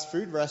a fast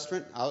food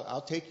restaurant.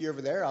 I'll take you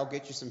over there. I'll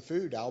get you some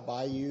food. I'll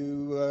buy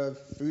you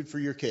food for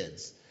your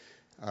kids.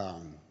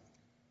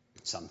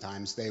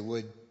 Sometimes they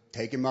would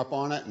take him up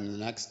on it, and the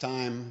next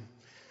time,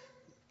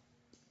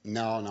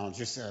 no,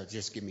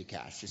 just give me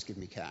cash. Just give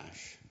me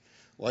cash.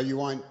 Well, you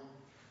want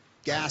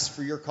gas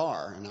for your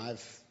car, and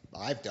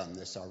I've done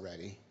this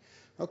already.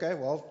 Okay,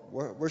 well,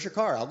 where's your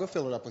car? I'll go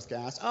fill it up with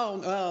gas.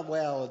 Oh,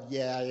 well,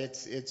 yeah,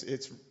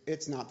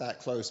 it's not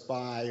that close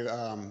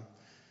by.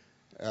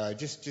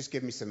 Just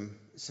give me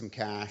some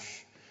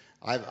cash.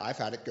 I've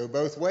had it go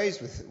both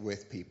ways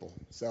with people.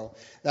 So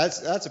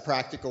that's a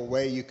practical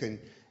way you can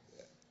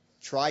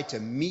try to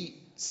meet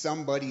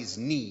somebody's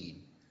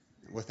need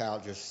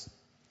without just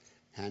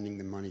handing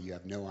them money you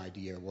have no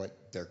idea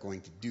what they're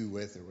going to do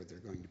with or what they're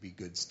going to be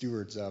good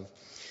stewards of.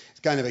 It's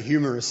kind of a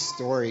humorous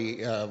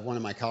story. One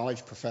of my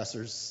college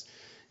professors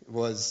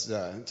was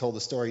told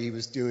the story. He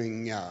was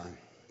doing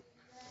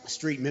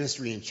street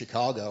ministry in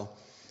Chicago,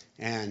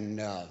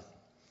 and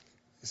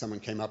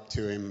someone came up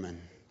to him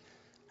and,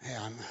 hey,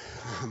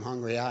 I'm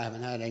hungry. I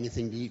haven't had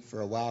anything to eat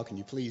for a while. Can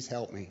you please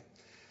help me? He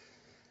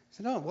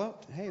said, oh, well,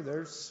 hey,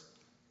 there's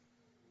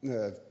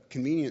a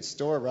convenience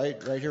store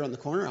right here on the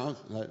corner.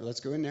 Let's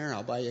go in there.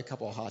 I'll buy you a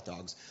couple of hot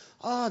dogs.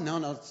 Oh, no,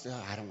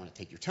 I don't want to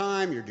take your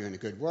time. You're doing a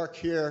good work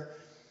here.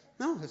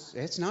 No,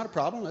 it's not a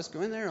problem. Let's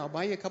go in there. I'll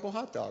buy you a couple of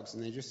hot dogs.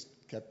 And they just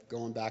kept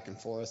going back and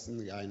forth, and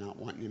the guy not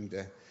wanting him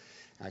to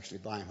actually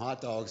buy him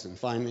hot dogs. And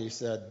finally he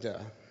said, the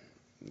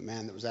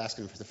man that was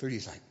asking for the food,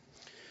 he's like,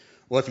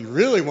 well, if you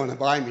really want to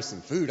buy me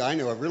some food, I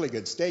know a really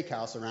good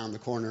steakhouse around the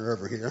corner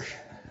over here.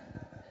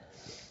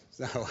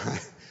 So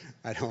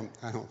I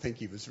don't think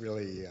he was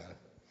really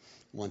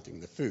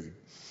wanting the food.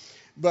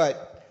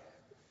 But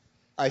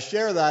I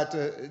share that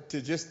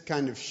to just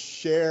kind of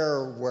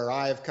share where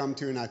I have come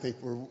to, and I think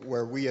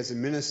where we as a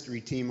ministry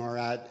team are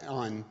at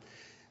on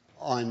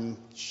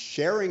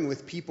sharing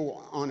with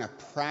people on a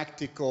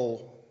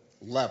practical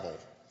level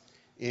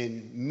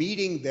in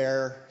meeting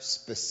their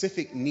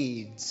specific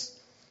needs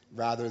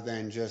rather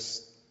than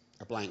just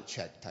a blank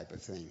check type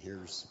of thing.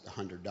 Here's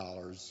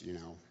 $100,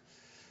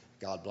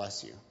 God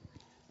bless you.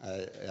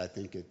 I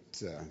think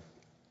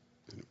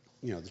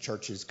the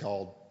church is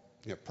called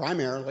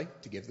primarily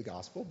to give the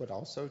gospel, but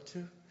also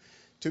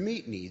to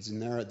meet needs,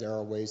 and there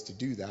are ways to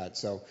do that.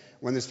 So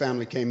when this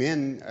family came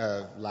in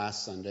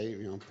last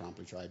Sunday,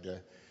 promptly tried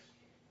to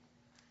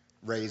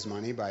raise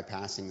money by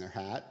passing their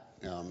hat.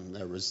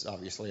 There was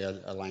obviously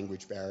a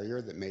language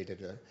barrier that made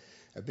it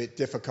a bit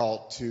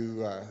difficult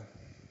to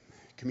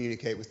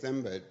communicate with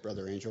them, but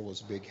Brother Angel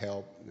was a big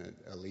help.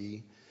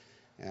 Ali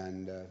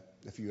and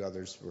a few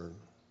others were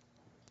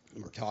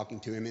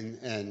talking to him,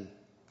 and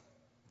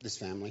this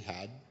family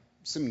had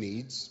some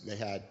needs. They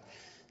had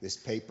this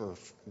paper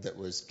that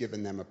was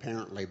given them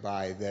apparently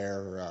by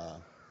their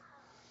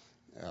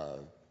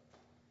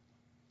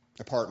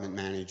apartment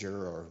manager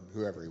or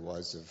whoever he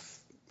was of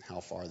how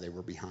far they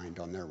were behind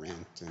on their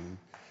rent, and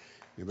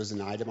it was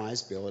an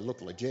itemized bill. It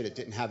looked legit. It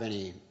didn't have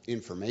any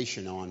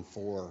information on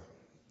for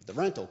the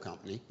rental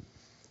company.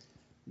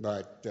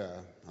 But,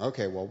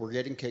 okay, well, we're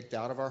getting kicked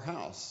out of our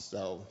house.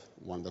 So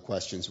one of the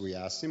questions we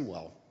asked him,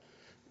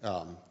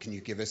 can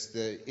you give us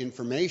the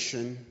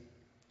information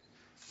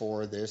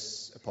for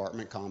this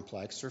apartment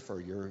complex or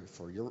for your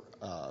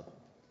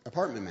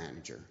apartment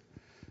manager?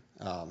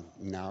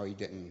 No, he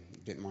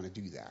didn't want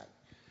to do that.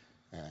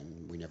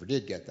 And we never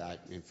did get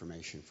that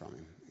information from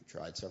him. We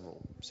tried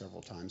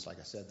several times. Like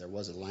I said, there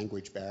was a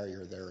language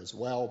barrier there as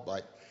well,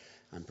 but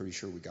I'm pretty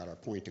sure we got our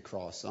point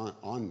across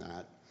on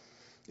that.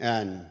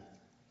 And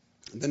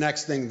the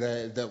next thing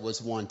that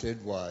was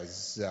wanted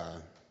was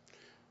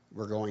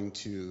we're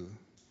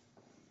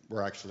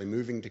actually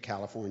moving to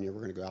California.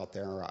 We're going to go out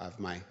there. I have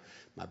my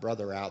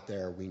brother out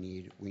there. We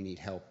need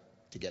help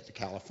to get to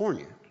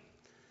California.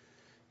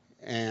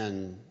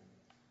 And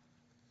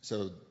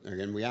so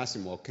again, we asked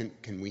him, well,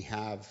 can we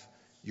have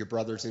your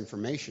brother's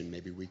information?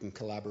 Maybe we can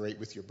collaborate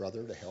with your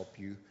brother to help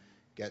you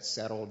get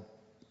settled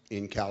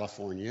in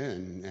California,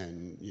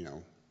 and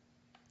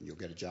you'll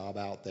get a job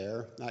out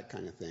there, that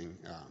kind of thing.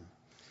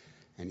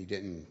 And he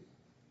didn't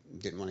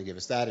want to give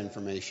us that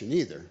information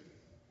either.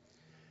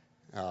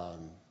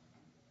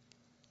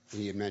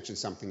 He had mentioned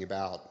something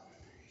about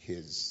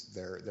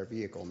their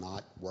vehicle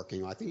not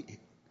working. I think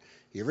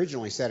he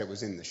originally said it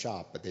was in the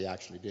shop, but they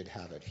actually did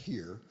have it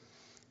here.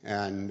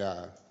 And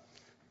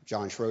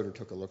John Schroeder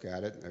took a look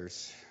at it.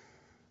 There's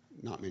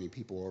not many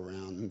people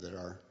around that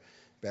are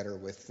better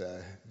with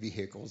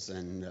vehicles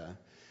and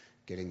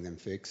getting them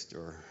fixed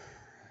or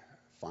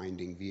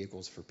finding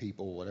vehicles for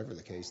people, whatever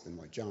the case, than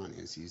what John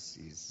is.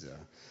 He's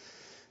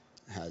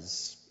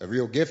has a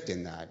real gift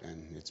in that,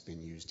 and it's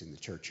been used in the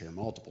church here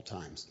multiple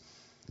times.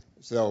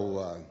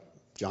 So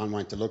John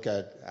went to look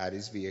at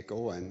his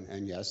vehicle,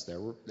 and yes, there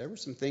were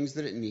some things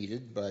that it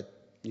needed, but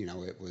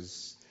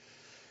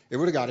it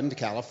would have got him to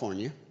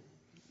California.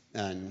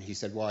 And he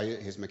said, well,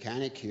 his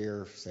mechanic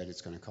here said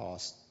it's going to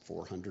cost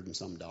 $400 and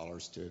some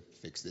to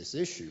fix this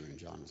issue. And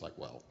John was like,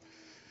 well,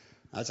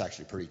 that's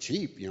actually pretty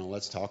cheap.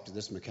 Let's talk to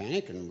this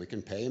mechanic and we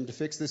can pay him to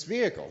fix this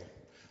vehicle.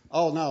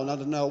 Oh,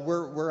 no.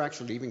 We're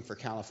actually leaving for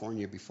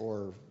California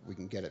before we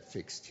can get it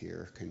fixed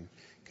here.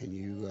 Can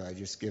you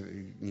just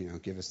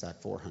give us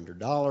that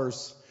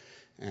 $400,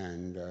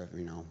 and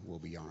we'll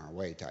be on our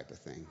way, type of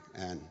thing.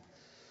 And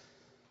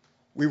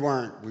we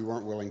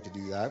weren't willing to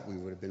do that. We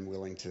would have been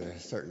willing to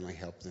certainly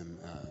help them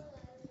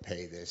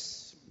pay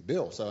this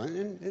bill. So,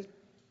 and it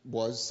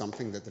was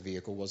something that the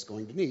vehicle was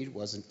going to need.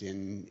 Wasn't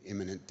in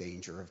imminent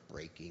danger of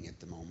breaking at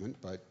the moment,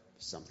 but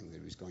something that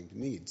he was going to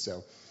need.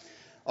 So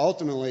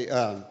ultimately,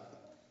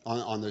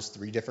 on those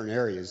three different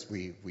areas,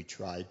 we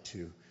tried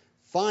to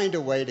find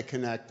a way to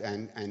connect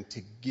and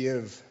to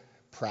give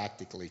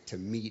practically, to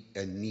meet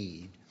a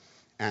need.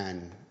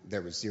 And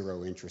there was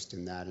zero interest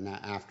in that. And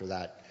after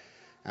that,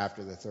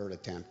 after the third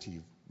attempt, he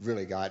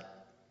really got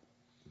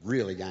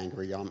really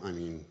angry. I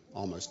mean,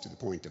 almost to the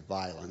point of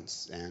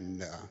violence,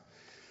 and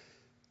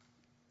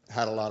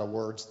had a lot of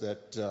words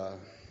that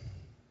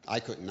I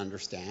couldn't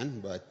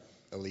understand, but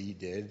Ali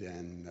did,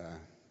 and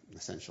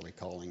essentially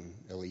calling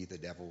Ali the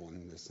devil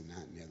and this and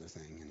that and the other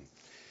thing,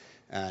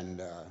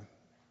 and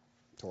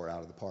tore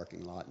out of the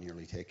parking lot,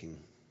 nearly taking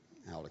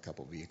out a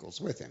couple vehicles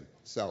with him.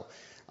 So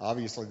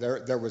obviously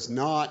there was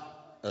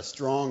not a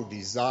strong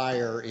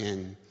desire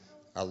in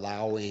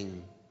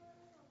allowing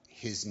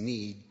his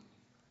need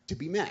to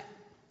be met.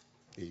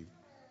 He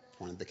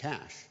wanted the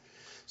cash.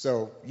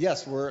 So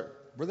yes, were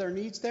there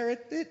needs there?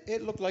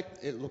 It looked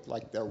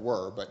like there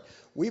were, but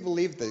we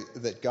believe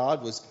that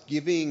God was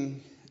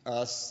giving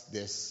us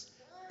this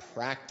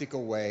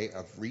practical way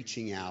of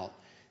reaching out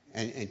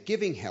and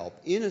giving help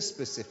in a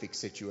specific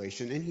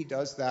situation, and he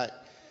does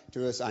that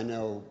to us. I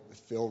know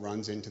Phil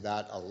runs into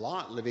that a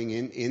lot living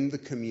in the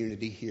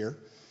community here,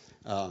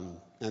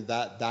 and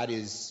that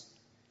is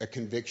a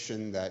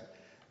conviction that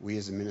we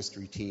as a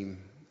ministry team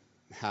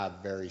have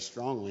very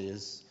strongly,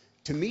 is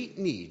to meet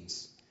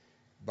needs,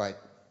 but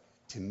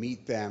to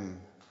meet them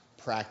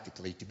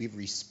practically, to be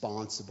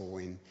responsible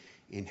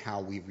in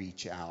how we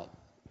reach out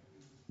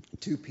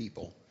to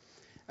people.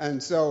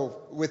 And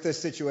so with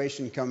this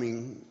situation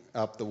coming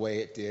up the way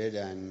it did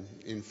and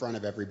in front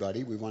of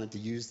everybody, we wanted to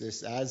use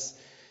this as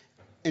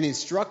an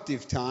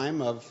instructive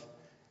time of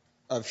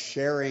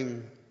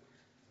sharing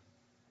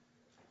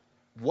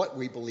what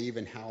we believe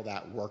and how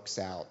that works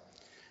out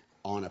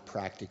on a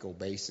practical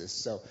basis.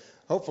 So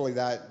hopefully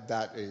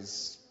that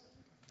is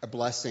a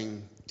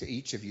blessing to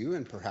each of you,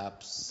 and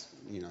perhaps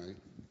you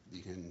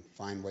can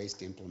find ways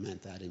to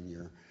implement that in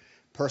your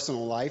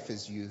personal life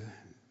as you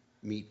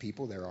meet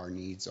people. There are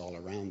needs all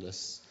around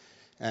us,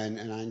 and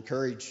I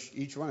encourage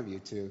each one of you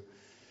to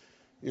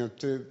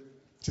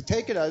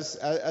take it as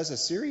a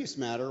serious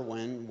matter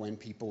when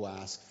people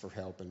ask for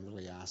help, and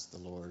really ask the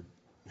Lord,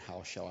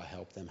 how shall I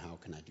help them? How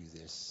can I do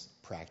this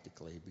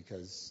practically?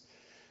 Because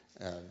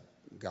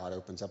God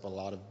opens up a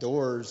lot of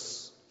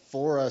doors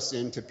for us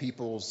into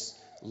people's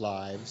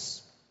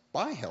lives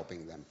by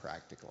helping them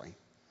practically.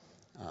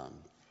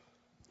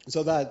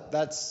 So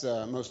that's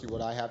mostly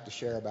what I have to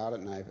share about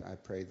it, and I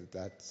pray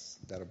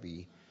that'll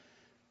be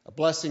a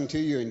blessing to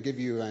you and give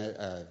you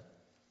a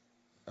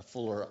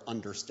fuller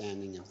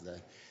understanding of the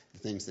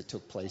things that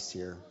took place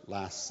here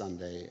last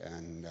Sunday,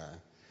 and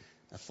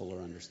a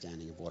fuller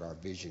understanding of what our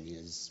vision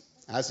is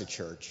as a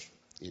church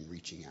in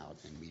reaching out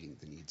and meeting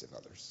the needs of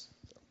others.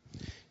 So,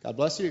 God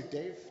bless you.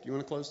 Dave, do you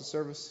want to close the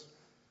service?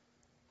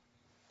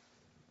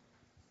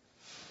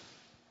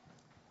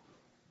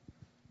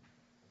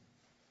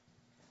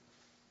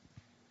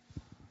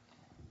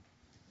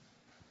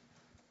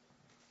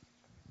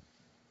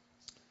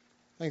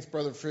 Thanks,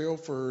 Brother Phil,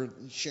 for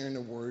sharing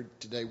the word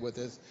today with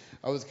us.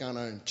 I was kind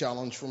of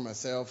challenged for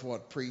myself,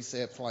 what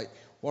precepts, like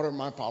what are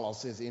my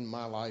policies in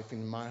my life,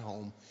 in my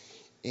home.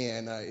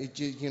 And it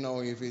just,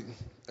 if it,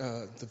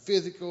 the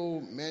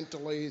physical,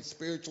 mentally,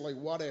 spiritually,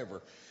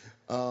 whatever.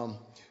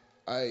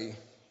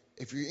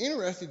 If you're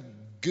interested,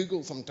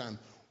 Google sometime,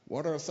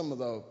 what are some of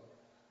the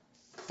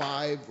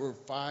five or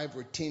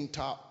 10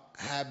 top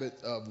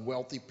habits of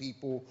wealthy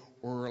people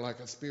or like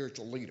a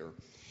spiritual leader.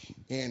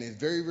 And it's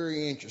very,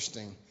 very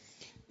interesting.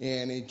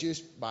 And it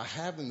just, by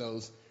having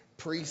those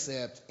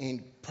precepts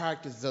and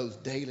practice those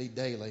daily,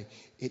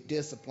 it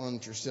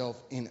disciplines yourself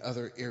in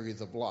other areas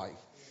of life.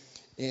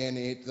 And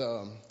it's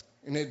just,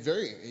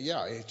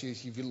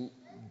 if you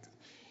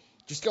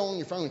just go on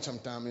your phone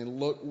sometime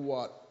and look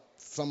what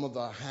some of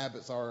the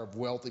habits are of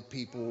wealthy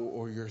people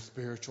or your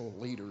spiritual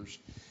leaders.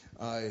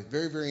 It's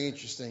very, very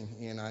interesting.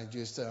 And it's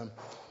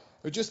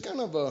just kind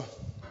of a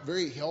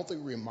very healthy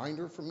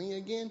reminder for me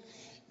again,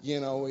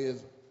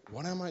 is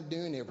what am I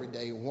doing every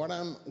day? What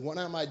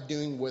am I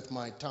doing with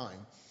my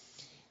time?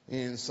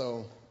 And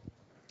so,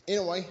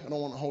 anyway, I don't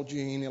want to hold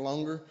you any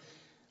longer.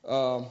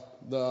 I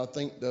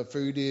think the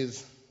food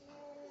is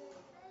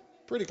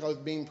pretty close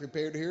to being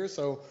prepared here.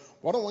 So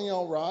why don't we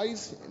all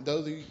rise,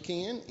 those of you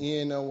can,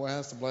 and we'll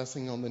ask the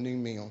blessing on the new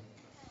meal.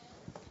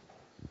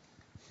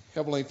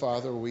 Heavenly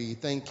Father, we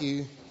thank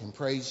you and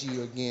praise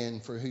you again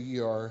for who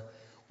you are.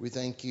 We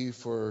thank you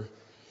for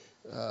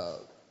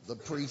the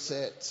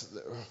precepts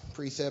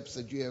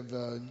that you have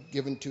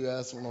given to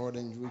us, Lord,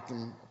 and we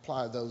can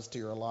apply those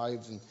to our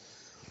lives. And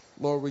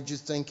Lord, we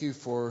just thank you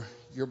for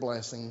your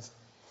blessings.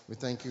 We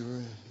thank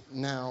you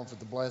now for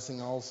the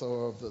blessing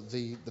also of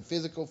the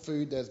physical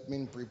food that's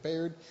been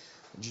prepared.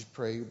 I just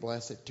pray you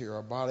bless it to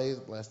our bodies,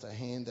 bless the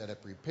hand that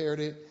have prepared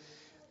it.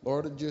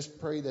 Lord, I just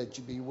pray that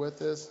you be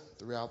with us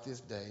throughout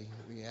this day.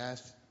 We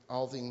ask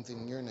all things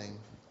in your name.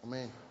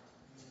 Amen.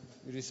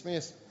 You're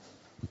dismissed.